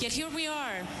 Yet here we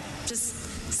are, just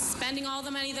spending all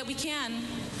the money that we can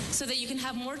so that you can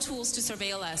have more tools to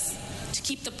surveil us, to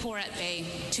keep the poor at bay,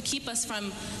 to keep us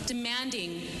from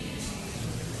demanding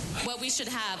what we should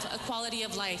have, a quality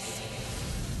of life.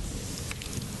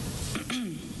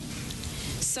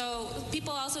 So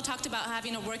people also talked about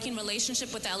having a working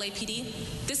relationship with the LAPD.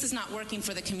 This is not working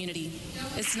for the community.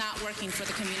 It's not working for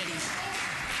the community.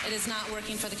 It is not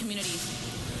working for the community.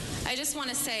 I just want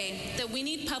to say that we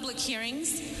need public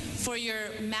hearings for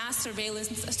your mass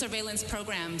surveillance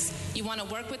programs. You want to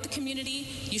work with the community,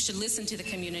 you should listen to the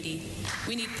community.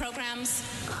 We need programs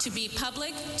to be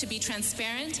public, to be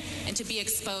transparent, and to be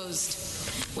exposed.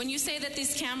 When you say that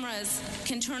these cameras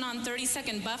can turn on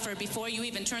 30-second buffer before you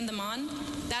even turn them on,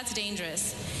 that's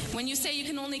dangerous. When you say you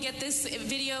can only get this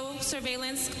video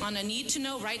surveillance on a need to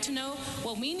know, right to know,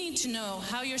 well, we need to know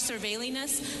how you're surveilling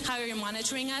us, how you're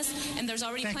monitoring us, and there's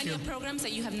already plenty of programs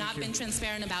that you have not been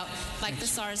transparent about, like the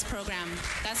SARS program.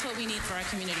 That's what we need for our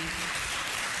community.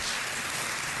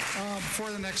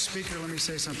 Before the next speaker, let me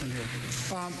say something here.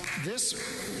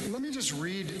 Let me just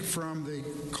read from the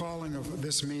calling of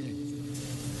this meeting.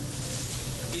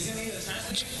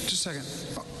 Just a second.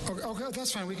 Okay,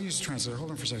 that's fine. We can use the translator.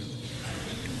 Hold on for a second.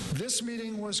 This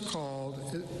meeting was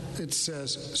called, it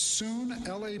says, soon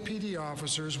LAPD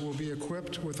officers will be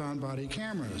equipped with on-body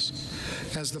cameras.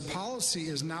 As the policy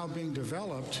is now being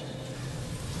developed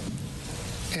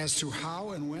as to how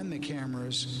and when the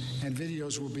cameras and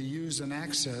videos will be used and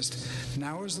accessed,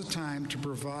 now is the time to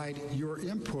provide your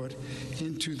input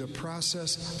into the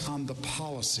process on the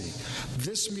policy.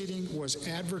 This meeting was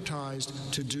advertised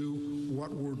to do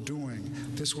what we're doing.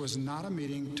 This was not a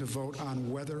meeting to vote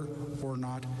on whether or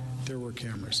not there were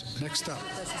cameras. Next up.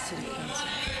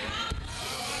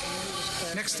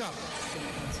 Next up.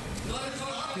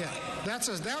 Yeah, that's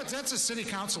a city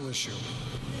council issue.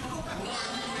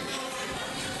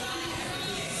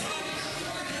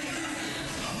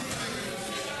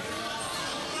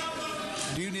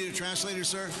 Do you need a translator,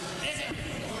 sir?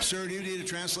 Sir, do you need a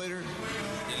translator?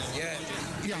 Yeah.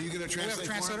 Are you going to translate?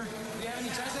 Do we have a translator? Do you have any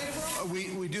translator for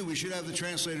us? We do. We should have the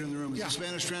translator in the room. Is the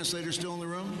Spanish translator still in the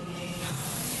room?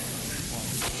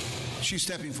 She's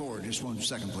stepping forward. Just 1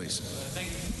 second, please.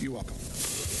 Thank you. You're welcome.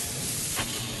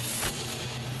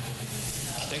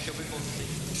 Thank you, people.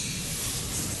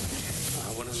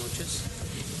 Buenas noches.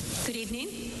 Good evening.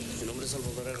 Mi nombre es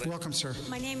Salvador Herrera. Welcome, sir.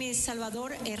 My name is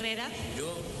Salvador Herrera.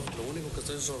 Yo lo único que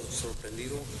estoy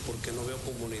sorprendido porque no veo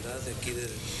comunidad de aquí de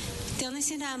The only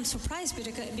thing that I'm surprised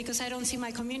because I don't see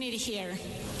my community here.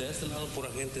 De este lado pura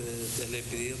gente de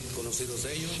LAPD conocidos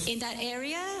ellos. In that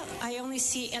area, I only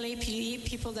see LAPD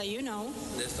people that you know.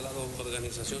 De este lado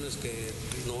organizaciones que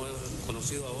no he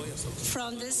conocido hoy.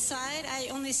 From this side, I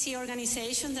only see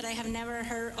organizations that I have never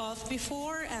heard of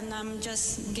before, and I'm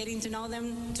just getting to know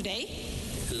them today.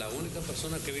 La única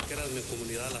persona que vi que era de mi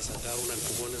comunidad la sacaron a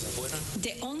empujones afuera.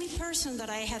 The only person that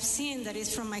I have seen that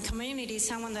is from my community is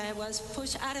someone that was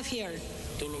pushed out of here.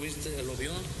 ¿Tú lo viste? ¿Lo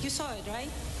vio? You saw it, right?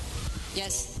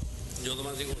 Yes. Yo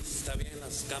nomás digo, está bien,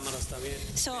 las cámaras está bien.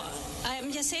 So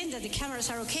I'm just saying that the cameras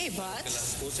are okay, but que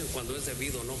las usen cuando es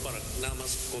debido, no para nada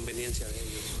más conveniencia de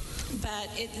ellos. But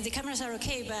the cameras are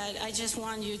okay, but I just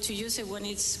want you to use it when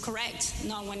it's correct,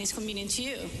 not when it's convenient to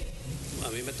you. A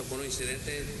mí me tocó un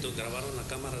incidente, grabaron la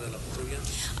cámara de la patrulla.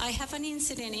 I have an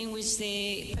incident in which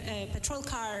the patrol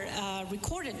car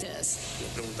recorded this. Le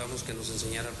preguntamos que nos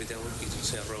enseñara el video y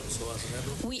se rehusó a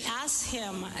hacerlo. We asked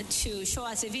him to show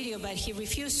us a video, but he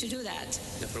refused to do that.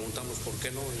 Le preguntamos por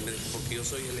qué no, y me dijo, porque yo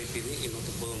soy LAPD y no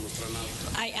te puedo mostrar nada.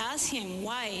 I asked him,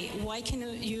 why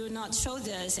can you not show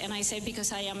this? And I said,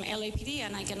 because I am LAPD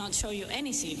and I cannot show you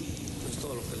anything. Es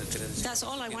todo lo que le quería decir. That's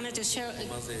all I wanted to share.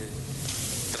 Más de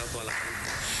trato a la gente.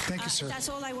 Thank you, sir. That's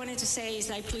all I wanted to say is,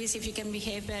 like, please, if you can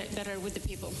behave better with the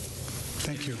people.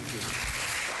 Thank you.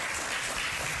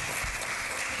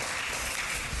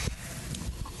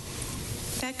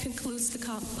 That concludes the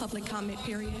public comment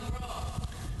period.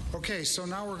 Okay, so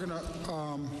now we're going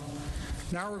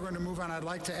to move on. I'd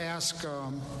like to ask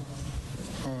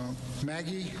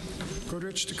Maggie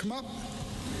Goodrich to come up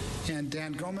and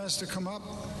Dan Gomez to come up.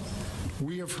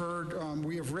 We have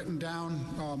written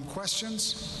down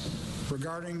questions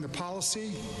regarding the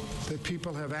policy that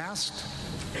people have asked.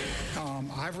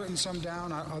 I've written some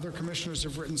down. Other commissioners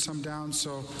have written some down.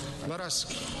 So let us.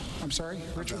 I'm sorry,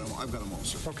 Richard? I've got them all,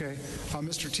 sir. Okay.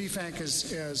 Mr. Tefank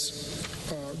has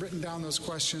written down those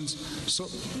questions. So,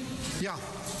 yeah,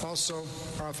 also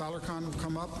Arif Alarcon will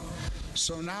come up.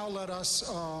 So now let us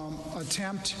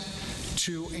attempt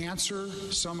to answer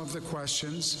some of the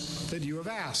questions that you have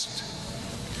asked.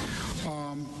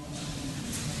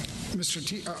 Mr.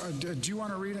 T, do you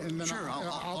want to read it? And then sure,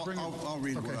 I'll bring it. I'll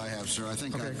read okay. what I have, sir. I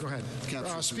think. Okay, go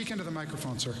ahead. Speak into the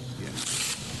microphone, sir.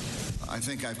 Yes. I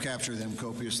think I've captured them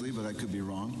copiously, but I could be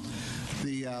wrong.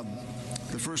 The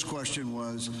first question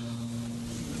was,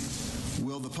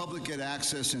 will the public get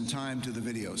access in time to the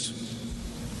videos?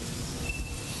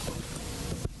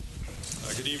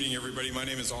 Good evening, everybody. My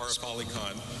name is Arif Ali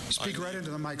Khan. Speak right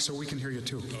into the mic so we can hear you,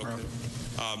 too. Okay.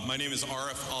 My name is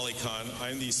Arif Ali Khan.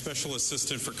 I'm the Special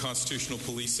Assistant for Constitutional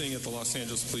Policing at the Los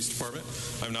Angeles Police Department.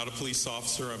 I'm not a police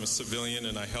officer. I'm a civilian,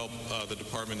 and I help the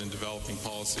department in developing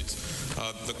policies.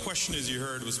 The question, as you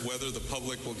heard, was whether the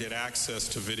public will get access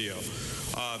to video.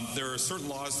 There are certain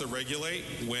laws that regulate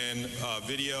when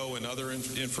video and other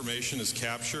information is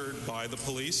captured by the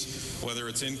police, whether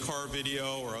it's in-car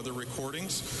video or other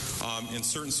recordings. In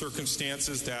certain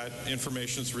circumstances, that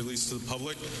information is released to the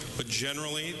public, but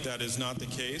generally that is not the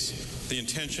case. The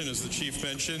intention, as the chief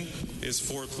mentioned, is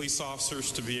for police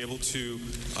officers to be able to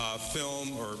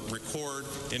film or record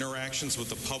interactions with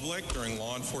the public during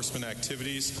law enforcement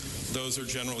activities. Those are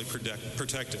generally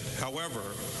protected. However,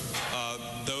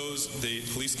 the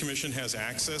Police Commission has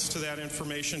access to that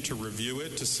information to review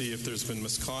it, to see if there's been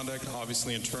misconduct,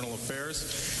 obviously internal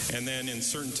affairs, and then in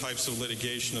certain types of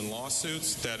litigation and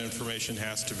lawsuits, that information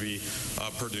has to be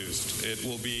produced. It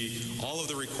will be, all of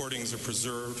the recordings are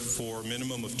preserved for a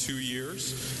minimum of 2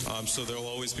 years, so they'll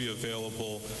always be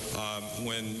available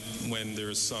when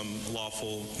there's some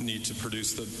lawful need to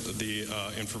produce the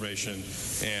information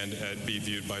and be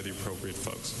viewed by the appropriate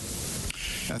folks.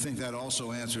 I think that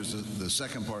also answers the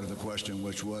second part of the question,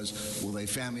 which was, will a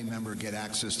family member get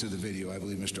access to the video? I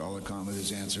believe Mr. Alarcon, with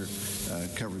his answer,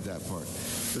 covered that part.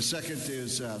 The second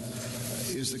is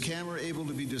the camera able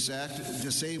to be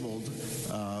disabled,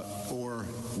 or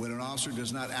when an officer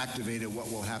does not activate it,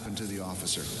 what will happen to the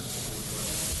officer?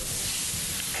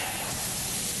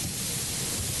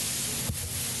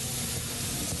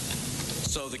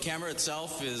 So the camera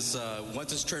itself is,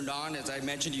 once it's turned on, as I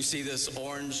mentioned, you see this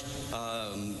orange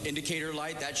indicator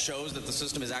light. That shows that the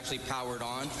system is actually powered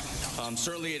on.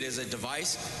 Certainly it is a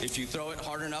device. If you throw it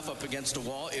hard enough up against a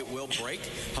wall, it will break.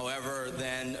 However,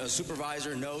 then a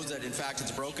supervisor knows that, in fact,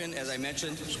 it's broken. As I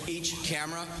mentioned, each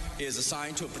camera is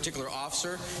assigned to a particular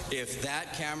officer. If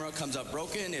that camera comes up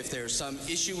broken, if there's some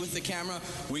issue with the camera,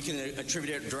 we can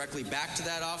attribute it directly back to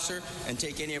that officer and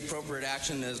take any appropriate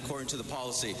action according to the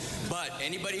policy. But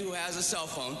anybody who has a cell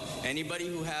phone, anybody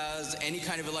who has any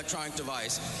kind of electronic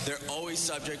device, they're always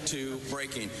subject to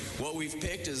breaking. What we've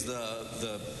picked is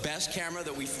the best camera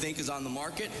that we think is on the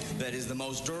market, that is the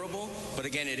most durable, but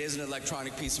again, it is an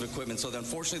electronic piece of equipment. So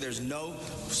unfortunately, there's no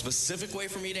specific way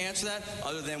for me to answer that,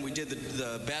 other than we did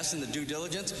the best in the due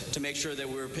diligence to make sure that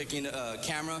we were picking a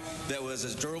camera that was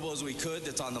as durable as we could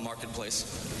that's on the marketplace.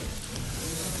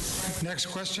 Next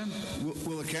question.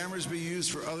 Will the cameras be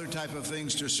used for other type of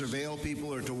things, to surveil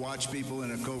people or to watch people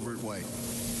in a covert way?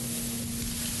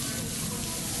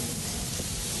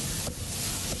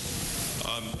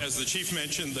 As the chief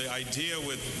mentioned, the idea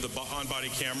with the on-body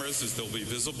cameras is they'll be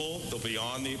visible, they'll be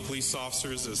on the police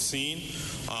officers as seen.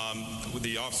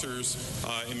 The officers,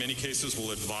 in many cases,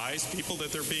 will advise people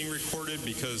that they're being recorded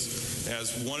because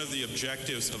as one of the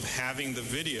objectives of having the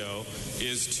video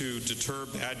is to deter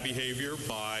bad behavior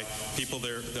by people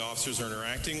the officers are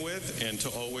interacting with and to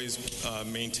always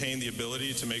maintain the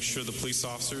ability to make sure the police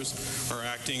officers are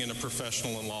acting in a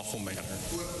professional and lawful manner.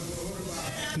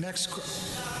 Next.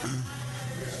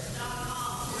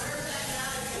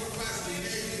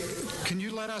 Can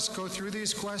you let us go through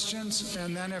these questions,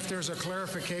 and then if there's a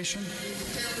clarification?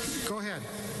 Go ahead,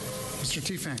 Mr.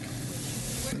 Tiefenk.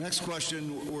 The next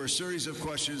question were a series of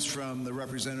questions from the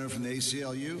representative from the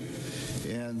ACLU,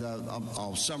 and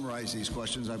I'll summarize these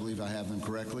questions. I believe I have them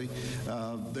correctly.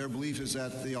 Their belief is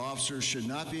that the officers should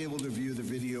not be able to view the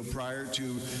video prior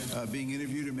to being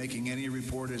interviewed or making any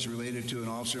report as related to an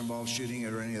officer-involved shooting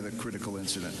or any other critical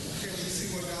incident.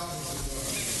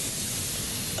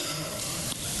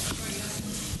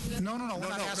 No, we're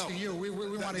not asking you. We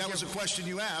want to That was a question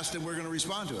you asked, and we're going to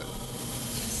respond to it.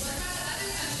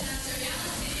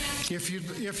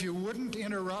 If you wouldn't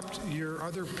interrupt your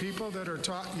other people that are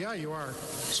talking, yeah, you are.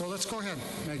 So let's go ahead,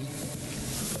 Maggie.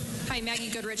 Hi, Maggie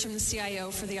Goodrich. I'm the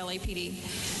CIO for the LAPD.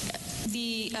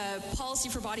 The policy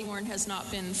for body-worn has not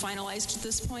been finalized at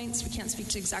this point, so we can't speak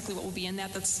to exactly what will be in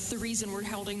that. That's the reason we're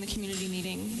holding the community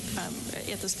meeting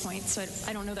at this point. So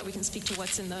I don't know that we can speak to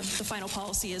what's in the final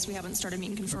policy as we haven't started meet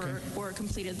and confer or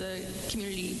completed the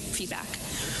community feedback.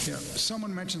 Yeah,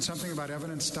 someone mentioned something about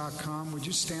evidence.com. Would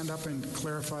you stand up and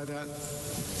clarify that?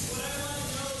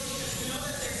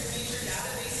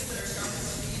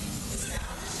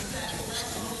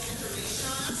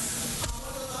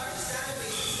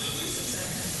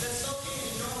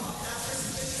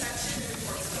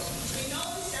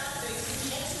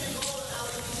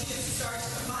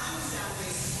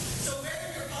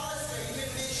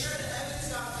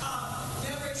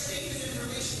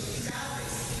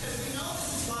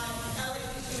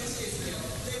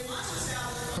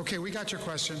 Okay, we got your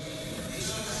question.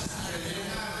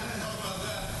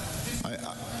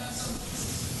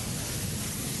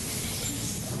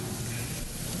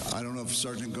 I don't know if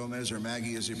Sergeant Gomez or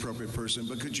Maggie is the appropriate person,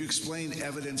 but could you explain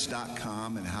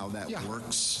evidence.com and how that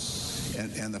works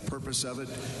and the purpose of it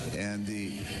and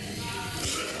the...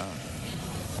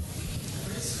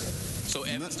 So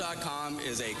evidence.com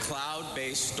is a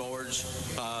cloud-based storage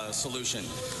solution.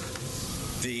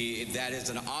 That is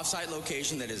an off-site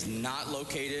location that is not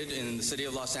located in the city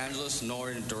of Los Angeles nor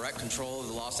in direct control of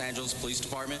the Los Angeles Police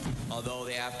Department, although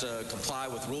they have to comply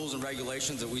with rules and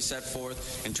regulations that we set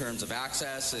forth in terms of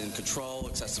access and control,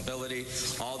 accessibility,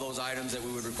 all those items that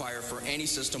we would require for any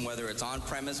system, whether it's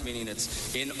on-premise, meaning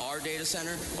it's in our data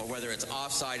center, or whether it's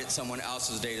off-site at someone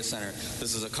else's data center.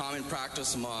 This is a common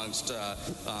practice amongst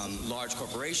large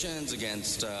corporations,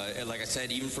 against, like I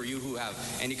said, even for you who have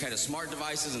any kind of smart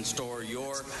devices and store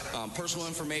your personal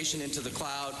information into the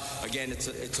cloud. Again,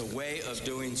 it's a way of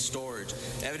doing storage.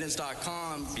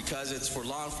 Evidence.com, because it's for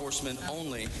law enforcement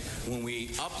only, when we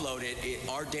upload it,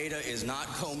 our data is not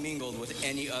commingled with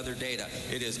any other data.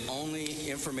 It is only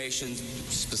information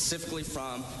specifically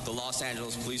from the Los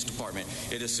Angeles Police Department.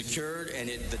 It is secured, and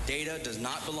the data does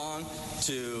not belong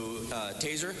to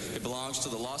TASER. It belongs to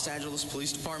the Los Angeles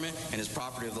Police Department and is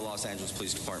property of the Los Angeles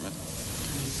Police Department.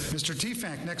 Mr.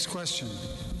 Tiefenk, next question.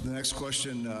 The next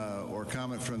question or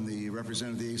comment from the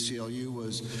representative of the ACLU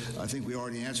was, I think we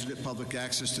already answered it, public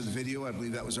access to the video. I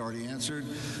believe that was already answered.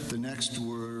 The next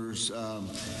was,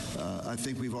 I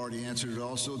think we've already answered it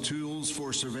also, tools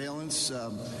for surveillance,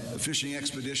 fishing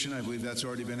expedition. I believe that's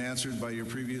already been answered by your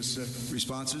previous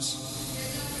responses.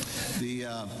 The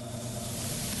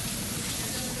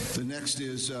next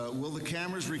is, will the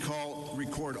cameras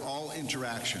record all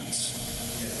interactions?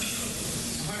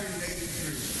 183.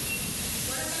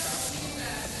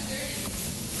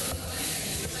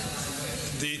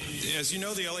 As you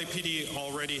know, the LAPD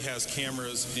already has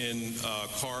cameras in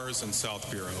cars in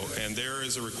South Bureau, and there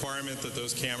is a requirement that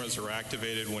those cameras are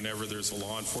activated whenever there's a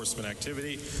law enforcement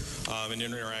activity and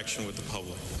interaction with the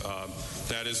public.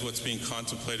 That is what's being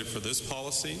contemplated for this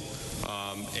policy,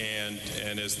 and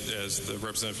as the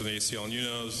representative from the ACLU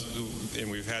knows, and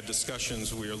we've had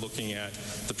discussions, we are looking at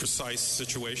the precise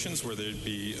situations where they'd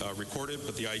be recorded,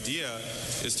 but the idea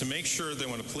is to make sure that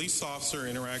when a police officer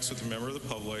interacts with a member of the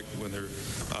public, when they're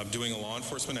doing doing a law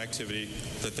enforcement activity,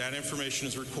 that information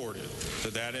is recorded,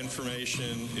 that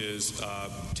information is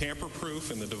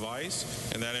tamper-proof in the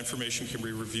device, and that information can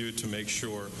be reviewed to make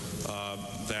sure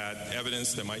that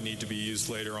evidence that might need to be used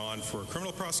later on for a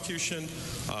criminal prosecution,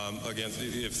 again,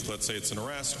 if let's say it's an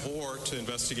arrest, or to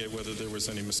investigate whether there was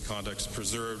any misconduct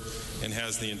preserved and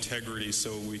has the integrity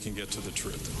so we can get to the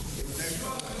truth.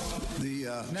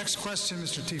 The next question,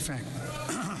 Mr. T-Fang.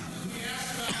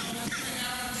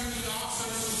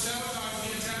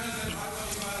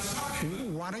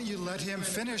 Why don't you let him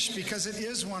finish, because it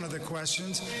is one of the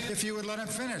questions, if you would let him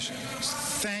finish.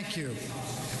 Thank you.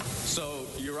 So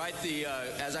you're right.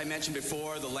 As I mentioned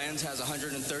before, the lens has a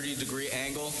 130-degree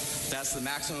angle. That's the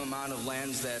maximum amount of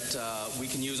lens that we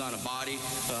can use on a body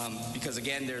because,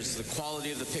 again, there's the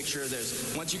quality of the picture.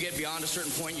 Once you get beyond a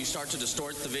certain point, you start to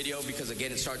distort the video because,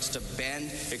 again, it starts to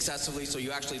bend excessively, so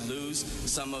you actually lose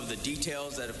some of the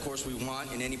details that, of course, we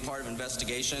want in any part of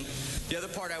investigation. The other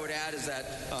part I would add is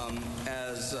that,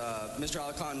 as Mr.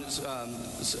 Alicon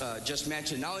just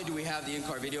mentioned, not only do we have the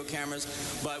in-car video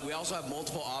cameras, but we also have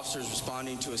multiple officers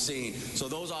responding to a scene. So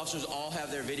those officers all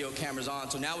have their video cameras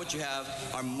on. So now what you have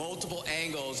are multiple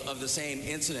angles of the same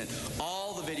incident.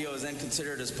 All the video is then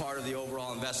considered as part of the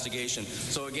overall investigation.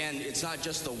 So again, it's not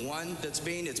just the one that's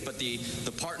but the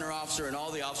partner officer and all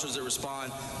the officers that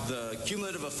respond. The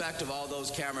cumulative effect of all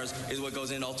those cameras is what goes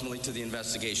in ultimately to the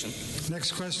investigation.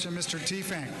 Next question, Mr.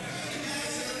 T-Fang.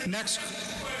 Next.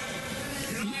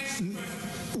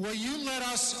 Will you let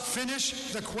us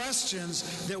finish the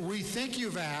questions that we think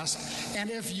you've asked?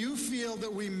 And if you feel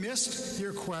that we missed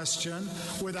your question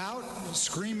without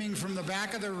screaming from the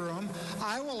back of the room,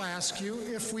 I will ask you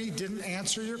if we didn't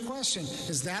answer your question.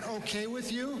 Is that okay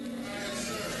with you?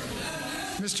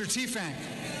 Mr. T-Fang.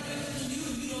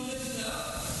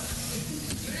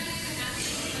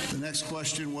 The next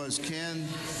question was,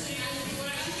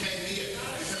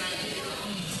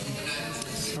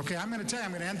 Okay, I'm going to tell you,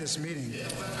 I'm going to end this meeting.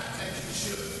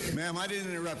 Ma'am, I didn't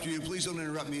interrupt you. Please don't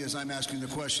interrupt me as I'm asking the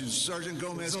questions. Sergeant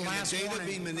Gomez, can the data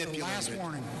be manipulated? Last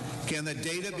warning. Can the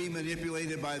data be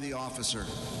manipulated by the officer?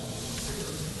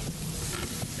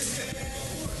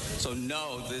 So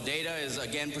no, the data is,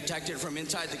 again, protected from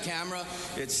inside the camera.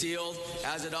 It's sealed.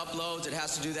 As it uploads, it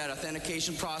has to do that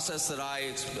authentication process that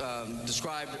I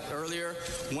described earlier.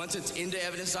 Once it's into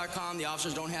evidence.com, the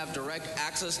officers don't have direct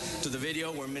access to the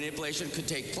video where manipulation could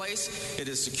take place. It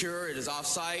is secure. It is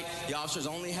off-site. The officers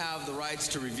only have the rights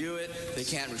to review it. They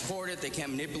can't record it. They can't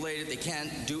manipulate it. They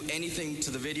can't do anything to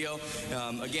the video.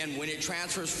 Again, when it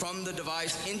transfers from the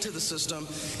device into the system,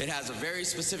 it has a very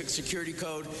specific security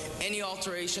code. Any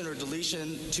alteration or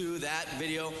deletion to that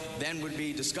video then would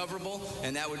be discoverable,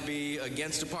 and that would be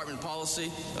against department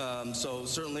policy. So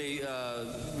certainly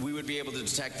we would be able to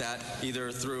detect that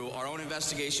either through our own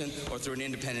investigation or through an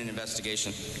independent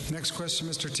investigation. Next question,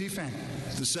 Mr. T-Fang.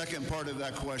 The second part of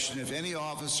that question, if any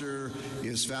officer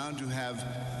is found to have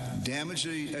damaged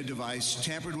a device,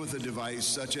 tampered with a device,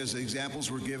 such as the examples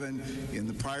were given in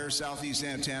the prior Southeast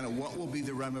Antenna, what will be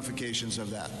the ramifications of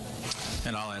that?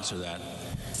 And I'll answer that.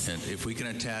 And if we can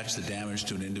attach the damage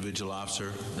to an individual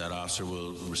officer, that officer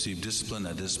will receive discipline.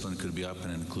 That discipline could be up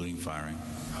and including firing.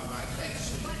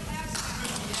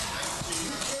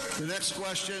 The next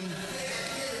question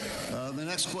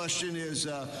is,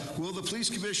 will the police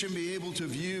commission be able to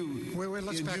view... Wait,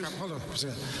 let's back up. Hold on.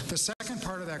 The second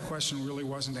part of that question really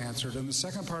wasn't answered. And the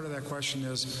second part of that question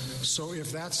is, so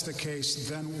if that's the case,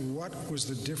 then what was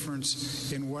the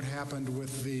difference in what happened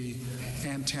with the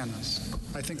antennas?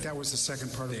 I think that was the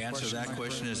second part of the question. The answer to that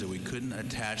question is that we couldn't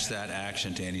attach that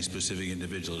action to any specific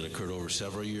individual. It occurred over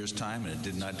several years' time, and it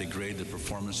did not degrade the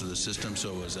performance of the system,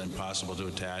 so it was impossible to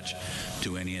attach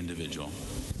to any individual.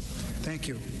 Thank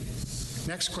you.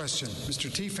 Next question,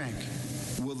 Mr. T-Fang.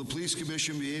 Will the police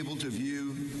commission be able to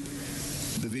view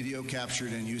the video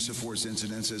captured in use of force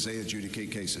incidents as they adjudicate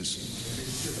cases?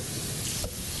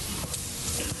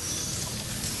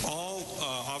 All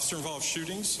officer-involved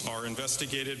shootings are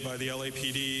investigated by the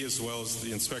LAPD as well as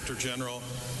the Inspector General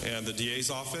and the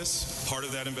DA's office. Part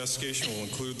of that investigation will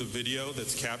include the video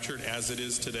that's captured as it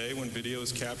is today when video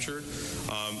is captured.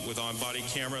 With on-body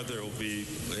camera, there will be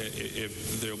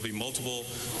multiple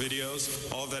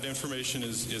videos. All of that information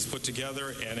is put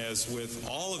together, and as with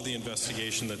all of the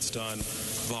investigation that's done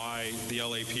by the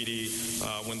LAPD,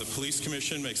 when the police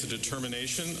commission makes a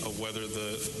determination of whether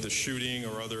the shooting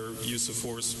or other use of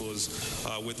force was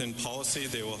within policy,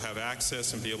 they will have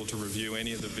access and be able to review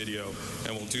any of the video,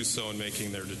 and will do so in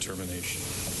making their determination.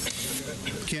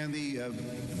 Can the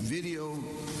video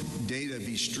data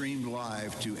be streamed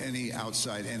live to any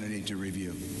outside entity to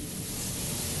review?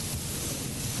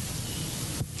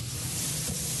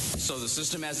 So the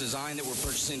system as designed that we're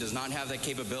purchasing does not have that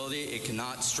capability. It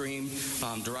cannot stream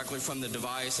directly from the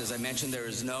device. As I mentioned, there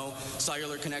is no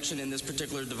cellular connection in this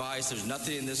particular device. There's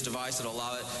nothing in this device that will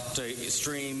allow it to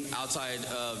stream outside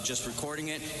of just recording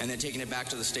it and then taking it back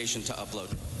to the station to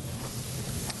upload.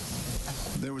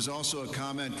 There was also a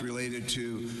comment related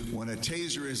to when a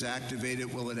taser is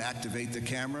activated, will it activate the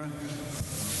camera?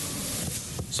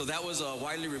 So that was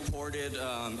widely reported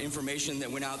information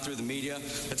that went out through the media.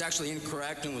 That's actually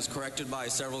incorrect and was corrected by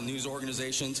several news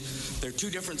organizations. They're two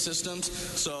different systems.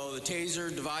 So the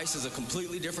taser device is a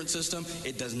completely different system.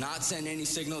 It does not send any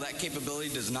signal. That capability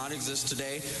does not exist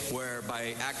today, where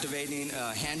by activating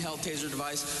a handheld taser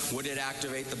device, would it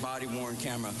activate the body-worn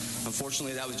camera?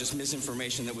 Unfortunately, that was just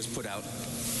misinformation that was put out.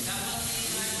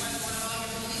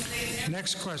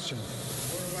 Next question.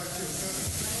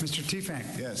 Mr. Tefang.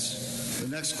 Yes. The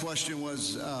next question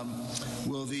was,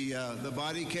 will the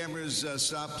body cameras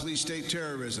stop police state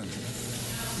terrorism?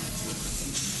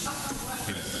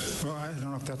 Well, I don't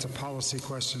know if that's a policy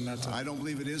question. I don't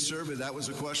believe it is, sir, but that was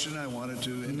a question I wanted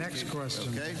to indicate. Next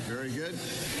question. Okay, very good.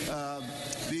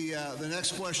 The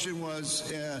next question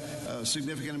was a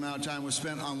significant amount of time was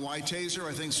spent on why taser.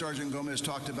 I think Sergeant Gomez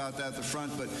talked about that at the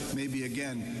front, but maybe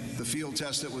again, the field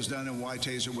test that was done and why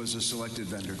taser was a selected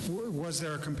vendor. Was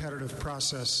there a competitive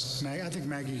process? I think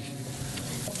Maggie,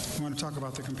 you want to talk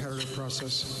about the competitive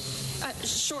process?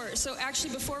 Sure. So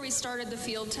actually, before we started the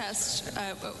field test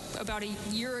about a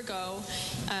year ago,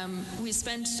 we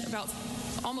spent about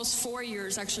almost 4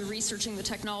 years actually researching the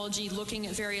technology, looking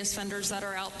at various vendors that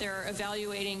are out there,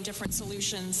 evaluating different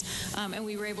solutions, and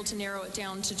we were able to narrow it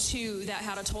down to 2 that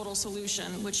had a total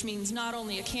solution, which means not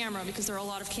only a camera, because there are a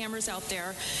lot of cameras out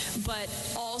there, but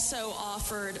also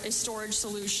offered a storage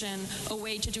solution, a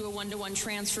way to do a one-to-one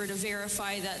transfer to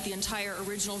verify that the entire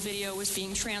original video was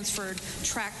being transferred,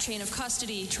 track chain of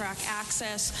custody, track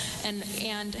access,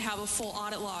 and have a full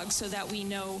audit log so that we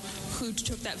know who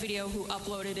took that video, who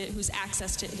uploaded it, who's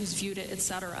accessed it, who's viewed it,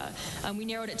 etc. We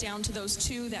narrowed it down to those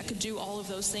 2 that could do all of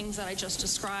those things that I just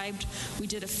described. We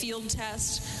did a field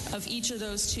test of each of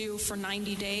those 2 for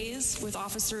 90 days with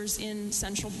officers in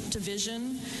Central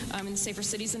Division in the Safer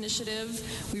Cities Initiative.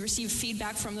 We received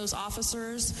feedback from those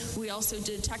officers. We also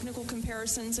did technical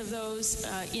comparisons of those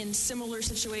in similar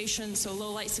situations, so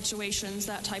low light situations,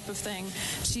 that type of thing,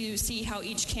 to see how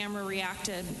each camera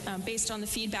reacted. Based on the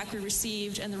feedback we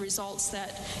received and the results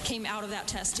that came out of that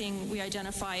testing, we identified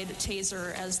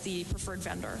Taser as the preferred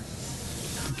vendor.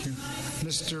 Thank you.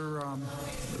 Mr.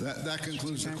 That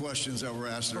concludes the questions that were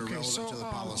asked that are relevant to the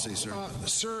policy, sir.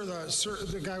 Sir,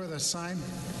 the guy with a sign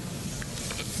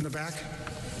in the back.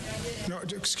 No,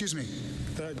 excuse me.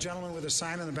 The gentleman with a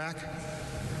sign in the back.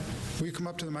 Will you come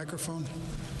up to the microphone?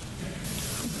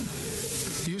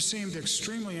 You seemed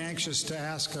extremely anxious to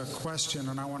ask a question,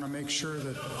 and I want to make sure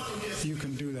that you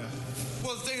can do that.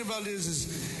 Well, the thing about it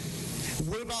is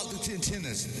what about the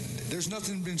antennas? There's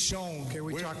nothing been shown. Okay,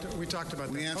 we talked about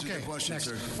that. We answered the question, next.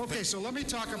 sir. Okay, so let me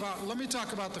talk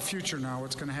about the future now.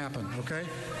 What's going to happen? Okay,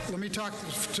 let me talk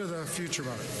to the future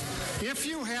about it. If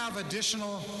you have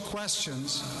additional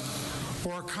questions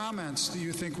or comments that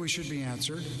you think we should be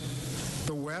answered,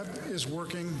 the web is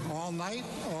working all night,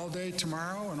 all day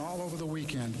tomorrow, and all over the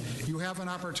weekend. You have an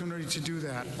opportunity to do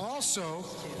that. Also,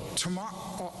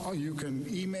 tomorrow you can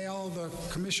email the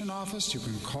commission office, you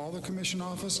can call the commission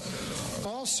office.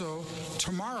 Also,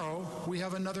 tomorrow we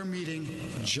have another meeting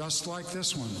just like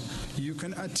this one. You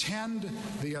can attend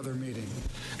the other meeting.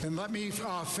 And let me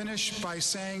finish by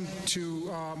saying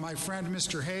to my friend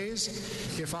Mr.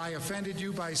 Hayes, if I offended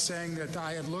you by saying that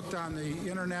I had looked on the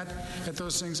internet at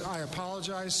those things, I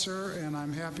apologize, sir, and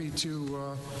I'm happy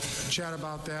to chat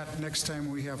about that next time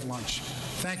we have lunch.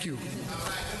 Thank you.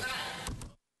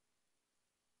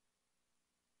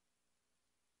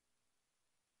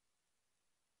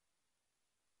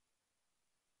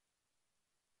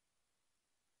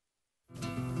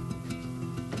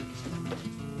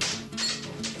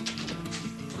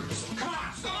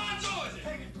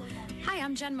 Hi,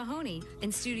 I'm Jen Mahoney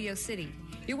in Studio City.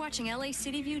 You're watching LA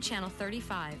City View Channel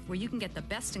 35, where you can get the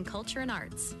best in culture and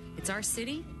arts. It's our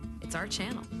city, it's our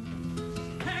channel.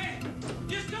 Hey,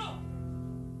 just go!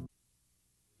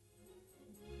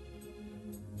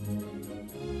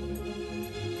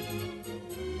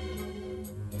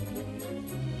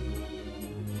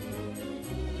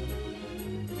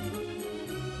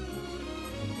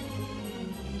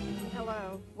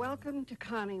 Hello, welcome to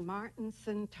Connie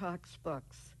Martinson Talks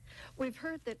Books. We've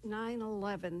heard that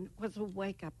 9/11 was a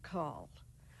wake-up call.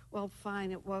 Well,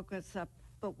 fine, it woke us up,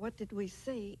 but what did we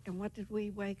see and what did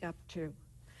we wake up to?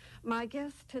 My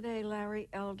guest today, Larry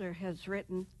Elder, has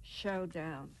written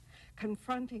Showdown,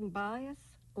 Confronting Bias,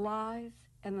 Lies,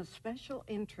 and the Special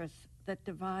Interests That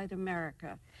Divide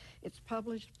America. It's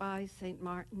published by St.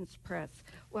 Martin's Press.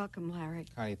 Welcome, Larry.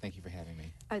 Hi, thank you for having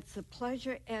me. It's a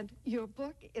pleasure, and your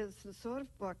book is the sort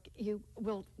of book you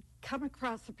will come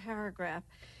across a paragraph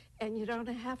and you don't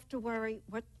have to worry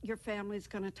what your family's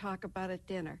going to talk about at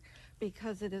dinner,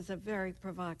 because it is a very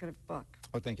provocative book.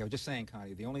 Oh, thank you. I was just saying,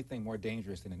 Connie, the only thing more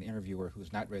dangerous than an interviewer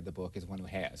who's not read the book is one who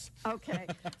has. Okay,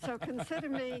 so consider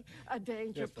me a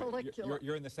danger follicular.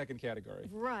 You're in the second category.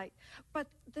 Right, but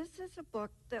this is a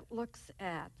book that looks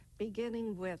at,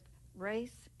 beginning with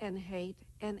race and hate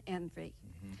and envy.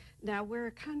 Now, we're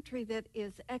a country that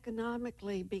is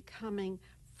economically becoming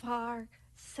far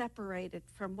separated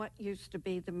from what used to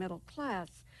be the middle class.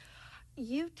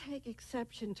 You take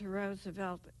exception to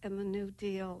Roosevelt and the New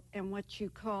Deal and what you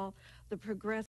call the progressive